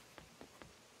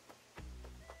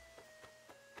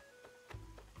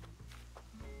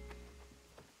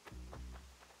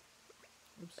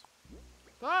 Oops.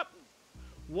 Stop!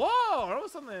 Whoa! That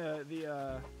was on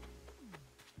the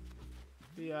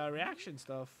reaction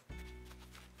stuff.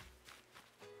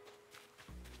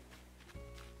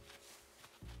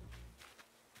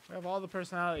 We have all the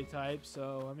personality types,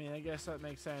 so I mean, I guess that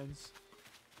makes sense.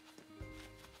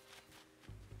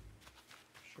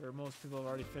 Sure, most people have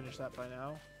already finished that by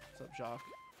now. What's up, Jacques?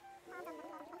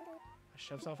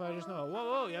 Chef Self, I just know.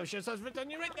 Whoa, whoa, you have Chef Self written on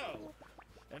you right now.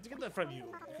 I have to get that from you.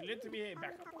 Let me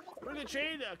back up. We're gonna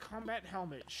trade a combat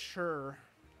helmet. Sure.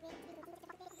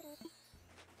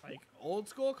 Like old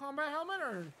school combat helmet,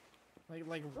 or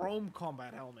like Rome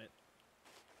combat helmet?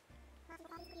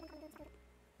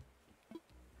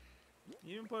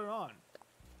 You didn't put it on.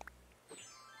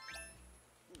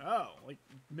 Oh, like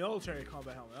military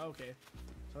combat helmet. Okay,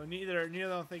 so neither of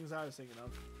the things I was thinking of.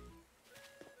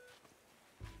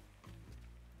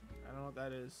 I don't know what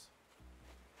that is.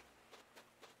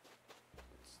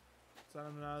 It's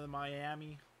not another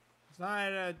Miami. It's not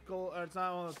a goal, or it's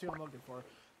not one of the two I'm looking for.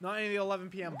 Not any of the 11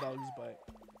 p.m. bugs, but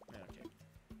okay.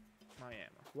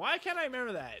 Miami. Why can't I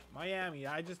remember that? Miami.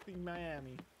 I just think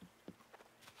Miami.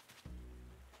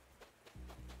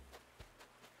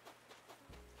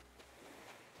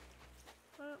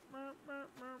 Oh,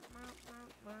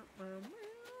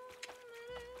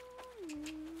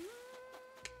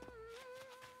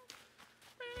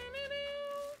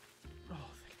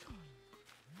 thank God.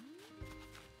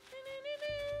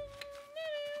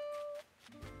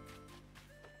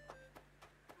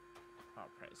 Our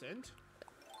present.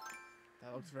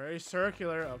 That looks very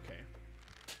circular. Okay.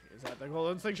 Is that the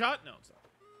golden slingshot? No, it's not.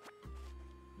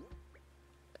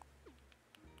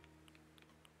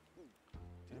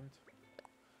 Damn it.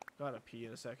 Gotta pee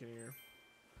in a second here.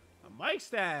 A mic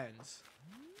stands!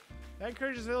 That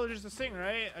encourages villagers to sing,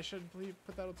 right? I should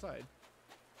put that outside.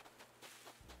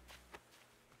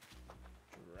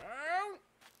 Drown!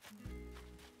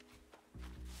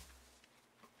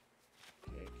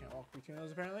 Okay, can't walk between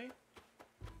those apparently.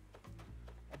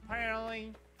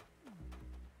 Apparently.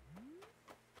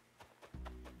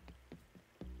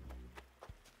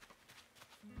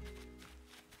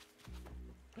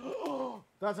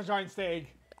 That's a giant stag.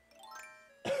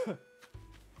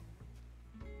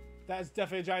 That's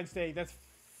definitely a giant stag. That's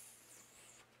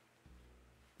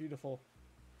beautiful.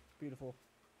 Beautiful.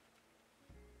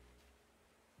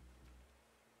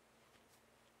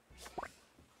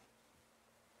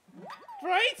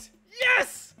 Right?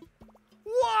 Yes!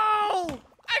 Whoa!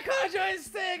 I caught a giant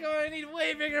stag. Oh, I need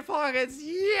way bigger pockets.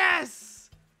 Yes!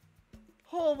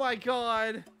 Oh my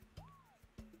God.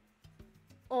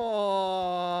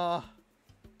 Oh.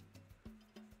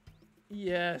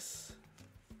 Yes.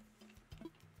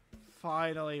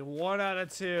 Finally, 1 out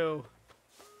of 2.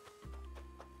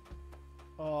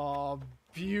 Oh,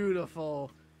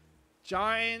 beautiful.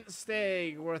 Giant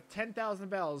stag worth 10,000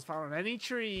 bells found on any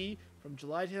tree from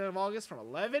July to the end of August from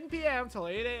 11 p.m. till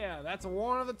 8 a.m. That's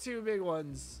one of the 2 big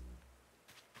ones.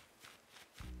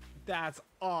 That's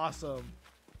awesome.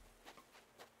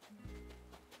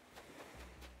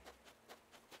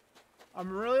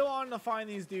 I'm really wanting to find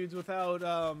these dudes without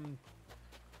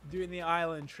doing the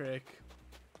island trick.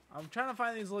 I'm trying to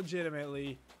find these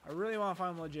legitimately. I really want to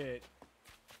find them legit.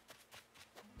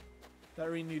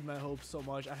 That renewed my hopes so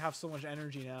much. I have so much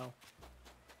energy now.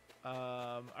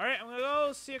 Alright, I'm gonna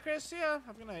go. See you, Chris. See ya.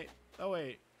 Have a good night. Oh,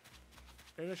 wait.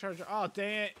 Radar charger. Oh,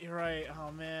 dang it. You're right.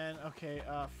 Oh, man. Okay,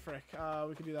 frick.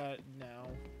 We can do that now.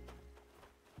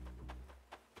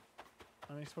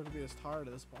 I'm expected to be this tired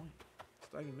at this point.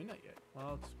 not even midnight yet.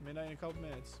 Well, it's midnight in a couple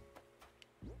minutes.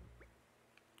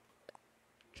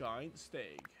 Giant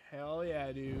stag. Hell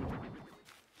yeah, dude.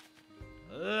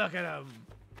 Look at him.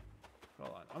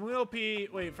 Hold on. I'm gonna go pee.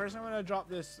 Wait, first I'm gonna drop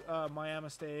this Miami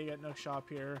stag at Nook Shop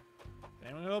here.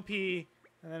 Then I'm gonna go pee,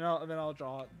 and then I'll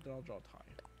draw Ty.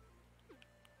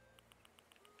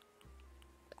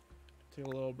 Take a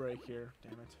little break here.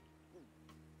 Damn it.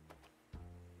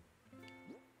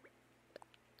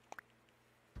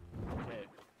 Okay.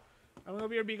 I'm gonna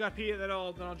be your got pee, and then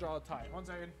I'll draw a Ty. 1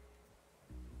 second.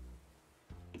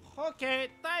 Okay,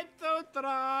 time to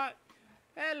draw.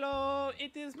 Hello,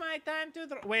 it is my time to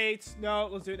draw. Wait, no,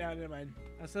 let's do it now. Never mind.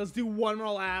 So let's do one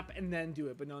more lap and then do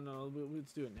it. But no,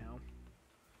 let's do it now.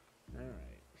 All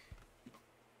right.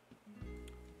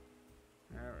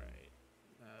 All right.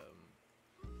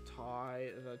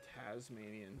 Ty the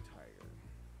Tasmanian tiger.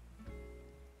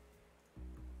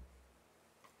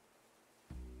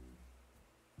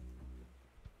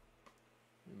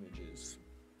 Images.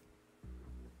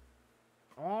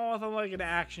 Oh, with like an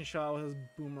action shot with his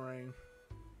boomerang.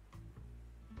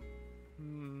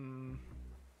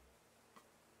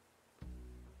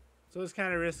 So it's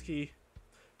kind of risky.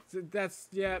 So that's,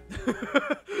 yeah.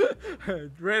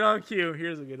 Right on cue.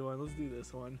 Here's a good one. Let's do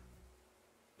this one.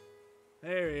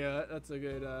 There we go. That's a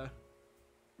good, Alright.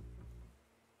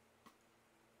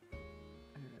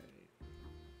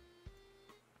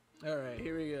 Alright,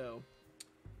 here we go.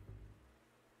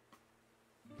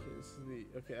 Okay, this is the,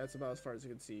 okay, that's about as far as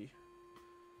you can see.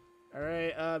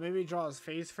 Alright, maybe draw his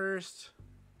face first.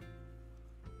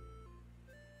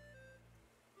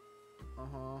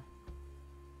 Uh-huh.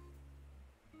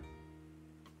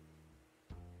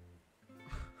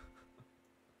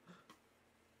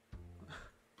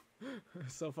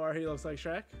 So far, he looks like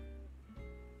Shrek.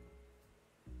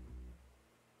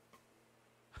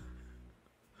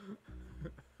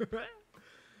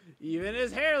 Even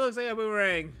his hair looks like a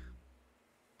boomerang.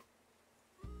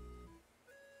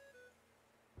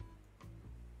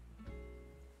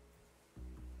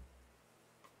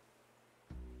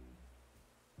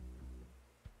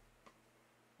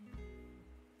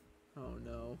 Oh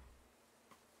no.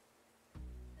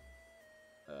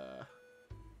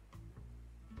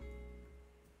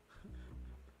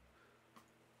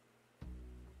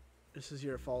 This is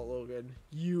your fault, Logan.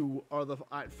 You are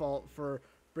at fault for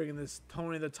bringing this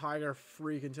Tony the Tiger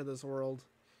freak into this world.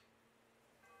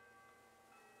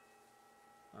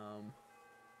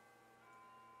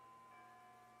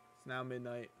 It's now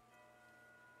midnight.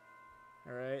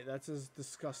 Alright, that's his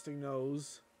disgusting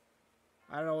nose.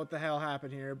 I don't know what the hell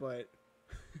happened here, but...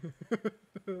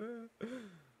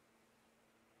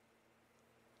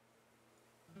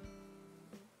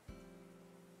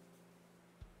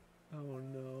 Oh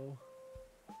no.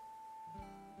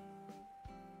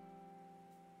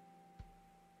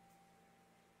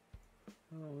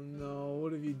 Oh no,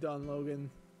 what have you done, Logan?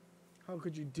 How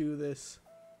could you do this?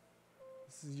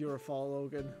 This is your fault,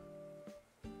 Logan.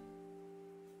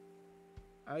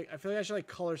 I feel like I should like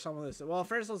color some of this. Well,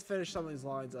 first let's finish some of these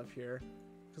lines up here.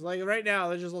 Because like right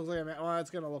now, it just looks like a mess. Well, it's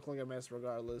going to look like a mess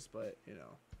regardless, but you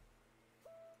know.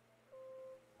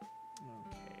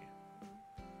 Okay.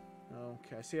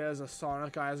 Okay, see there's a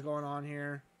Sonic eyes going on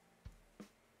here.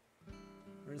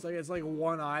 It's like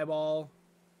one eyeball.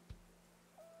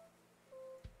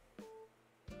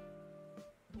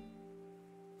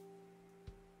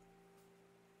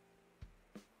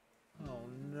 Oh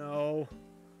no.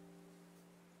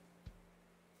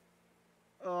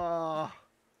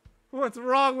 What's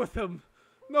wrong with him?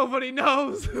 Nobody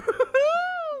knows.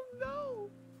 No.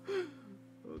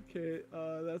 Okay,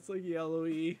 that's like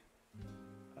yellowy.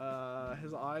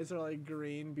 His eyes are like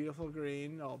green, beautiful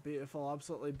green. Oh, beautiful,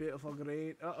 absolutely beautiful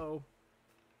green. Uh-oh.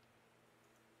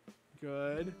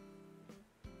 Good.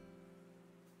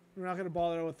 We're not gonna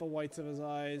bother with the whites of his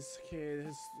eyes. Okay,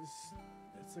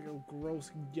 it's like a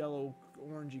gross yellow,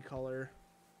 orangey color.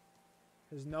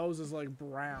 His nose is like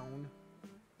brown.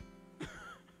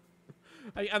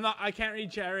 I can't read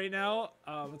chat right now.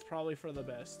 It's probably for the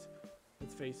best.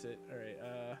 Let's face it. All right.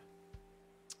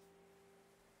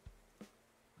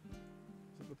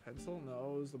 Is it the pencil?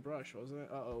 No, it was the brush, wasn't it?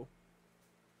 Uh-oh.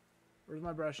 Where's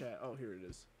my brush at? Oh, here it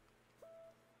is.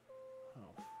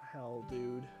 Oh, hell,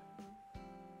 dude.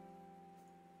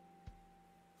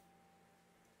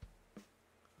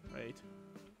 Right.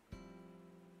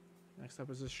 Next up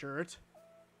is his shirt.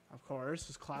 Of course,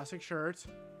 his classic shirt.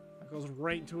 That goes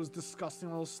right into his disgusting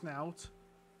little snout.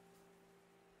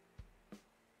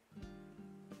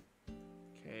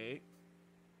 Okay.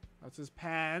 That's his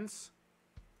pants.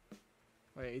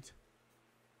 Wait.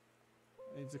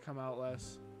 It needs to come out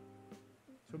less.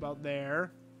 So about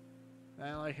there.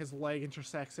 And like his leg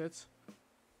intersects it.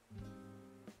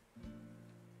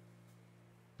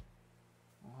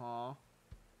 Uh-huh.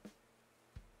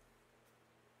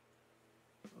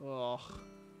 Ugh.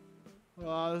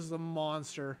 Oh, this is a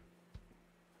monster.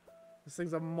 This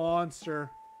thing's a monster.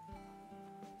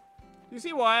 Do you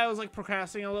see why I was like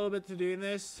procrastinating a little bit to doing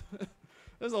this?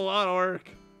 There's a lot of work.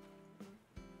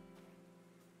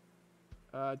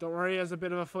 Don't worry, he has a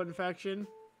bit of a foot infection.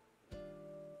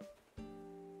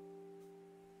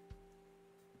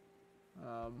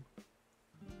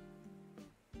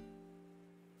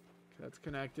 That's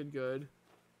connected, good.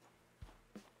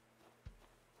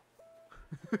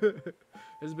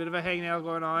 There's a bit of a hangnail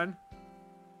going on.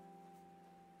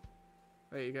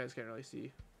 Hey, you guys can't really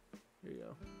see. Here you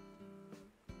go.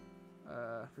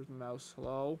 Here's the mouse.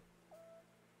 Hello.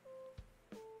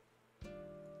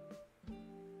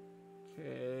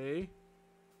 Okay.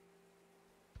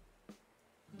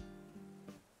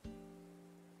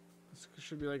 This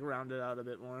should be like rounded out a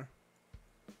bit more.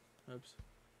 Oops.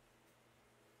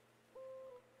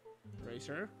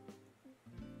 Eraser.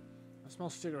 I smell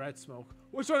cigarette smoke.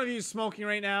 Which one of you is smoking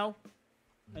right now?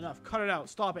 Enough. Cut it out.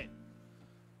 Stop it.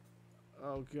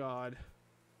 Oh, God.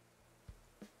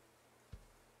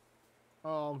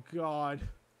 Oh, God.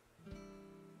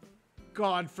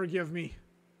 God, forgive me.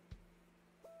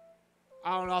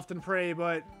 I don't often pray,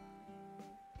 but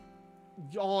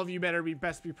all of you better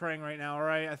best be praying right now, all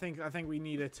right? I think we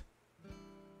need it.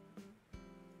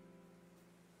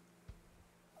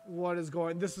 What is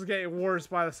going? This is getting worse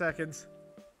by the seconds.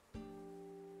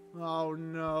 Oh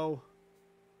no.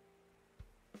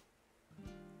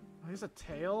 Oh, he's a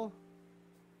tail?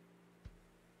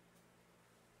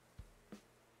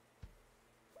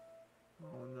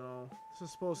 Oh no. This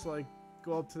is supposed to like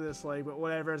go up to this leg, but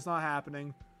whatever, it's not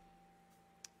happening.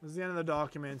 This is the end of the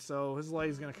document, so his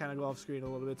leg's gonna kind of go off screen a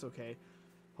little bit. It's okay.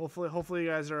 Hopefully you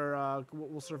guys are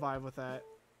will survive with that.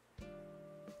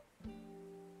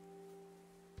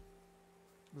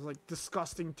 It's like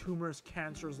disgusting, tumorous,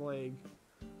 cancerous leg.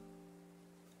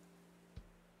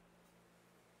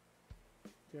 Do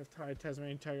you have tied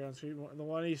Tasmanian tiger on screen? The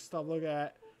one he stopped looking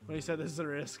at when he said this is a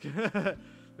risk.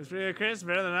 It's pretty good, Chris.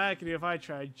 Better than I could do if I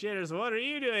tried. Jitters, what are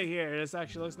you doing here? This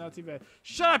actually looks not too bad.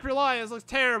 Shut up, you're lying. This looks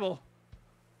terrible.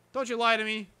 Don't you lie to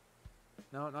me.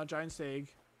 No, not giant Stag.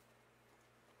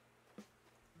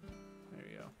 There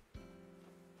you go.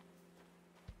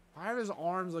 Why have his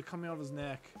arms like coming out of his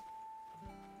neck?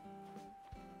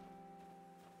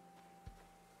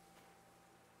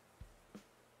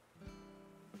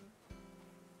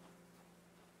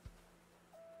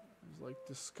 Like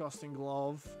disgusting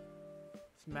glove.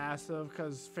 It's massive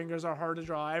because fingers are hard to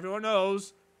draw. Everyone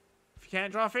knows if you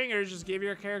can't draw fingers, just give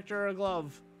your character a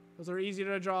glove. Those are easy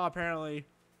to draw apparently.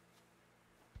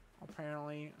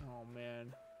 Apparently. Oh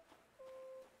man.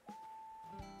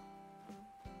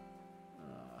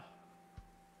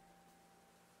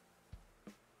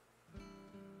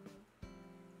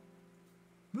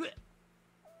 Blech.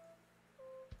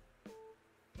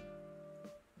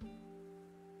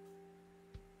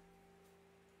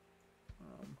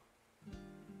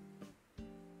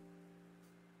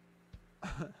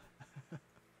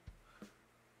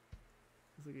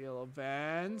 There's like yellow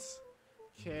bands.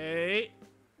 Okay.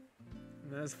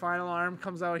 And then his final arm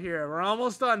comes out here. We're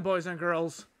almost done, boys and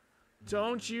girls.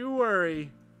 Don't you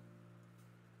worry.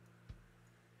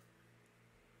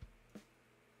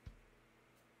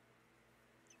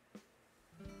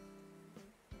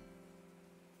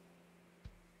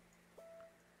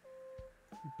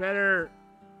 Better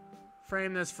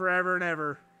frame this forever and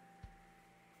ever.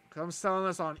 'Cause I'm selling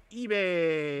this on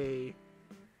eBay.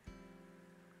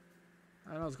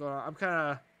 I know what's going on. I'm kind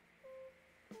of...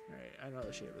 Alright, I know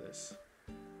the shape of this.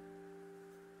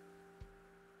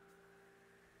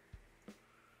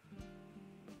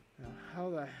 Now, how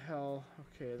the hell...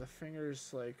 Okay, the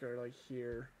fingers, like, are, like,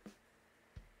 here.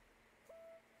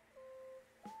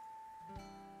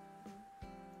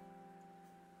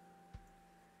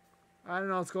 I don't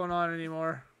know what's going on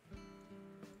anymore.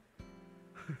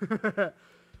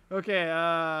 Okay,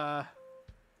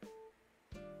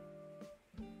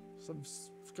 some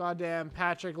goddamn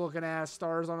Patrick looking ass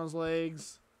stars on his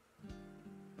legs.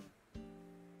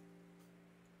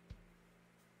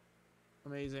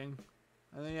 Amazing.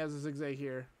 And then he has a zigzag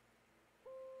here.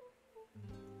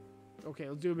 Okay,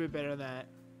 let's do a bit better than that.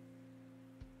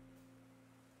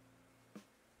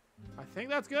 I think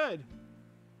that's good.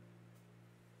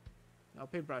 Now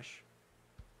paintbrush.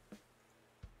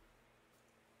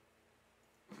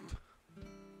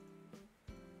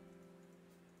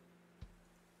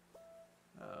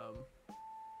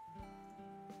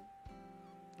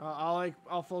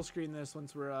 I'll full screen this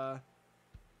once we're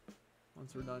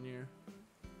Once we're done here.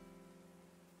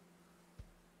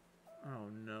 Oh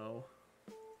no.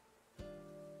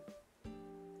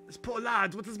 This poor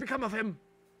lad, what has become of him?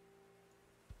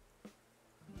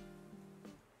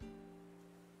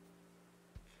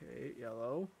 Okay,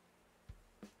 yellow.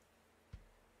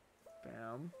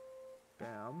 Bam.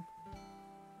 Bam.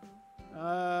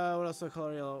 What else do I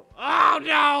color yellow? Oh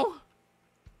no!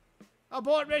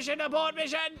 Abort mission! Abort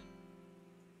mission!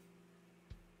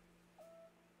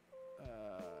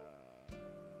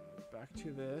 Back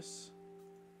to this.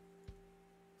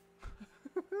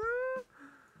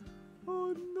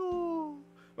 Oh no!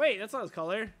 Wait, that's not his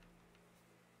color.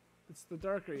 It's the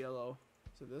darker yellow.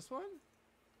 So this one?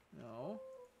 No.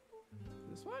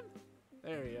 This one?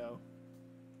 There we go.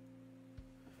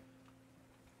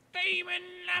 Demon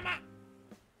Llama.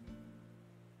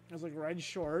 There's like red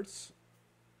shorts.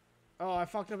 Oh, I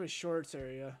fucked up his shorts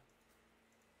area.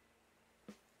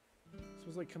 This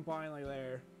was like combined like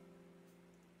there.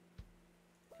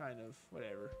 Kind of.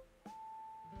 Whatever.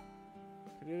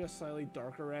 Could you do a slightly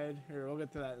darker red? Here, we'll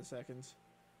get to that in a second.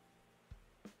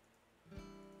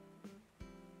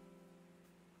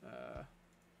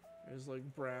 There's like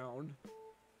brown.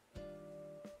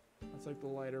 That's like the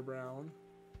lighter brown.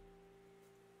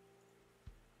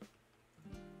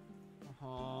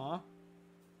 Uh-huh.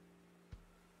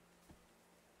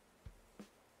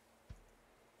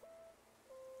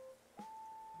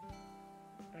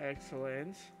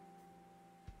 Excellent.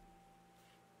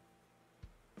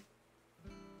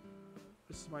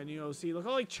 This is my new OC. Look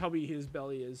how like chubby his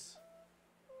belly is.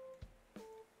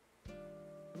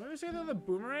 Am I missing another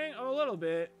boomerang? Oh, a little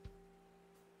bit.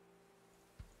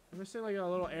 I'm missing like a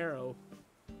little arrow.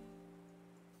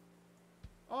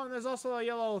 Oh, and there's also a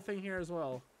yellow thing here as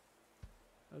well.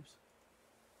 Oops.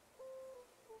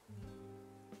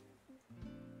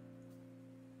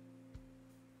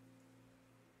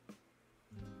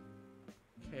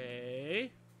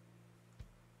 Okay.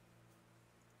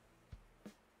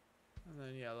 And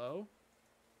then yellow.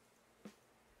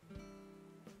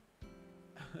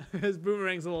 His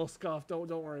boomerang's a little scuffed. Don't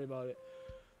worry about it.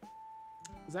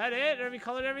 Is that it? Have you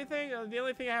colored everything? The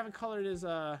only thing I haven't colored is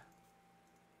how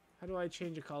do I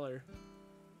change a color?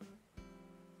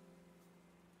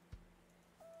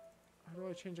 How do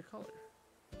I change a color?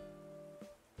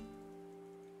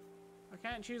 I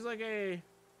can't choose like a...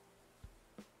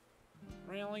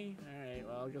 Really? Alright,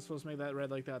 well I guess we'll just make that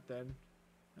red like that then.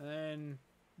 And then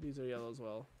these are yellow as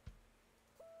well.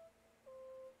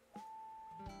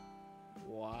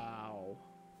 Wow.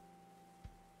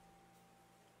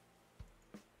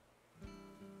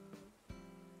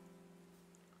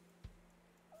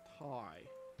 Tie.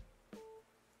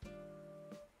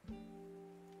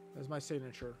 That's my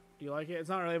signature. Do you like it? It's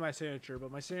not really my signature, but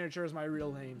my signature is my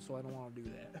real name, so I don't want to do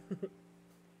that.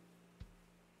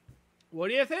 What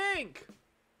do you think?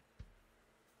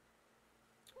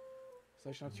 It's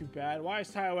actually not too bad. Why is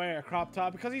Ty wearing a crop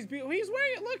top? Because he's wearing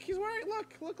it. Look, he's wearing it.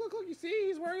 Look. You see,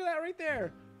 he's wearing that right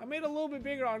there. I made it a little bit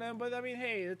bigger on him, but I mean,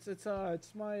 hey, it's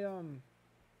my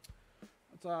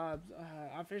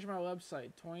I'm finishing my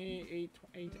website.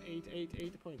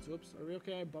 28.8 points. Whoops. Are we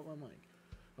okay? I bumped my mic.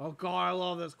 Oh god, I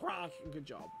love this croc. Good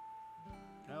job.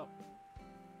 Yep.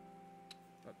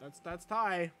 That's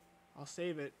Ty. I'll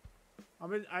save it.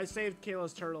 I saved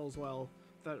Kayla's turtle as well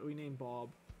that we named Bob.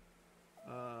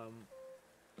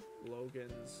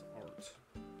 Logan's art.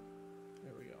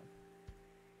 There we go.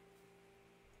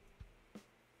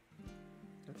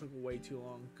 That took way too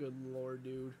long. Good lord,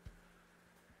 dude.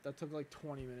 That took like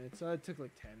 20 minutes. It took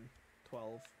like 10,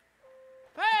 12.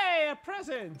 Hey, a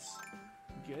present!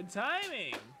 Good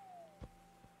timing.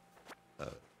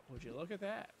 Would you look at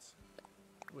that?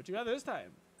 What you got this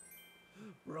time?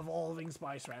 Revolving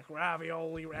spice rack.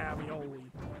 Ravioli.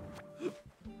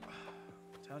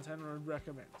 Town 10 would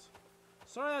recommend.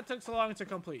 Sorry that took so long to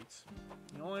complete.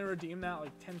 You only redeemed that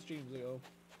like 10 streams ago.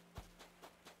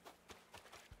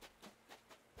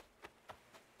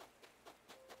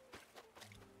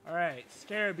 Alright,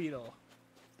 Scarab Beetle.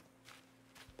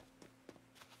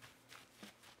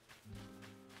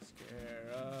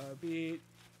 Scarab.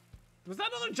 Was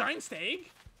that another giant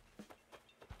stag?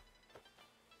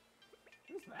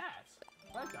 What's that?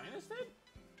 Is that Dynasted?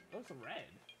 That looks red.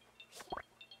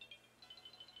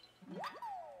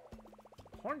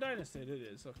 Horn Dynasted it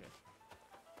is, okay.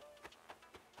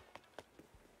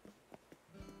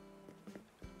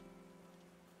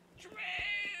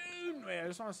 Wait, I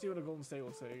just want to see what a golden stag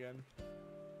looks like again.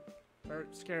 Or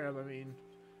Scarab, I mean.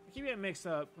 I keep getting mixed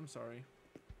up. I'm sorry.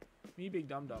 Me big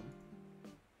dum dum.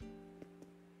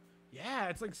 Yeah,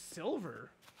 it's like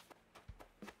silver.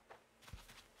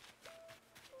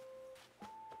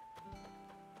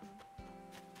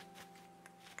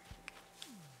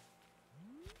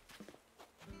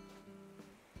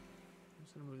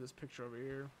 I'm gonna move this picture over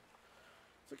here.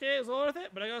 It's okay, it's all worth it,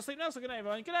 but I gotta sleep now, so good night,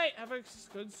 everyone. Good night, have a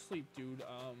good sleep, dude.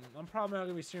 I'm probably not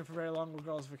gonna be streaming for very long,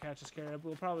 regardless if I catch a scarab.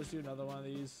 We'll probably do another one of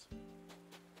these.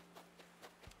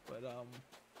 But,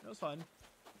 it was fun.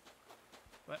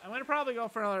 But I'm gonna probably go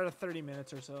for another 30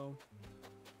 minutes or so.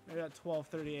 Maybe at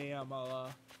 12:30 a.m.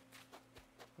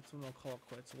 That's when we'll call it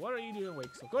quits. What are you doing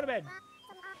awake? So go to bed.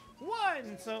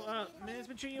 1! So, minute's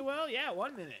been treating you well? Yeah,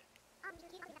 1 minute.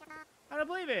 I don't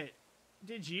believe it.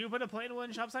 Did you put a plain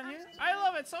wooden shop sign here? I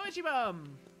love it, so itchy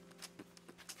bum.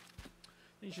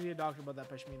 You should be a doctor about that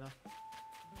pashmina.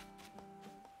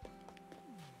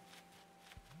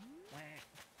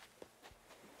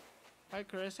 Hi,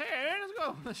 Chris. Hey, let's go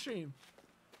on the stream.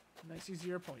 Nice,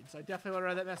 easier points. I definitely would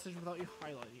have read that message without you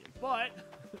highlighting it, but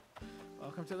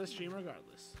welcome to the stream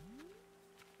regardless.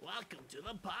 Welcome to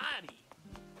the party.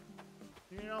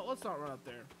 You know, let's not run up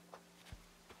there.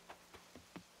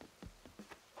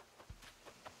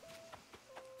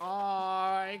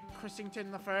 Oh,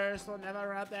 Chrisington the First will never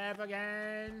run up there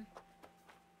again.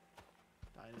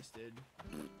 Dynasted.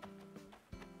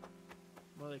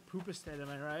 More like Poopasted, am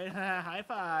I right? High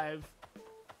five.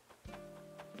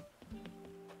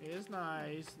 It is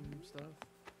nice and stuff.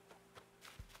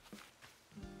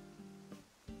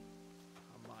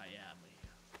 Miami.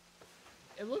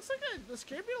 It looks like the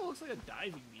scare beetle looks like a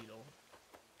diving beetle.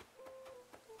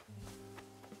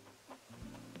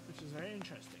 Which is very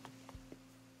interesting.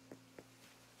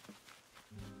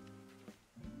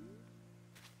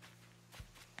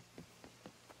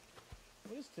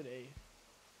 What is today?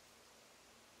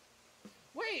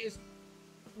 Wait,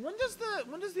 when does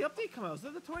the update come out? Is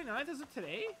it the 29th? Is it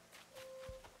today?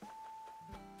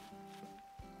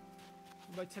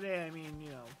 By today, I mean, you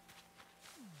know,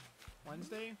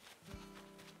 Wednesday?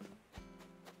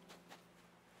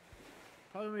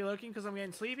 Probably gonna be lurking because I'm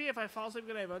getting sleepy. If I fall asleep,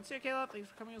 good night, everyone. See you, Kayla. Thanks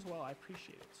for coming as well. I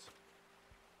appreciate it.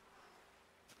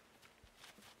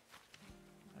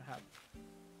 I have...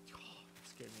 Oh, it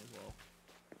scared me as well.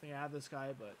 I think I have this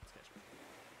guy, but it scares me.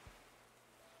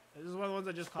 This is one of the ones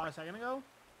I just caught a second ago.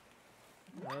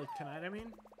 Or like tonight, I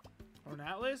mean. Or an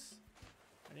atlas.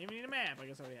 I didn't even need a map. I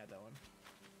guess I already had that one.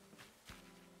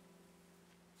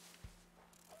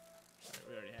 Alright,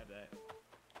 we already have that.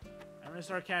 I'm gonna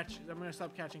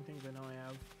stop catching things I know I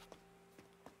have.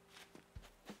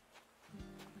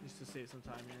 Just to save some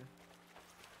time here.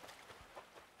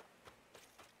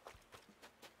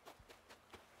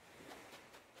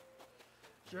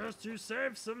 Just to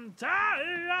save some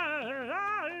time.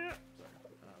 Sorry.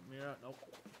 Mira, nope.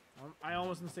 I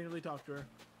almost instinctively talked to her.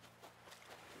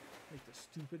 Like the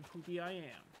stupid poopy I am.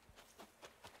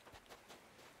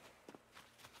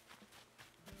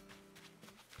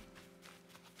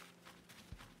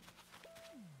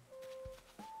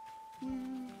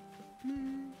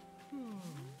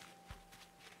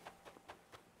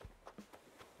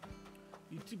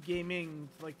 YouTube Gaming,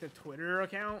 like the Twitter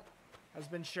account, has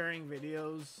been sharing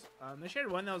videos. They shared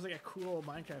one that was like a cool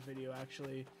Minecraft video,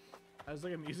 actually. It was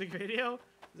like a music video.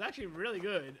 It was actually really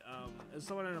good. It was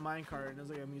someone in a minecart, and it was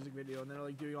like a music video, and they're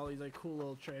like doing all these like cool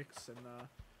little tricks, and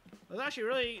it was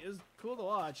actually it was cool to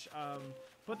watch.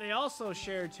 But they also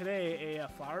shared today a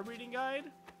flower breeding guide,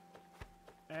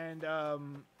 and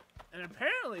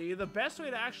apparently the best way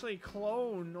to actually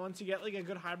clone once you get like a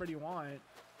good hybrid you want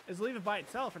is leave it by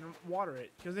itself and water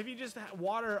it. Because if you just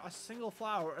water a single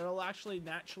flower, it'll actually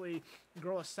naturally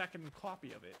grow a second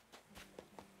copy of it.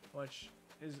 Which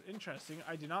is interesting.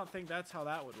 I do not think that's how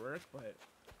that would work, but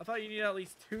I thought you need at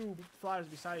least 2 flowers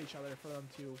beside each other for them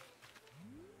to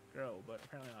grow, but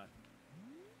apparently not.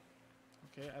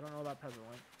 Okay, I don't know where that present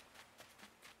went.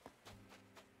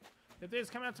 The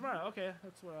update's coming out tomorrow. Okay,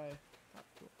 that's what I...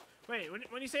 Cool. Wait,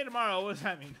 when you say tomorrow, what does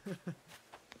that mean?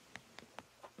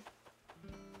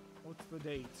 What's the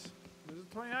date? Is it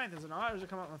the 29th, is it not? Or does it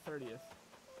come out on the 30th?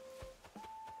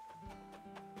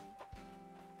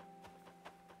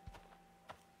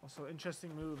 Also,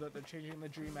 interesting move that they're changing the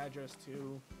dream address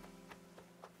to...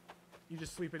 You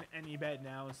just sleep in any bed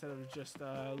now instead of just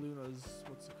Luna's...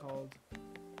 What's it called?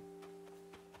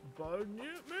 Bold new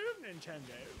move,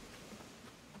 Nintendo!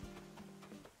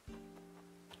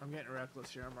 I'm getting reckless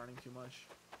here. I'm running too much.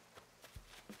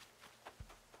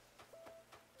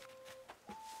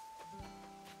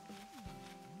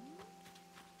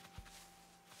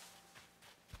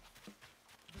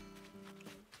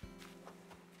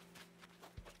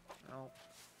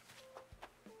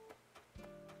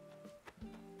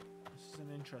 This is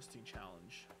an interesting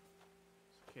challenge.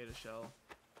 Cicada shell.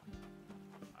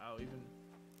 Wow, even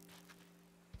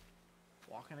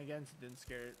walking against it didn't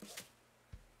scare it.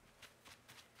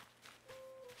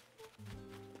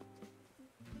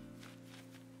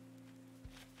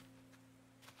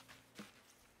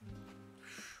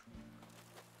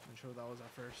 what that was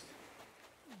at first.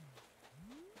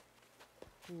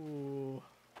 Ooh.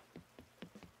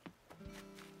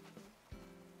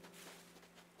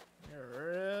 He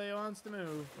really wants to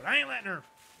move, but I ain't letting her.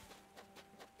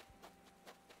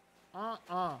 Oh,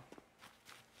 God,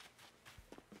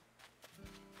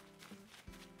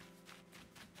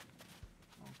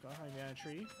 hiding behind a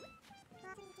tree.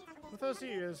 With those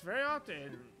seers, very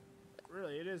often.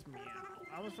 Really, it is me.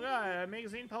 I almost forgot. A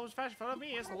magazine published fashion photo of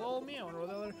me. It's a little me. I wonder what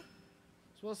the other.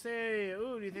 So we'll say,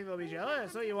 ooh, do you think they'll be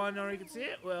jealous? So you want to know where you can see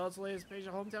it? Well, it's the latest page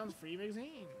of Hometown's free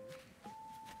magazine.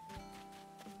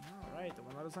 Alright, the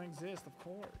one that doesn't exist, of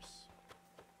course.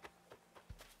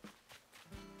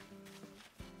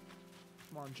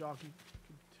 Come on, jockey.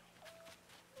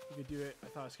 You could do it. I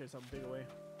thought I scared something big away.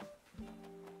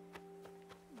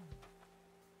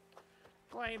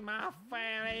 Glad my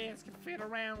fat ass can fit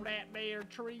around that there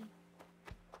tree.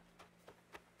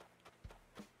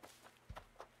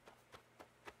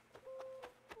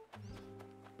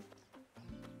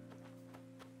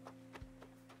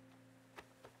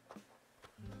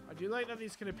 I do like that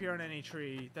these can appear on any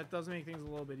tree. That does make things a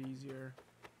little bit easier.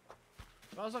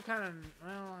 But also kind of,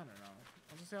 well, I don't know.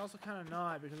 I was gonna say also kind of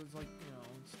not, because it's like, you know,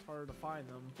 it's harder to find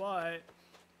them. But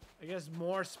I guess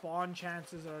more spawn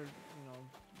chances are, you know,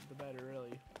 the better,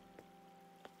 really.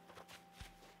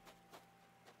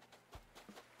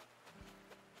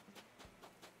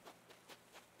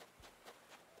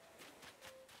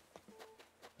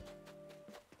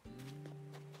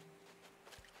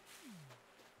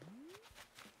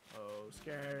 Oh,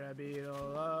 scared beetle,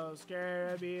 oh,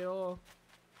 scared beetle.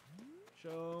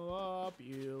 Show up,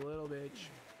 you little bitch.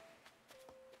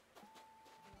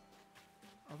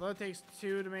 Although it takes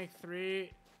 2 to make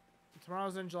 3.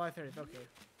 Tomorrow's in July 30th. Okay.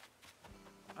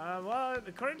 Well,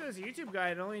 according to this YouTube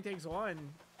guide, it only takes 1.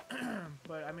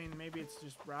 But, I mean, maybe it's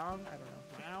just wrong. I don't know.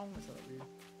 Wow? That's not weird.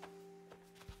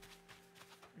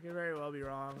 I could very well be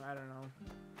wrong. I don't know.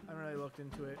 I haven't really looked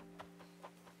into it.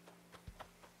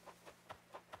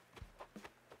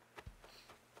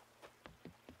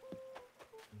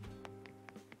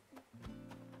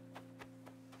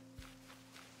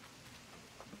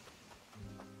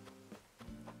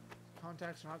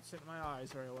 Contacts are not sitting in my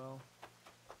eyes very well.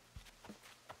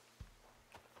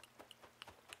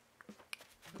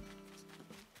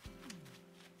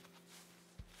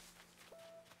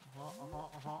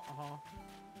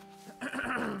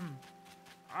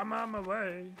 I'm on my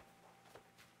way.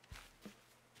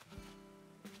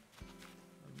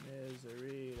 From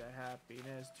misery to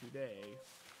happiness today.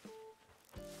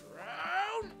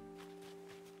 Round.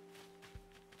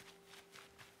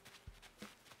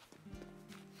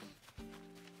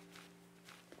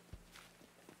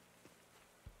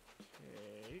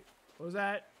 Okay. What was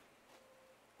that?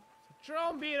 It's a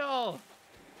drone beetle.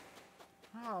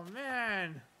 Oh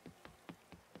man.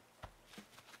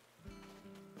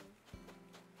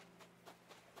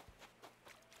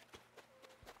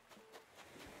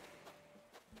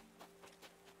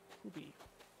 Poopy.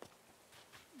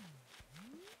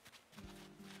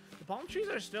 The palm trees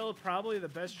are still probably the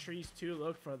best trees to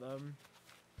look for them.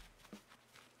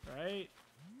 Right?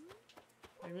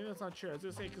 Maybe that's not true. I was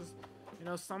gonna say, because, you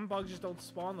know, some bugs just don't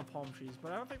spawn the palm trees,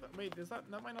 but I don't think that, wait,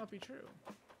 that might not be true.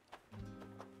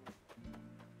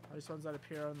 At least ones that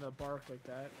appear on the bark like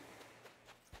that.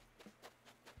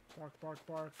 Bark, bark,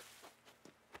 bark.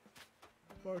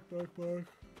 Bark, bark, bark.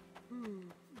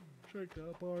 Shake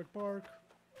that bark, bark.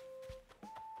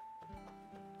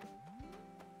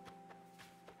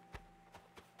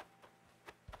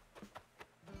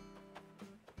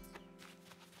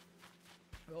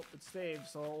 Well, it's Stag,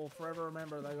 so we'll forever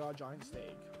remember that I got a giant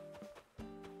Stag.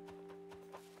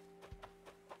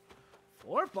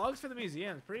 4 bugs for the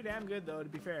museum. It's pretty damn good, though, to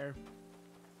be fair.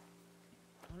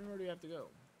 Where do we have to go?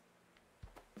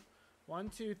 1,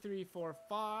 2, 3, 4,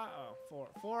 5. Oh,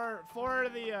 4. 4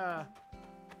 of the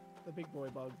big boy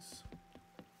bugs.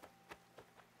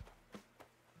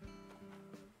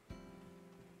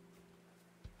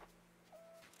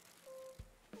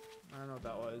 I don't know what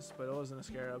that was, but it wasn't a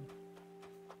scarab.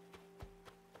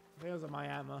 I think it was a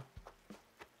Miami.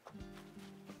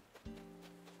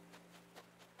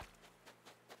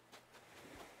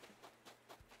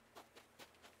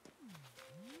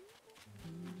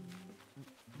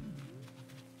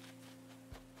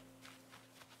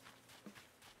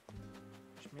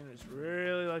 Schminners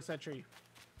really likes that tree.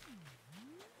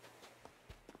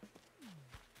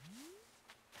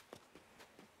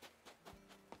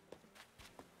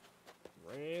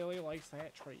 Really likes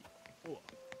that tree. Ooh.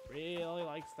 Really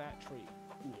likes that tree.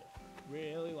 Ooh.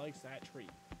 Really likes that tree.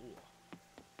 Ooh.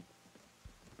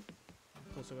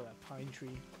 Close look at that pine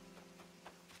tree.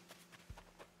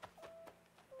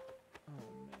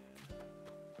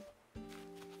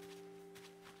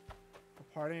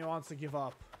 Part of me wants to give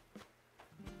up.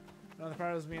 Another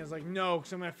part of me is like, no,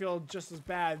 because I'm going to feel just as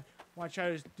bad when I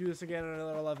try to do this again at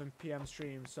another 11 p.m.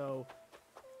 stream. So,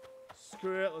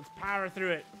 screw it. Let's power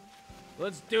through it.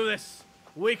 Let's do this.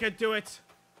 We could do it.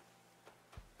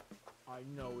 I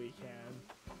know we can.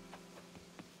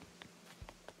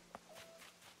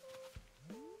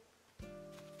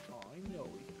 Oh, I know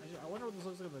we can. I wonder what this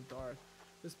looks like in the dark.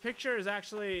 This picture is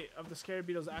actually of the scared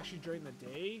beetles actually during the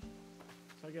day.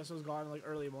 So I guess it was gone like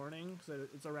early morning because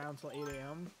it's around till 8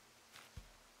 a.m.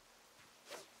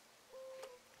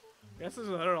 I guess there's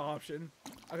another option.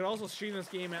 I could also stream this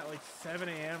game at like 7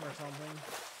 a.m. or something.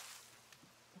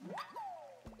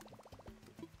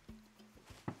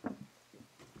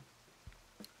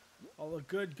 Oh,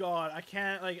 good God. I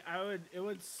can't, like, it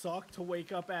would suck to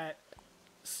wake up at,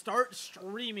 start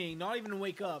streaming, not even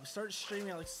wake up, start streaming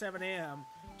at like 7 a.m.,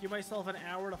 give myself an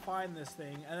hour to find this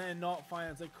thing, and then not find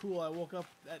it. It's like, cool, I woke up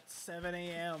at 7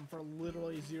 a.m. for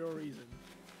literally zero reason.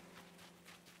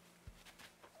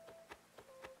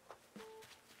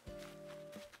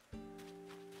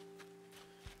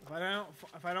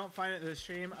 If I don't find it this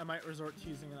stream, I might resort to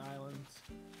using an island.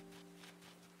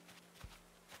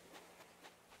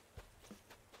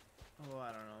 Oh,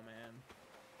 I don't know, man.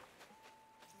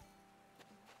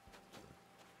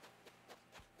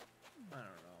 I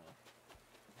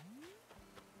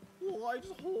don't know. Life's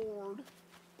hard.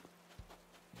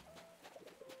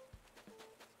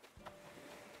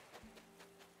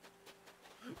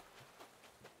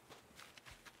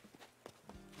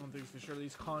 One thing's for sure,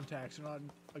 these contacts are not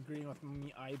agreeing with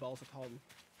me eyeballs at all.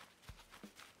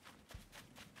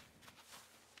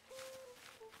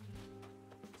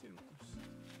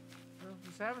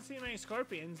 I haven't seen many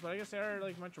scorpions, but I guess they are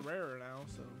like much rarer now,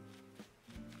 so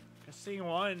I guess seeing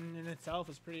one in itself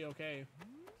is pretty okay.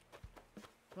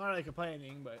 Not really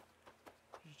complaining, but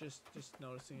just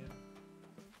noticing it.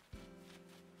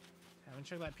 Haven't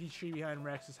checked that peach tree behind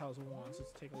Rex's house once.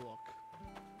 Let's take a look.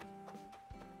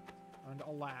 And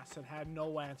alas, it had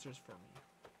no answers for me.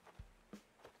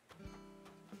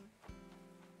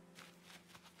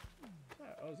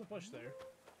 Oh, there's a bush there.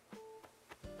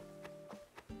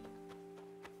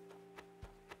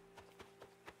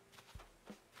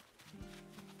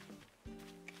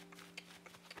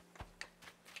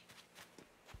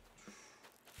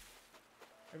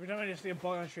 Every time I just see a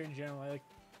bug on stream in general, I like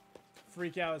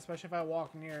freak out, especially if I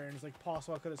walk near and it's like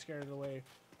possible I could have scared it away.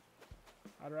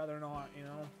 I'd rather not, you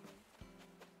know?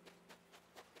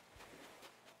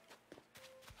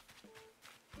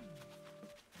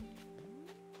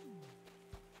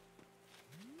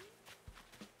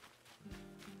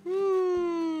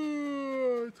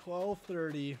 Ooh,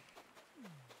 12:30.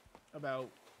 About.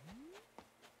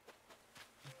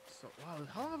 So, wow,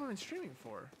 how long have I been streaming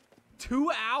for?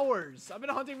 2 hours! I've been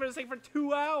hunting for this thing for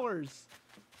 2 hours!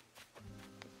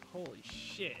 Holy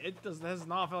shit, it does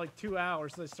not feel like 2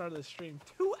 hours since I started this stream.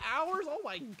 2 hours? Oh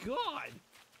my god!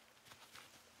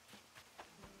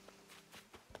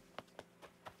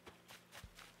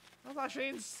 That's actually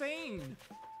insane!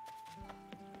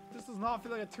 This does not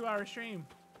feel like a 2-hour stream.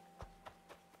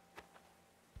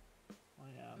 Oh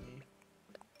yeah, me.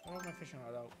 I want my fishing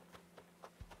rod out.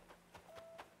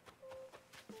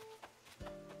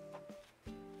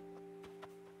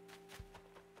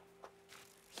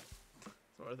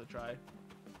 Worth a try.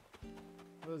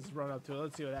 Let's run up to it.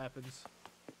 Let's see what happens.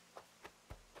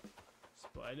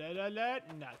 Spoiler alert,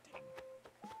 nothing.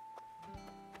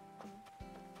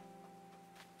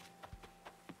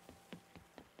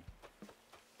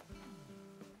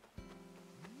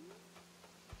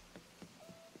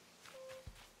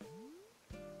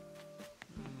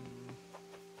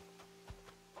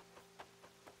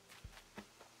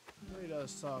 It really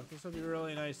does suck. This would be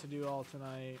really nice to do all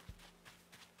tonight.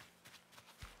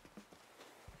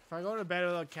 If I go to bed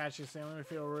without catching this thing, I'm gonna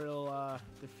feel real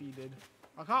defeated.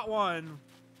 I caught one,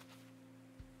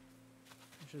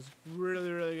 which is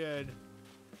really, really good.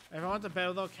 If I went to bed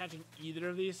without catching either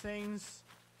of these things,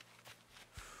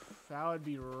 that would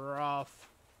be rough.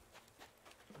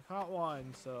 I caught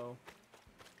one, so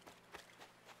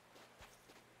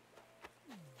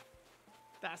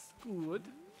that's good.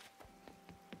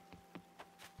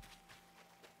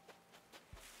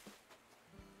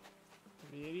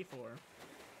 The 84.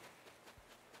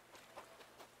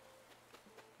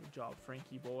 Good job,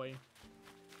 Frankie boy.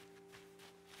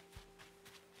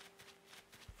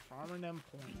 Farming them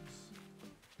points.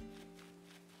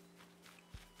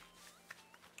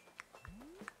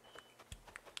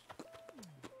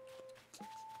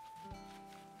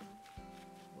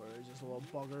 Where is this little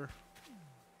bugger?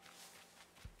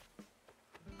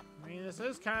 I mean, this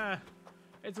is kind of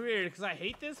It's weird because I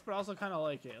hate this, but also kind of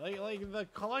like it. Like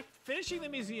the finishing the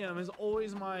museum is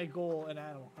always my goal in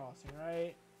Animal Crossing,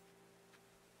 right?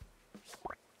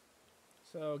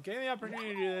 So getting the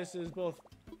opportunity to do this is both,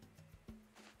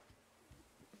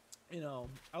 you know,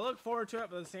 I look forward to it,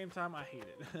 but at the same time, I hate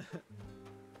it.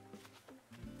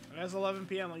 It's 11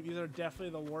 p.m. Like these are definitely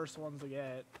the worst ones to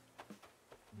get.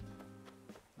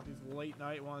 These late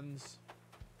night ones.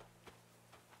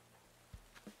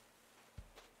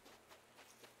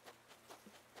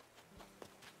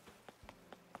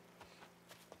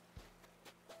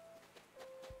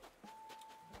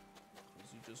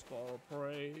 You just gotta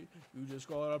pray. You just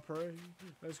gotta pray.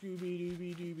 Let's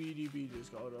Scooby-Dooby-Dooby-Dooby.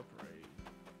 Just gotta pray.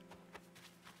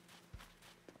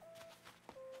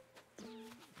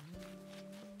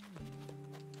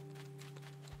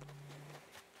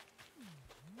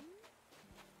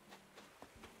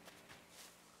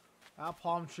 That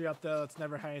palm tree up there that's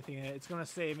never had anything in it. It's gonna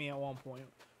save me at one point.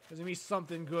 There's gonna be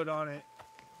something good on it.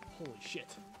 Holy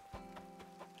shit.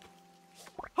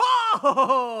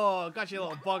 Oh! Got you,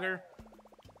 little bugger.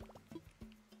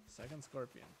 Second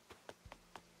scorpion.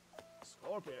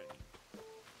 Scorpion.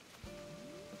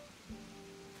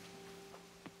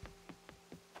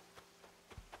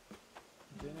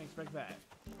 Didn't expect that.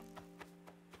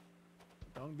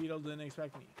 Dung beetle didn't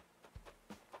expect me.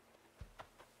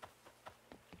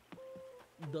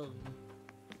 Dung.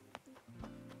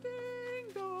 Ding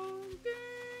dong,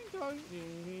 ding dong,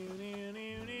 new, new,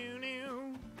 new, new,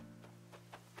 new.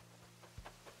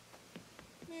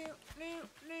 New, new,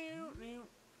 new, new.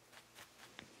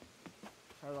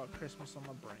 Talk about Christmas on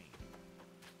my brain.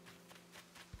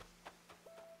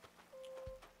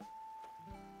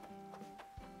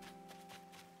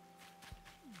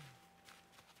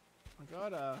 I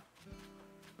got I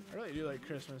really do like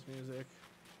Christmas music.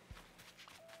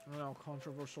 I don't know,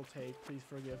 controversial take. Please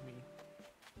forgive me.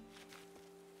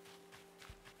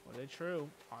 But it's true.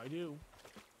 I do.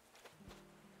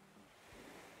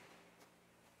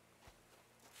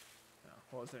 No,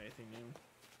 wasn't anything new.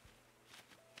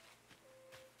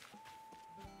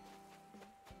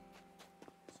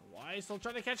 So why are you still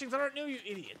trying to catch things that aren't new, you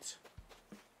idiot?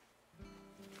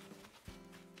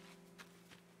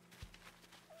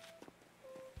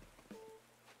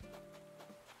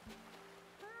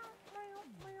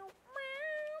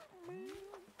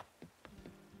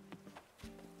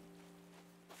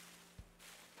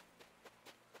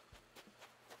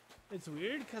 It's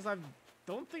weird because I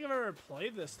don't think I've ever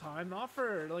played this time, not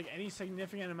for like any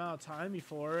significant amount of time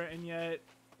before, and yet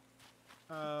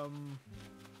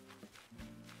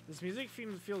this music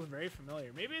feels very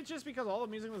familiar. Maybe it's just because all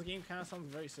the music in this game kind of sounds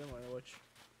very similar, which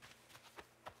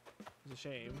is a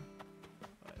shame.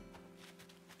 But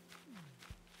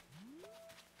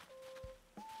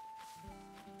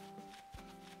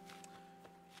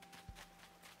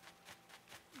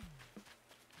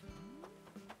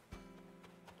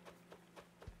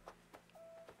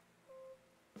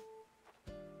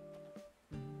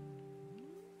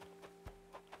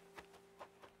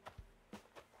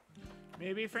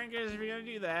maybe Frankers, if you're gonna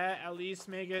do that, at least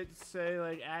make it say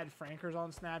like add Frankers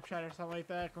on Snapchat or something like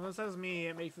that. When it says me,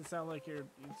 it makes it sound like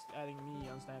it's adding me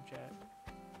on Snapchat.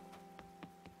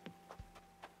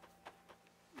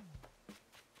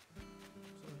 So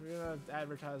if you're gonna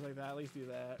advertise like that, at least do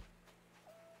that.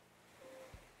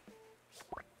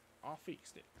 I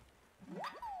fixed it.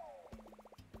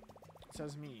 It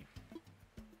says me.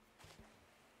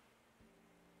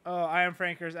 Oh, I am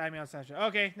Frankers. Add me on Snapchat.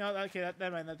 Okay, no, okay, that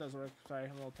does work. Sorry,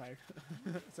 I'm a little tired.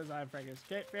 It says I am Frankers.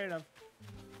 Okay, fair enough.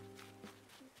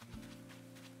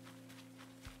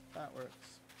 That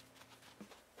works.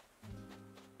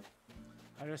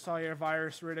 I just saw your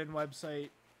virus-ridden website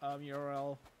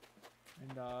URL,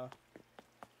 and well,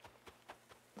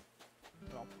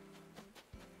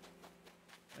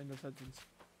 end of sentence.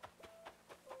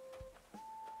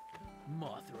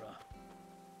 Mothra.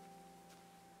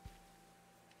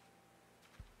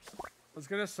 What's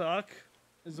gonna suck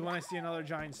is when I see another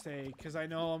giant stag, because I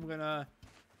know I'm gonna...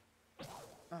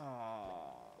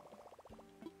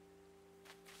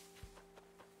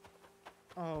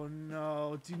 Oh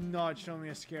no, do not show me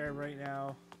a scarab right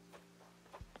now.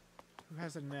 Who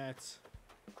has a net? It's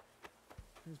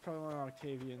probably one of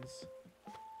Octavian's.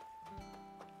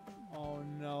 Oh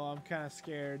no, I'm kind of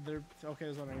scared. Okay,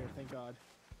 there's one right here, thank God.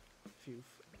 Phew.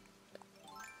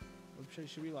 What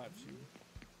should we live stream?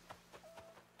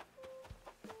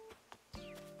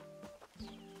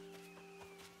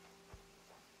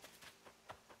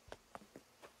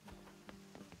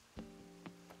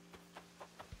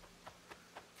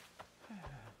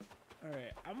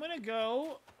 Alright, I'm gonna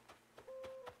go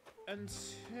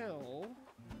until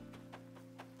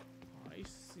I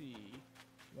see.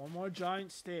 One more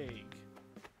giant stag.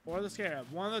 Or the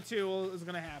scarab. One of the two is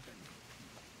gonna happen.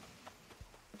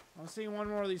 I'm seeing one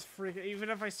more of these freaking. Even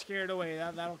if I scare it away,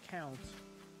 that'll count.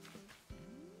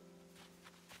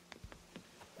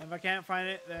 And if I can't find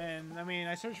it, then I mean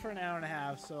I searched for an hour and a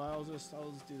half, so I'll just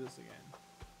do this again.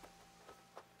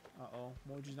 Uh-oh,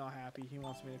 Moji's not happy. He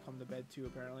wants me to come to bed too,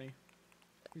 apparently.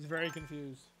 He's very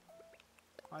confused.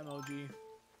 Hi, Moji.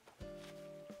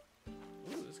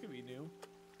 Ooh, this could be new.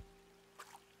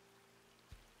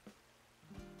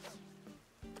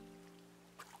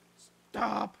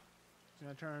 Stop! It's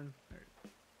gonna turn. There.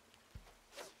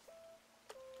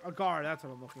 A guard, that's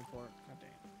what I'm looking for. God dang.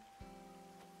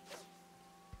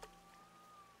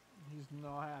 He's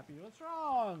not happy. What's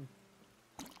wrong?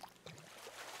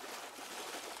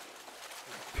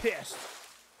 Pissed.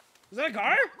 Is that a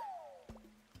guard?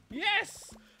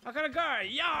 Yes! I got a guard.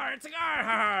 Yar, it's a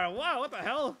guard. Wow, what the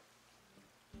hell?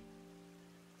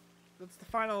 That's the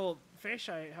final fish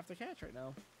I have to catch right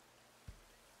now.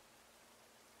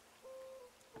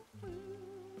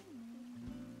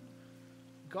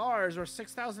 Gars are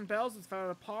 6,000 bells. It's found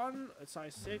in a pond. It's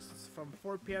size 6. It's from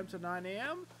 4 p.m. to 9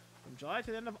 a.m. from July to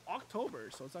the end of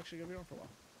October. So it's actually going to be on for a while.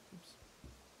 Oops.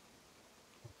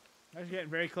 Actually getting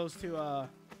very close to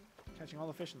catching all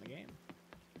the fish in the game.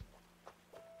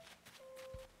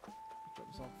 Put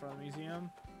this off in front of the museum.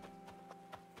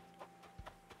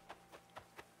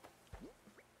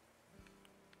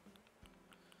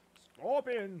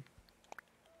 Scorpion!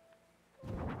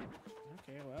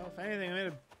 Okay, well, if anything, I made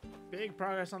a big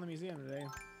progress on the museum today.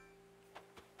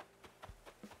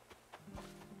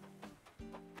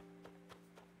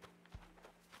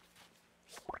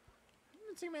 I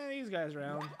haven't seen many of these guys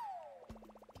around.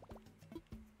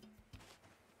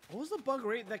 What was the bug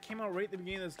rate that came out right at the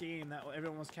beginning of this game that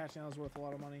everyone was catching that was worth a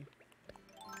lot of money?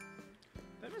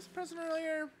 Did I miss a present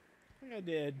earlier? I think I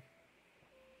did.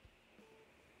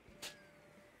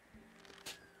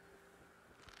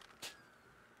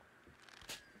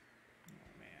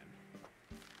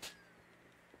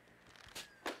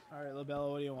 Alright, LaBella,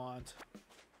 what do you want?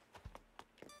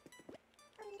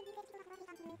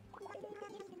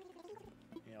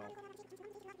 You know,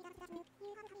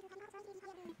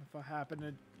 if I happen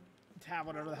to have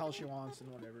whatever the hell she wants, then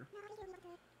whatever.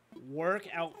 Work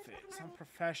outfit. Some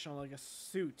professional, like a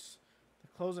suit. The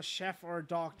clothes a chef or a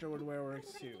doctor would wear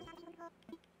works too.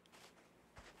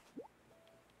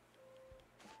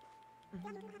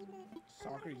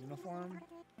 Soccer uniform.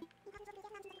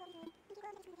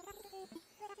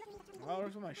 Oh, it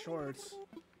works with my shorts.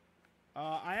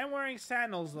 I am wearing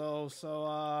sandals though,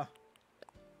 so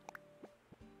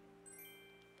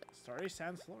Starry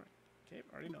Sands flooring. Okay,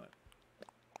 already know it.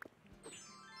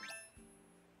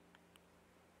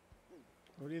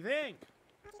 What do you think?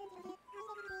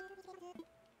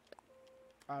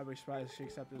 I'd be surprised if she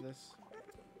accepted this.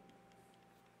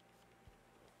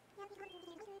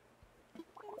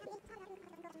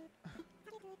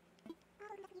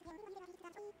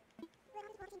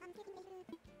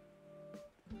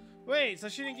 Wait, so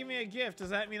she didn't give me a gift. Does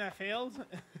that mean I failed?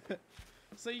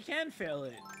 So you can fail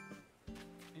it.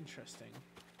 Interesting.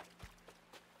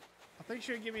 I think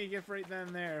she would give me a gift right then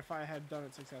and there if I had done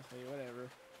it successfully. Whatever.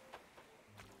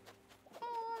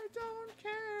 I don't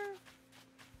care.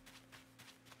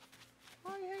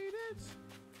 I hate it.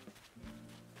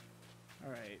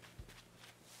 Alright.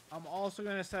 I'm also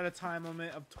going to set a time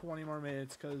limit of 20 more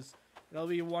minutes because it'll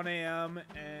be 1 a.m.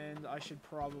 and I should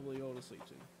probably go to sleep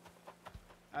soon.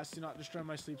 As to not destroy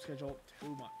my sleep schedule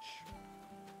too much.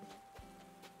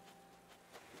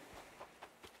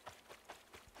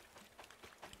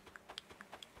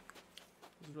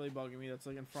 This is really bugging me. That's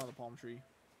like in front of the palm tree.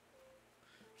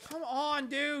 Come on,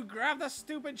 dude! Grab the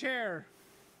stupid chair!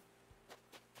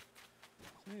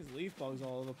 Some of these leaf bugs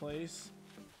all over the place.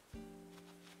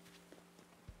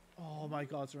 Oh my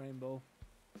god, it's a rainbow.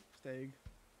 Stag.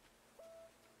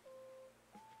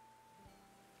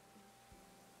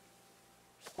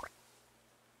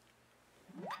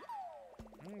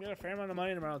 I'm gonna get a fair amount of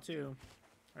money tomorrow too.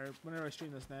 Or whenever I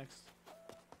stream this next.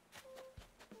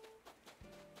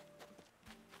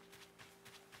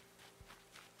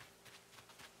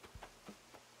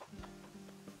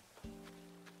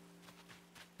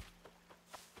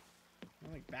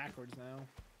 I'm like backwards now.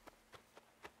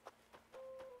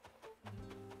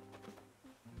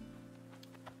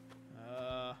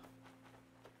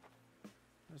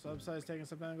 This website's taking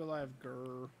some time to go live.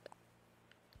 Grr.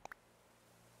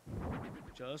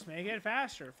 Just make it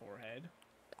faster, forehead.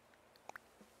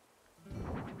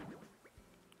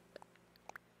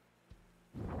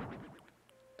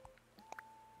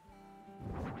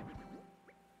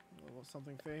 Will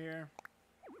something fit here?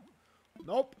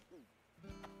 Nope.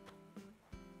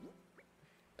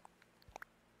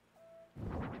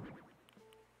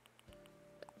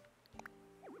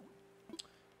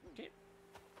 Okay.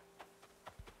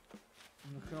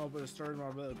 I'm looking up at a story and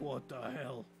I'll be like, what the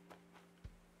hell?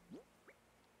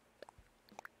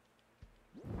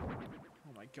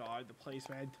 Oh my god, the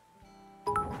placement.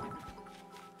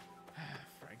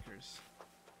 Frankers.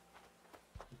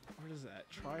 What is that?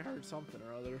 Try hard something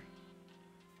or other.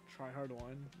 Try hard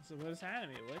one. So what is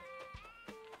anime? What?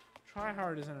 Try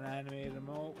hard isn't an animated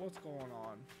emote. What's going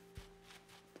on?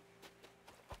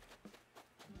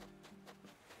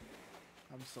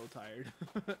 I'm so tired.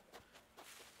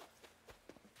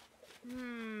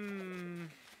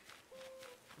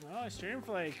 Well, I streamed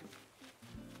for like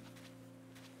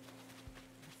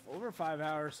over 5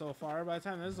 hours so far. By the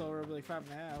time this is over, it'll be like 5.5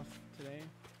 today.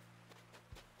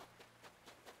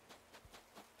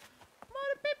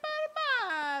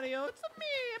 Mario, it's me,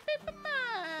 Paper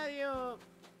Mario.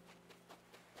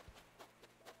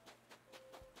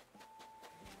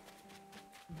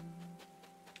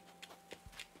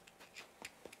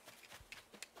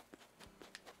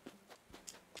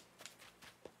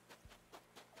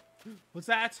 What's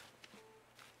that?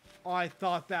 Oh, I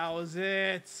thought that was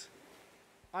it.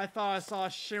 I thought I saw a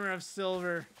shimmer of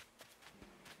silver.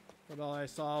 But all I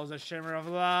saw was a shimmer of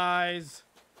lies.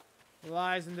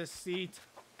 Lies and deceit.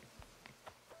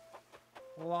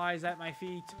 Lies at my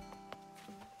feet.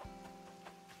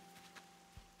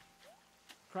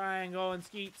 Cry and go and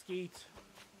skeet, skeet.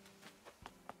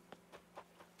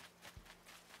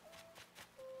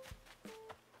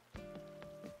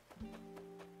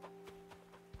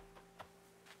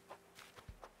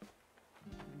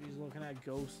 He's looking at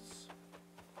ghosts.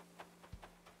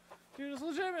 Dude, it's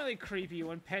legitimately creepy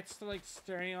when pets are like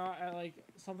staring at like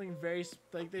something very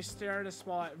like they stare at a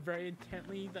spot very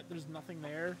intently that there's nothing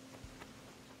there.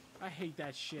 I hate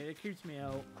that shit. It creeps me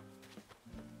out.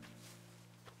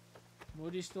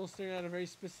 Moji's still staring at a very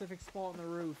specific spot on the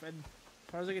roof, and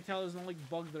as far as I can tell, there's no like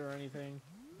bug there or anything.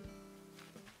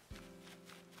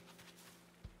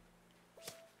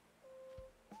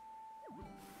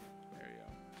 There you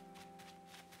go.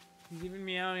 He's even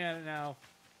meowing at it now.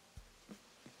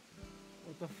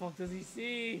 What the fuck does he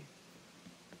see?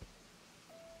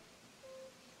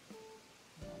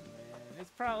 Oh man,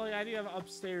 it's probably, I do have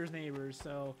upstairs neighbors,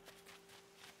 so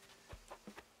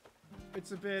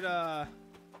it's a bit I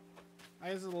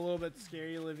guess it's a little bit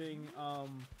scary living,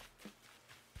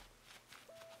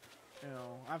 you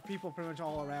know, I have people pretty much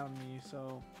all around me,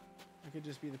 so it could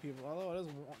just be the people. Although it is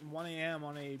 1 a.m.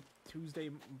 on a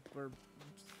Tuesday or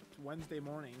Wednesday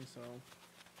morning, so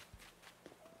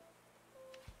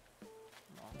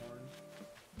horn.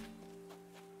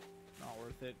 Not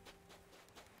worth it.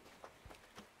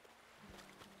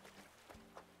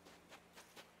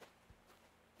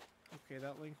 Okay,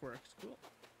 that link works. Cool.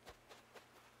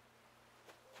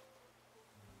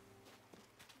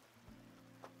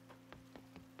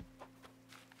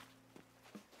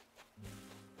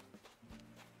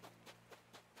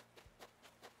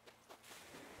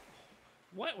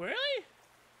 What? Really?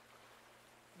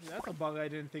 That's a bug I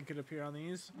didn't think could appear on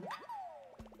these.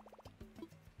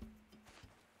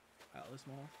 Atlas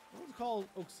Moth. What was it called?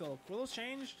 Oak Silk. Were those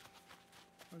changed?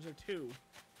 Or is there two?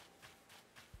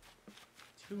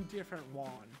 Two different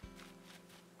wand.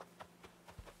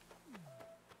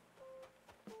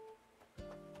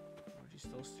 Would you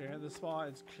still stare at the spot?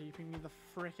 It's creeping me the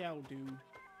frick out, dude.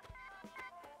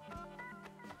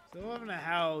 Still live in a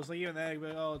house, like even that,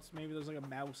 but oh, it's maybe there's like a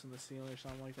mouse in the ceiling or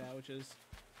something like that, which is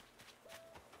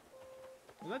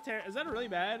is that really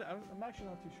bad? I'm actually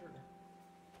not too sure.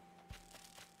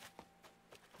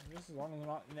 I guess as long as I'm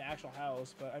not in the actual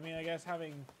house, but I mean, I guess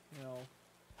having, you know,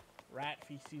 rat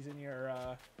feces in your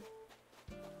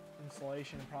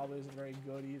insulation probably isn't very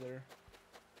good either. Is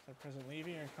that present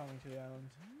leaving or coming to the island?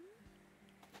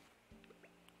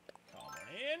 Come on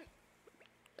in.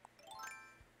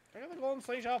 Can I get the golden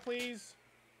slingshot, please?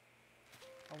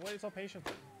 I've waited so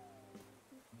patiently.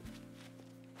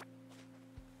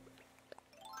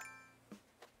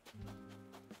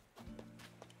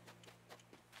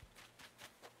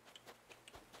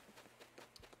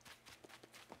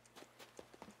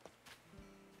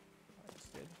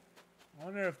 I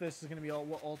wonder if this is going to be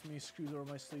what ultimately screws over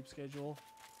my sleep schedule.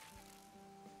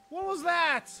 What was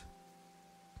that?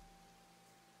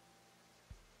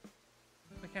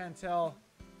 I can't tell.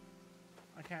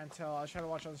 I can't tell. I'll try to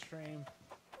watch on stream.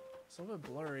 It's a little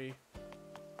bit blurry.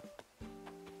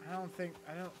 I don't think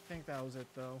that was it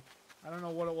though. I don't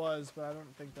know what it was, but I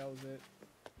don't think that was it.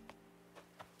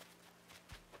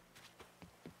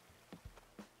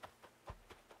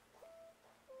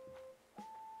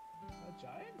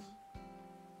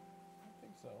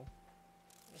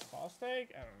 Small stag?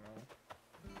 I don't know.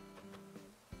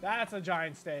 That's a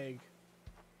giant stag.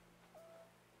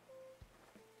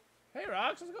 Hey,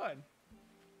 Rox, how's it going?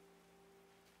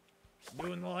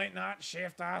 Doing the late night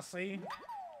shift, I see.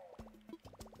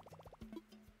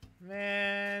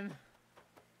 Man.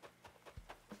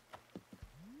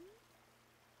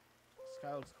 This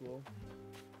guy looks cool.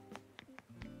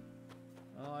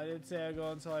 Oh, I did say I'd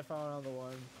go until I found another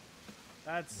one.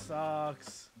 That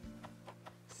sucks.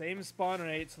 Same spawn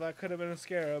rate, so that could have been a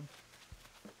scarab.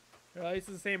 Or at least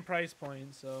the same price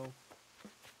point, so.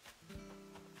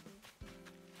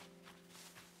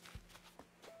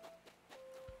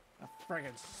 That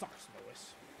friggin' sucks,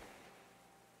 Lewis.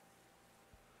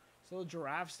 So a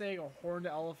giraffe stag, a horned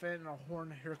elephant, and a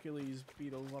horned Hercules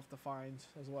beetle left to find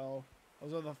as well.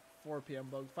 Those are the 4 p.m.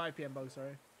 bugs. 5 p.m. bugs,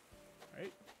 sorry.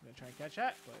 Alright, I'm gonna try and catch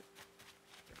that, but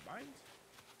never mind.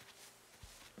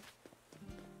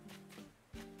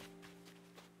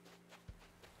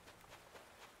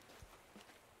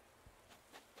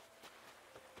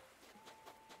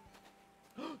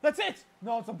 That's it!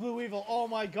 No, it's a blue weevil. Oh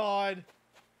my god.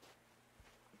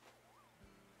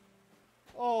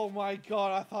 Oh my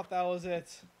god, I thought that was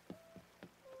it.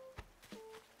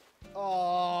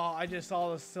 Oh, I just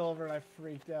saw the silver and I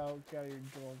freaked out. Got your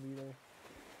drone beetle.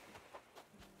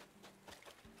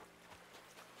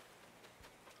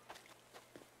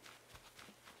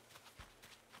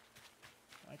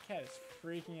 My cat is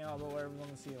freaking out about whatever's on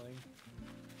the ceiling.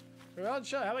 Well,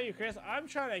 chill. How about you, Chris? I'm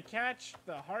trying to catch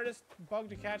the hardest bug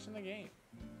to catch in the game.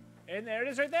 And there it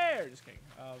is right there. Just kidding.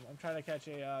 I'm trying to catch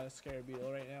a scarab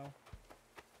beetle right now.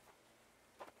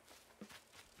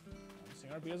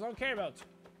 Our beetles don't care about.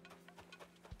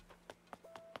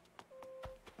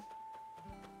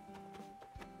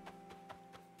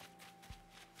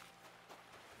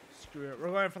 Screw it.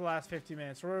 We're going for the last 50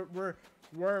 minutes. We're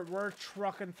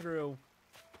trucking through.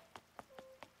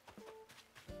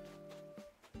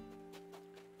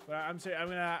 But I'm sorry. I'm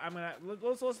gonna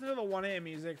let's listen to the 1 AM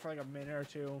music for like a minute or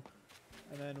two,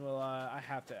 and then we'll I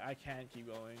can't keep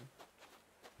going.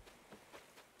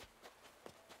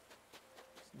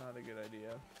 Not a good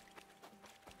idea.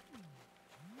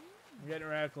 I'm getting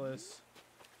reckless.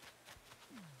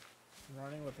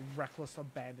 Running with reckless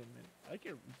abandonment. I like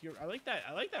your I like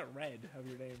that red of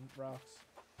your name, Rocks.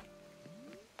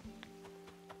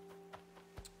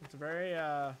 It's a very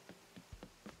well,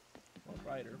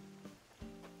 brighter.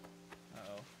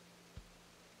 Uh-oh.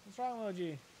 What's wrong,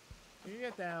 Logi? Can you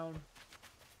get down?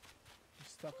 You're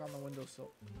stuck on the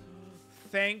windowsill.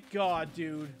 Thank God,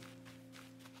 dude.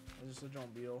 It's just a drone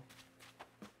beetle.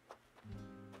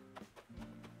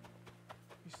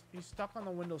 He's stuck on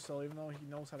the windowsill even though he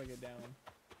knows how to get down.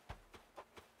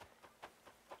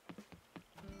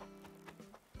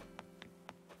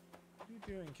 What are you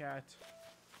doing, cat?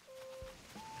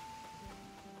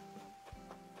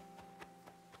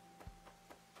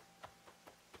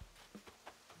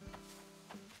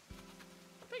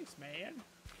 Thanks, man.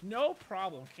 No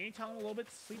problem. Can you tell him a little bit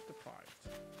sleep deprived?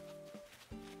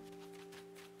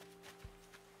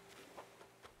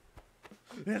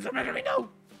 It's a matter of me, no!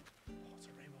 Oh, it's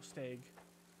a rainbow stag.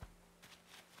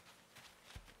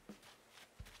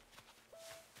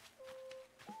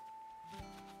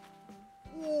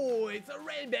 Oh, it's a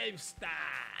rainbow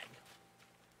stag.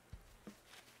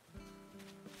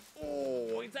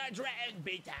 Oh, it's a dread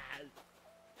beetle.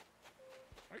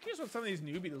 I'm curious what some of these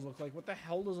new beetles look like. What the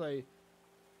hell does a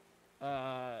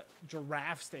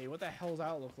giraffe stag? What the hell does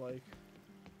that look like?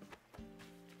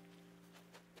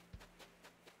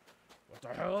 What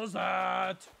the hell is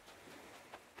that?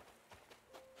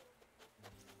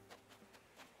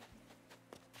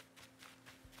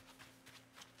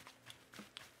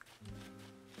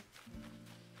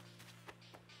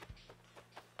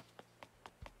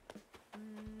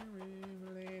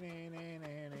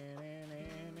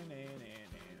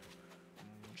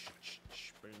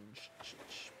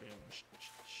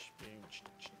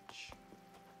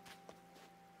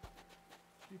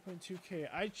 $3.2K.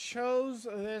 I chose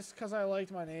this because I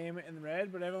liked my name in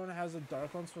red, but everyone has a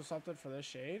dark one, so something for this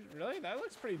shade. Really? That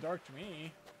looks pretty dark to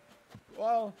me.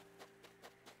 Well,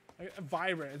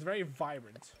 vibrant. It's very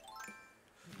vibrant.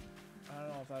 I don't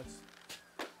know if that's...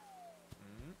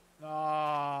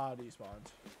 Ah,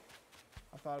 despawned.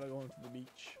 I thought I'd go into the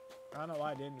beach. I don't know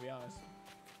why I didn't, to be honest.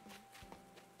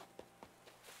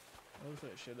 It looks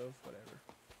like I should have. Whatever.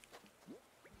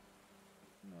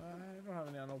 I don't have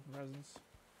any unopened presents.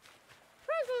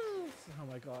 Presents! Oh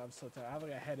my god, I'm so tired. I have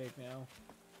like a headache now.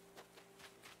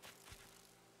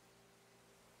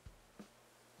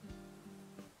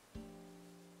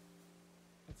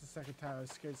 That's the second time I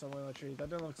scared someone in the tree. That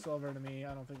didn't look silver to me.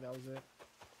 I don't think that was it.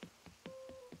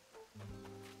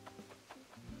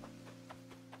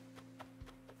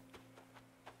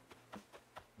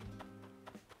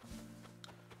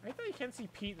 you can't see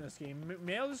Pete in this game.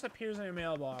 Mail just appears in your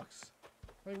mailbox.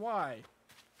 Like, why?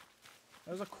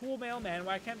 There's a cool mailman.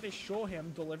 Why can't they show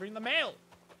him delivering the mail?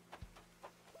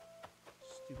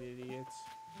 Stupid idiots.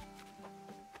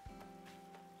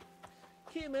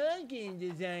 Come on, game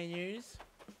designers.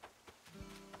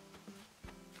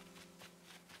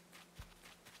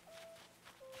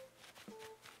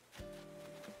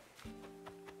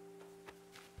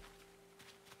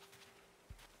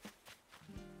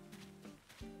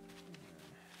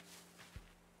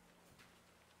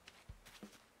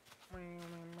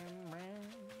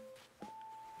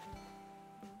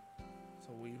 It's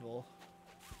a weevil.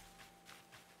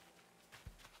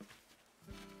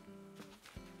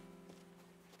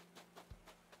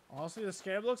 Honestly, the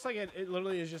scarab looks like it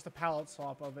literally is just a palette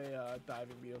swap of a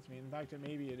diving beetle to me. In fact,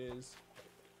 maybe it is.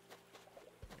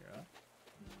 Yeah.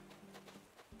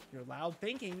 Your loud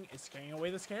thinking is scaring away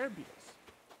the scarab beetles.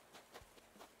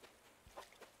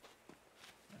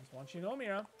 I just want you to know,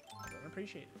 Mira. I don't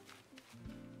appreciate it.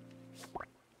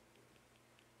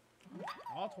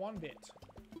 Not one bit.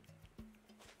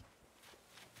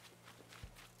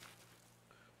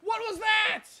 What was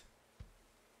that?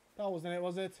 That wasn't it,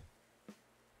 was it?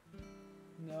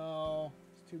 No,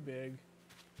 it's too big.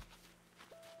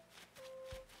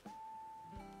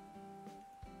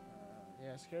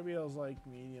 Yeah, scarab beetle's like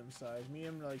medium size.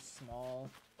 Medium to like small.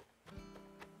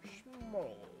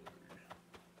 Small.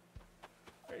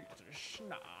 It's a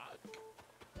schnock.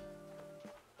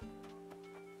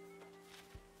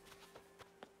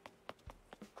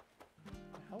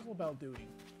 How's LaBelle doing?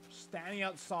 Standing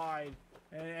outside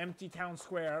in an empty town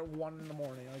square at 1 in the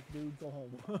morning. Like, dude, go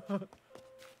home.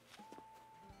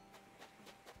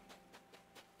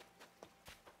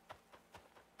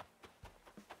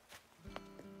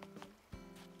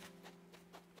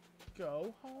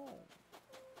 Go home.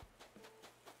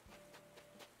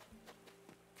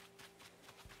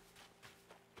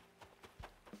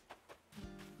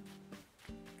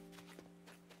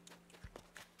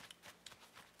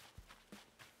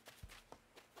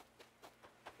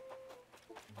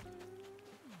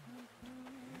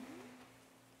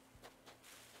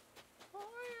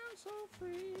 So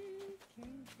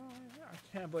freaking fine.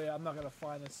 I can't believe I'm not gonna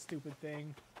find this stupid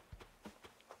thing.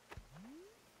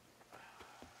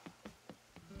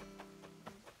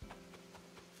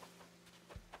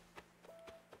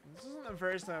 This isn't the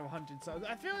first time I've hunted, so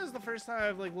I feel it's the first time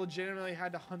I've like legitimately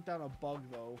had to hunt down a bug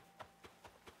though.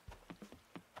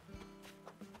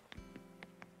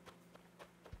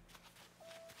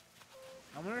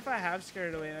 I wonder if I have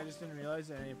scared it away and I just didn't realize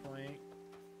at any point.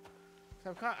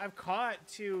 I've caught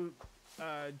 2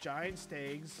 giant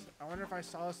stags. I wonder if I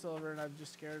saw a silver and I've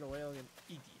just scared it away like an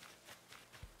idiot.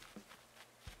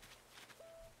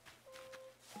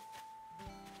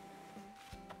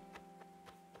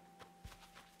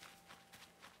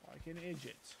 Like an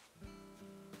idiot.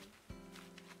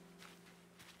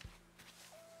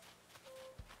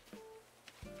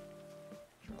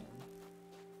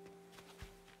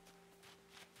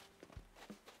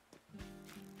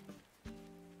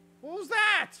 What was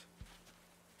that?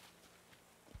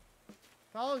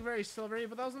 That looked very silvery,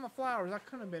 but that was in the flowers. That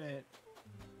couldn't have been it.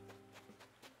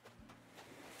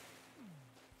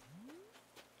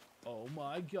 Oh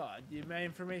my god. My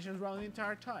information is wrong the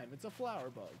entire time. It's a flower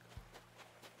bug.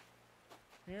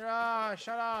 Mira,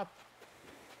 shut up.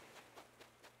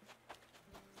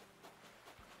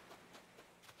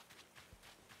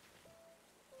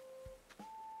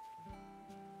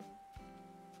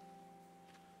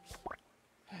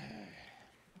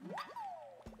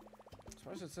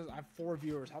 It says I have 4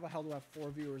 viewers. How the hell do I have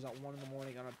 4 viewers at 1 in the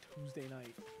morning on a Tuesday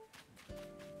night?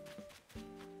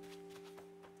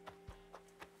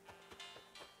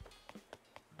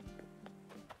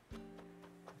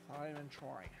 Without even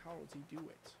trying. How does he do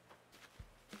it?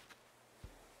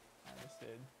 I just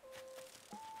did.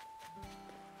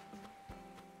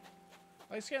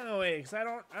 Like, scan away, because I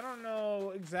don't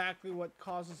know exactly what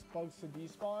causes bugs to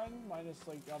despawn, minus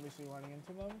like obviously running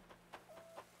into them.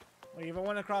 Like, if I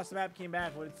went across the map, came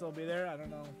back, would it still be there? I don't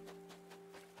know.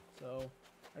 So,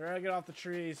 I'd rather get off the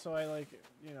tree so I, like,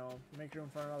 you know, make room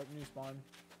for another new spawn.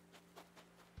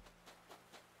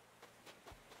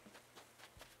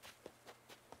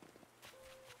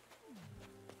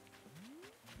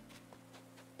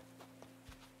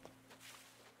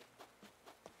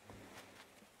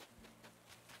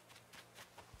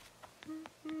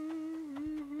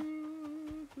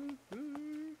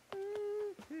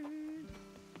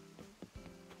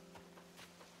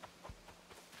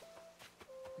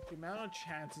 The amount of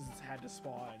chances it's had to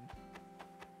spawn.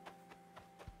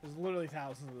 There's literally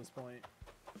thousands at this point.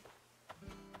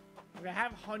 Like, I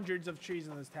have hundreds of trees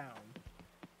in this town.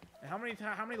 And how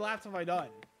many laps have I done?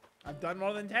 I've done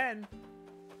more than 10.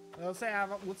 Let's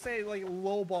say like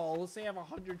low ball. Let's say I have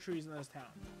 100 trees in this town.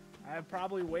 I have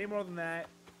probably way more than that.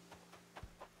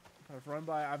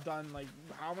 I've done like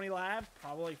how many laps?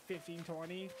 Probably like 15,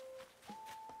 20.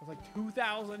 It's like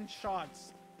 2,000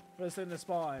 shots for this thing to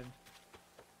spawn,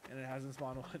 and it hasn't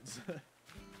spawned once.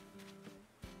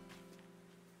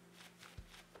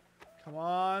 Come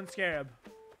on, Scarab.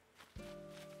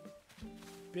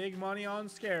 Big money on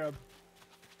Scarab.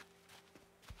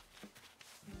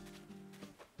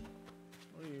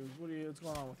 What's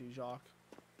going on with you, Jacques?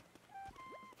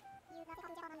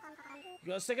 You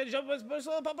got a second jump as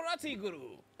personal paparazzi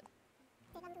guru.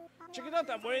 Check it out,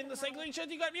 I'm wearing the cycling shirt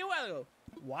you got me a while ago.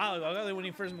 Wow, I got it when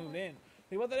he first moved in.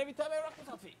 Think about that every time I rock this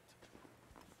outfit.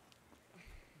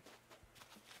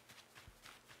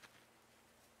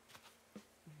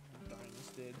 Darn, this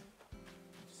did.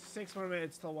 6 more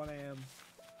minutes till 1 a.m.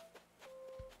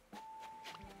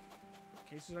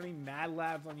 In case there's any Mad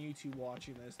Labs on YouTube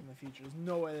watching this in the future. There's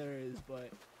no way there is,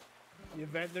 but the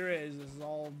event there is, this is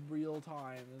all real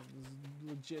time. This is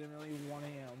legitimately 1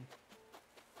 a.m.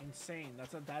 Insane.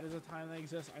 That is a time that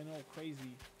exists. I know,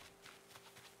 crazy.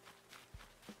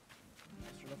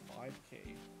 Sort of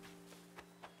 5K.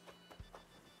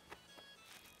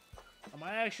 I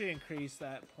might actually increase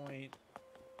that point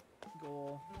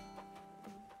goal.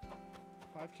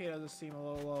 5K doesn't seem a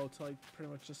little low to like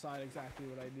pretty much decide exactly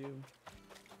what I do.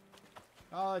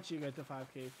 I'll let you get to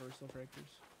 5K first, though,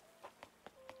 Frickers.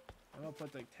 I'm gonna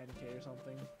put like 10K or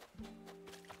something.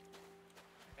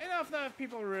 Enough that if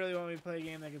people really want me to play a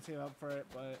game, they can save up for it,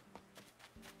 but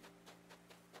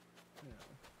you know.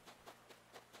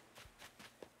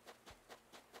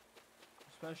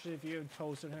 Especially if you and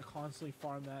Toast are gonna constantly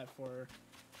farm that for,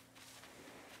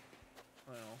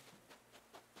 I don't know,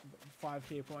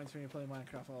 5K points when you play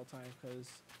Minecraft all the time, because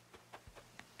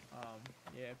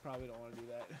yeah, I probably don't want to do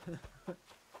that.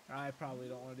 I probably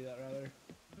don't want to do that, rather.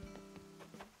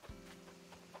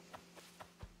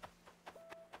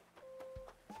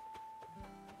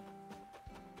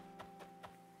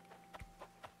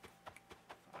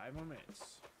 Five more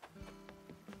minutes.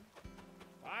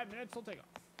 5 minutes till takeoff.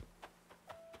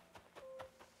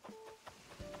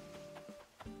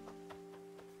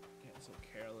 Getting so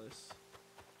careless.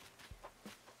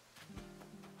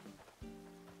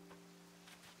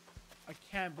 I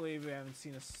can't believe we haven't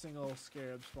seen a single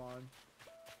Scarab spawn.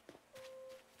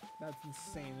 That's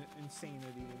insanity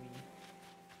to me.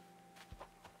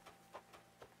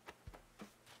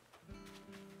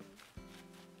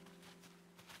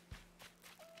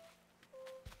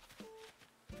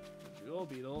 The Jewel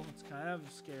Beetle, it's kind of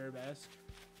Scarab-esque.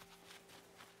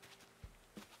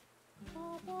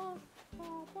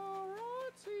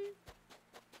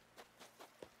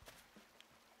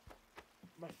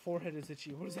 My forehead is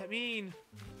itchy. What does that mean?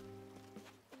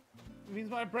 It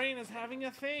means my brain is having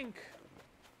a think.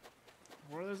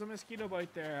 Or there's a mosquito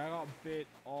bite there. I got bit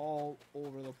all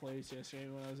over the place yesterday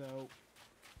when I was out.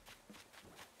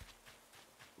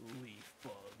 Leaf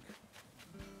bug.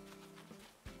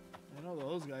 I know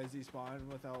those guys despawn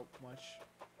without much.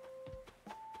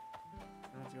 I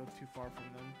don't have to go too far from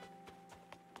them.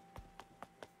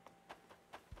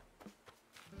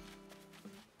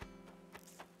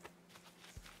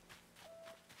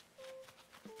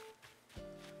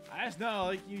 I just know,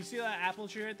 like, you see that apple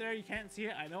tree right there? You can't see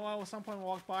it. I know I will at some point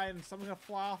walk by and something's gonna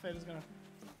fly off it and it's gonna...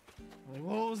 I'm like,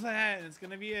 what was that? And it's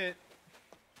gonna be it.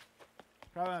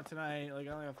 Probably not tonight. Like,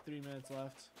 I only have 3 minutes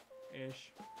left.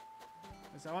 Ish.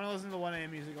 So I want to listen to 1 a.m.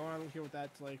 music. I want to hear what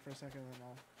that's like for a second and then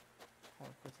I'll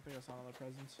put something else on other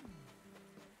presents.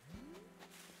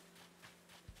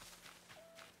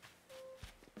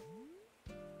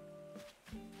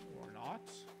 Or not.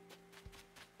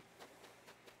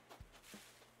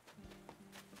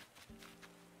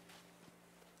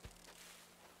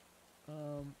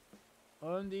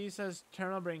 OMD says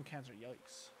terminal brain cancer.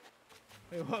 Yikes.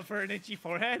 Wait, what, for an itchy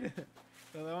forehead?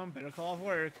 So that one better call off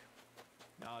work.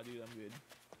 Nah, dude, I'm good.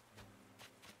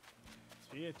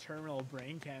 Speaking of terminal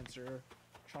brain cancer,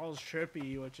 Charles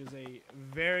Trippy, which is a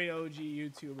very OG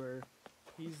YouTuber,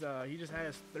 he just had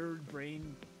his 3rd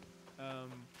brain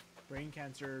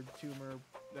cancer tumor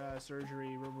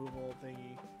surgery removal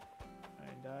thingy,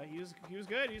 and he was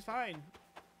good. He's fine.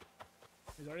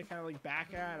 He's already kind of like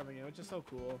back at him again, which is so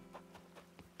cool.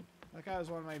 That guy was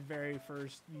one of my very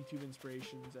first YouTube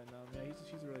inspirations, and yeah,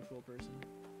 he's a really cool person.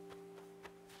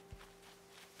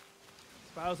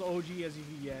 It's about as OG as you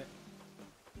can get.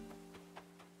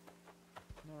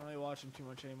 Not really watch him too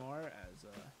much anymore, as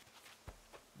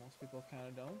most people kind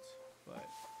of don't, but.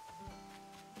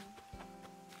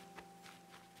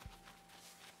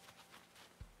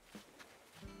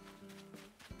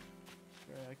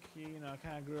 You know, I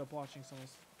kind of grew up watching some of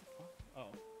this. Oh.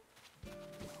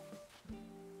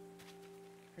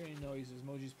 Hearing noises.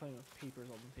 Moji's playing with papers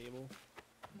on the table.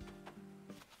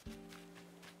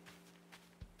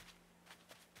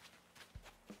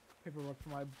 Paperwork for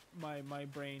my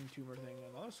brain tumor thing.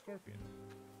 Another scorpion.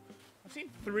 I've seen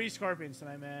 3 scorpions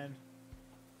tonight, man.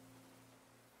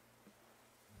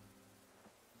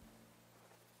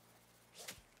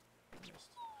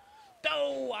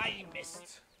 Oh, I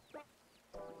missed.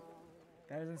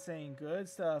 That isn't saying good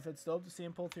stuff. It's dope to see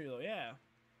him pull through, though. Yeah.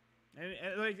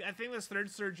 And like, I think this 3rd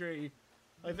surgery,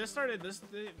 like,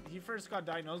 he first got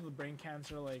diagnosed with brain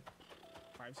cancer, like,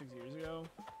 5-6 years ago.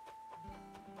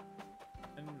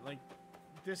 And, like,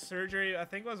 this surgery, I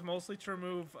think, was mostly to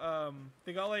remove,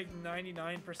 they got, like,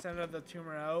 99% of the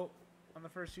tumor out on the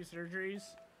first 2 surgeries.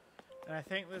 And I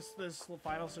think this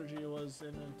final surgery was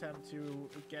an attempt to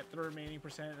get the remaining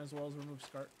percent as well as remove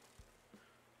scar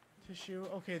tissue.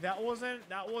 Okay, that wasn't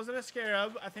a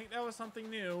scarab. I think that was something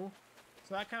new.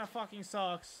 So that kind of fucking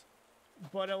sucks.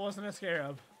 But it wasn't a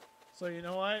scarab. So you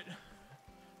know what?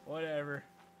 Whatever.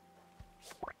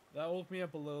 That woke me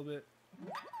up a little bit.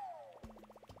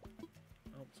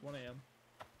 Oh, it's 1 a.m.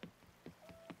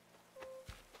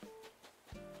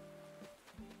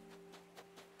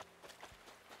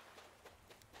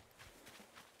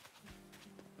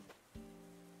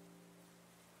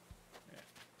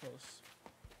 Close.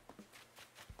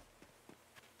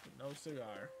 No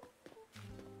cigar.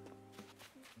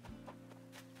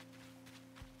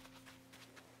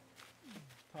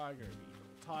 Tiger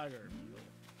beetle. Tiger beetle.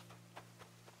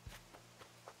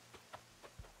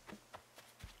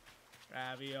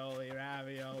 Ravioli,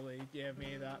 ravioli. Give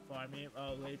me that for me,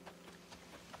 only.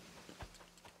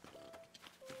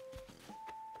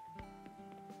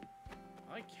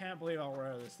 I can't believe how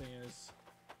rare this thing is.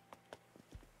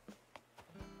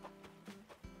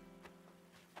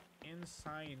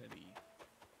 Insanity.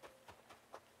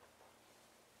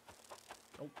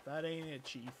 Nope, that ain't it,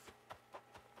 Chief.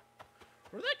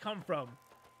 Where'd that come from?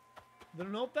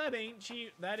 Nope, that ain't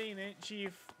Chief. That ain't it,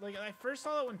 Chief. Like, I first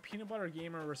saw that when Peanut Butter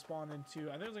Gamer responded to,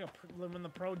 I think it was like when the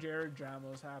Pro Jared drama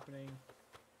was happening.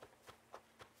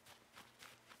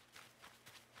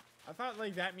 I thought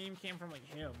like that meme came from like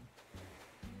him,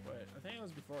 but I think it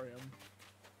was before him.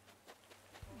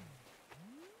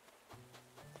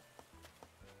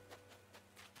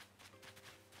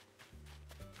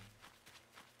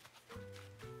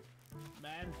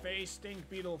 Man face stink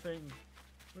beetle thing.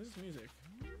 What is this music?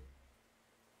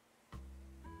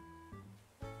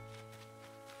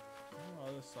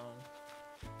 Oh, this song.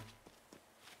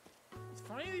 It's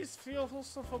funny these feel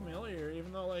so familiar,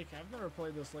 even though like I've never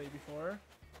played this late before.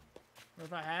 Or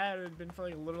if I had, it'd been for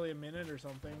like literally a minute or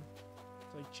something.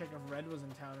 To like check if Red was in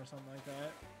town or something like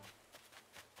that.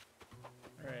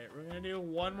 Alright, we're gonna do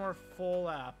one more full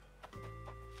lap.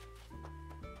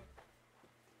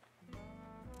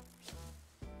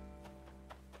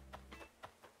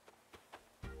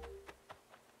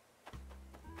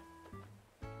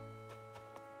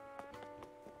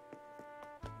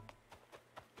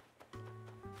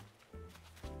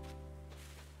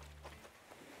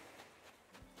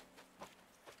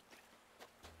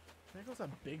 I think it was a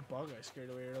big bug I scared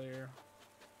away earlier.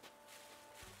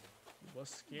 He was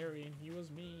scary and he was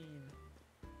mean.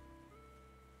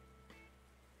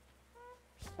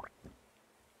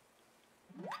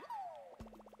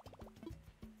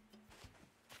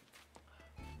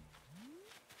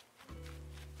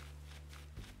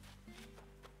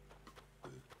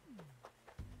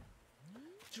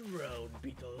 Drone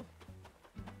beetle.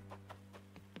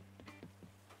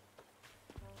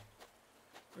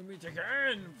 We meet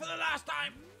again for the last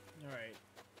time. All right.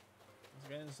 Once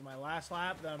again, this is my last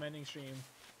lap. Then I'm ending stream.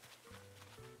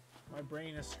 My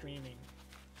brain is screaming.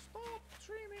 Stop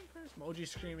screaming, Chris.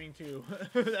 Moji's screaming too.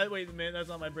 Wait a minute. That's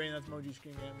not my brain. That's Moji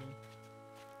screaming at me.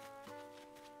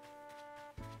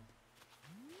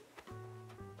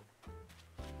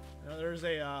 You know, there's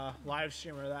a live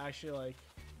streamer that actually like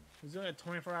was doing a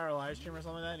 24-hour live stream or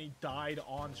something like that, and he died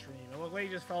on stream. It looked like he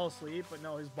just fell asleep, but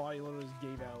no, his body literally just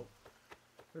gave out.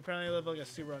 But apparently he lived like a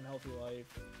super unhealthy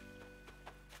life.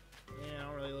 Yeah, I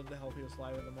don't really live the healthiest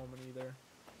life at the moment either.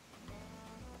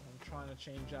 I'm trying to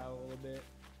change that a little bit.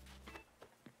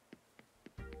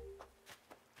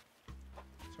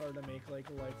 It's hard to make like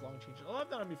a lifelong change. Oh, I've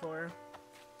done it before.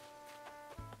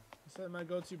 I said my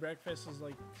go-to breakfast is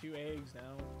like 2 eggs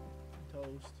now, and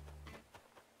toast.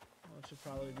 Well, it should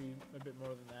probably be a bit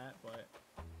more than that, but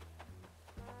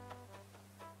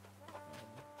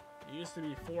it used to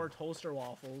be 4 toaster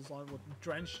waffles with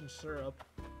drenched in syrup,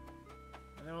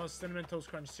 and then it was cinnamon toast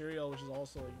crunch cereal, which is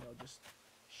also, you know, just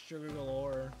sugar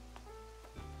galore.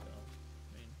 So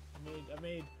I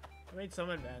made some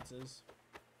advances,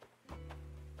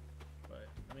 but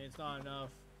I mean it's not enough.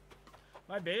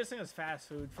 My biggest thing is fast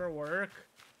food for work.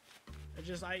 It's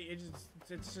just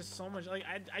so much. Like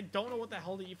I don't know what the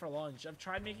hell to eat for lunch. I've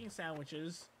tried making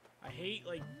sandwiches. I hate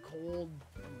like cold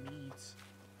meat,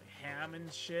 like ham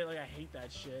and shit. Like I hate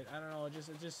that shit. I don't know. It's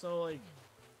just so like,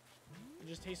 it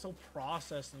just tastes so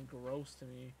processed and gross to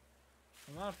me.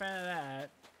 I'm not a fan of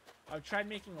that. I've tried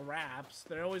making wraps.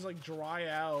 They're always like dry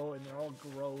out and they're all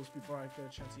gross before I get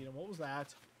a chance to eat them. What was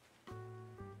that?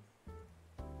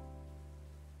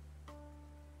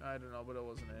 I don't know, but it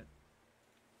wasn't it.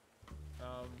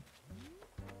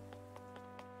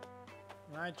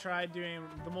 When I tried doing,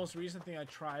 the most recent thing I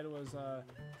tried was a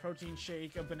protein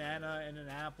shake, a banana, and an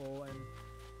apple,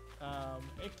 and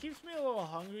it keeps me a little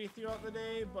hungry throughout the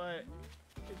day, but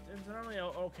it's normally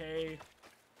okay.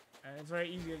 And it's very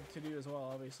easy to do as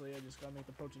well, obviously. I just gotta make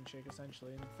the protein shake,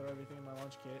 essentially, and throw everything in my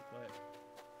lunch kit, but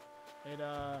it, you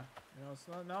know, it's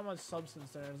not much substance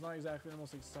there. It's not exactly the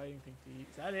most exciting thing to eat.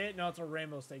 Is that it? No, it's a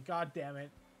rainbow steak. God damn it.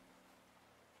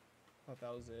 Thought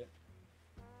that was it.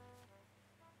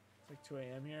 It's like 2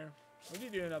 a.m. here. What are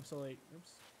you doing up so late?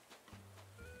 Oops.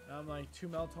 I'm like 2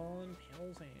 melatonin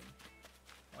pills in.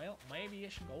 Well, maybe I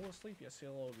should go to sleep, you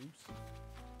silly little oops.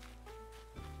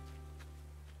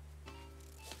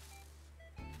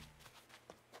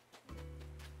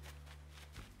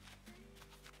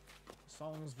 The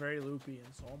song's very loopy,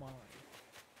 and so am I.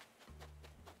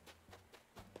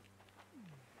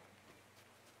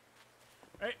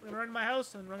 Alright, we're gonna run to my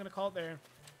house, and we're gonna call it there.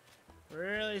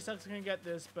 Really sucks I can't get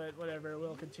this, but whatever,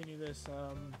 we'll continue this.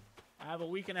 I have a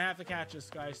week and a half to catch this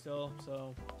guy still,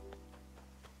 so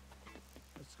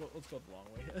let's go the long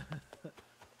way.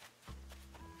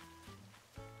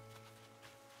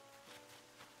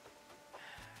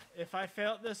 If I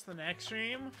fail at this the next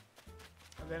stream,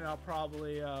 then I'll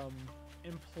probably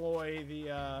employ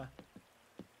the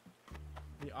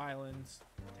islands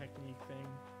technique thing.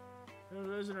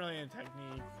 There isn't really a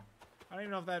technique. I don't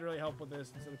even know if that'd really help with this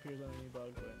since it appears on any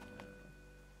bug, but I don't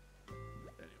know.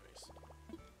 Anyways.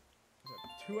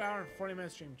 It's a 2-hour and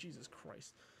 40-minute stream. Jesus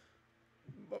Christ.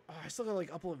 But, I still gotta like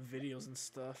upload videos and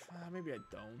stuff. Maybe I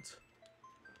don't.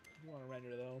 I want to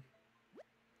render though.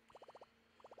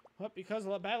 Well, because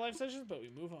of bad live sessions, but we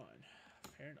move on.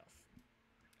 Fair enough.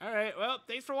 Alright, well,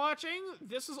 thanks for watching.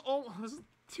 This is almost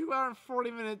a 2-hour and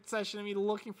 40-minute session of me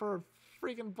looking for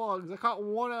freaking bugs. I caught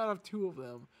 1 out of 2 of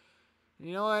them. And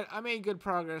you know what? I made good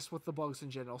progress with the bugs in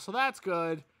general, so that's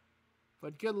good.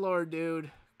 But good lord,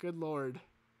 dude. Good lord.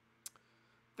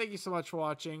 Thank you so much for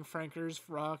watching. Frankers,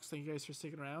 Rocks, thank you guys for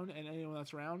sticking around. And anyone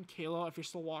that's around. Kayla, if you're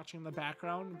still watching in the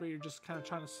background, but you're just kind of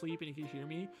trying to sleep and you can hear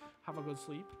me, have a good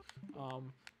sleep.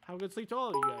 Have a good sleep to all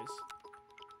of you guys.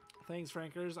 Thanks,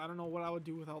 Frankers. I don't know what I would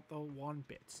do without the 1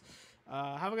 bits.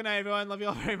 Have a good night, everyone. Love you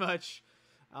all very much.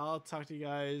 I'll talk to you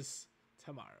guys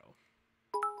tomorrow.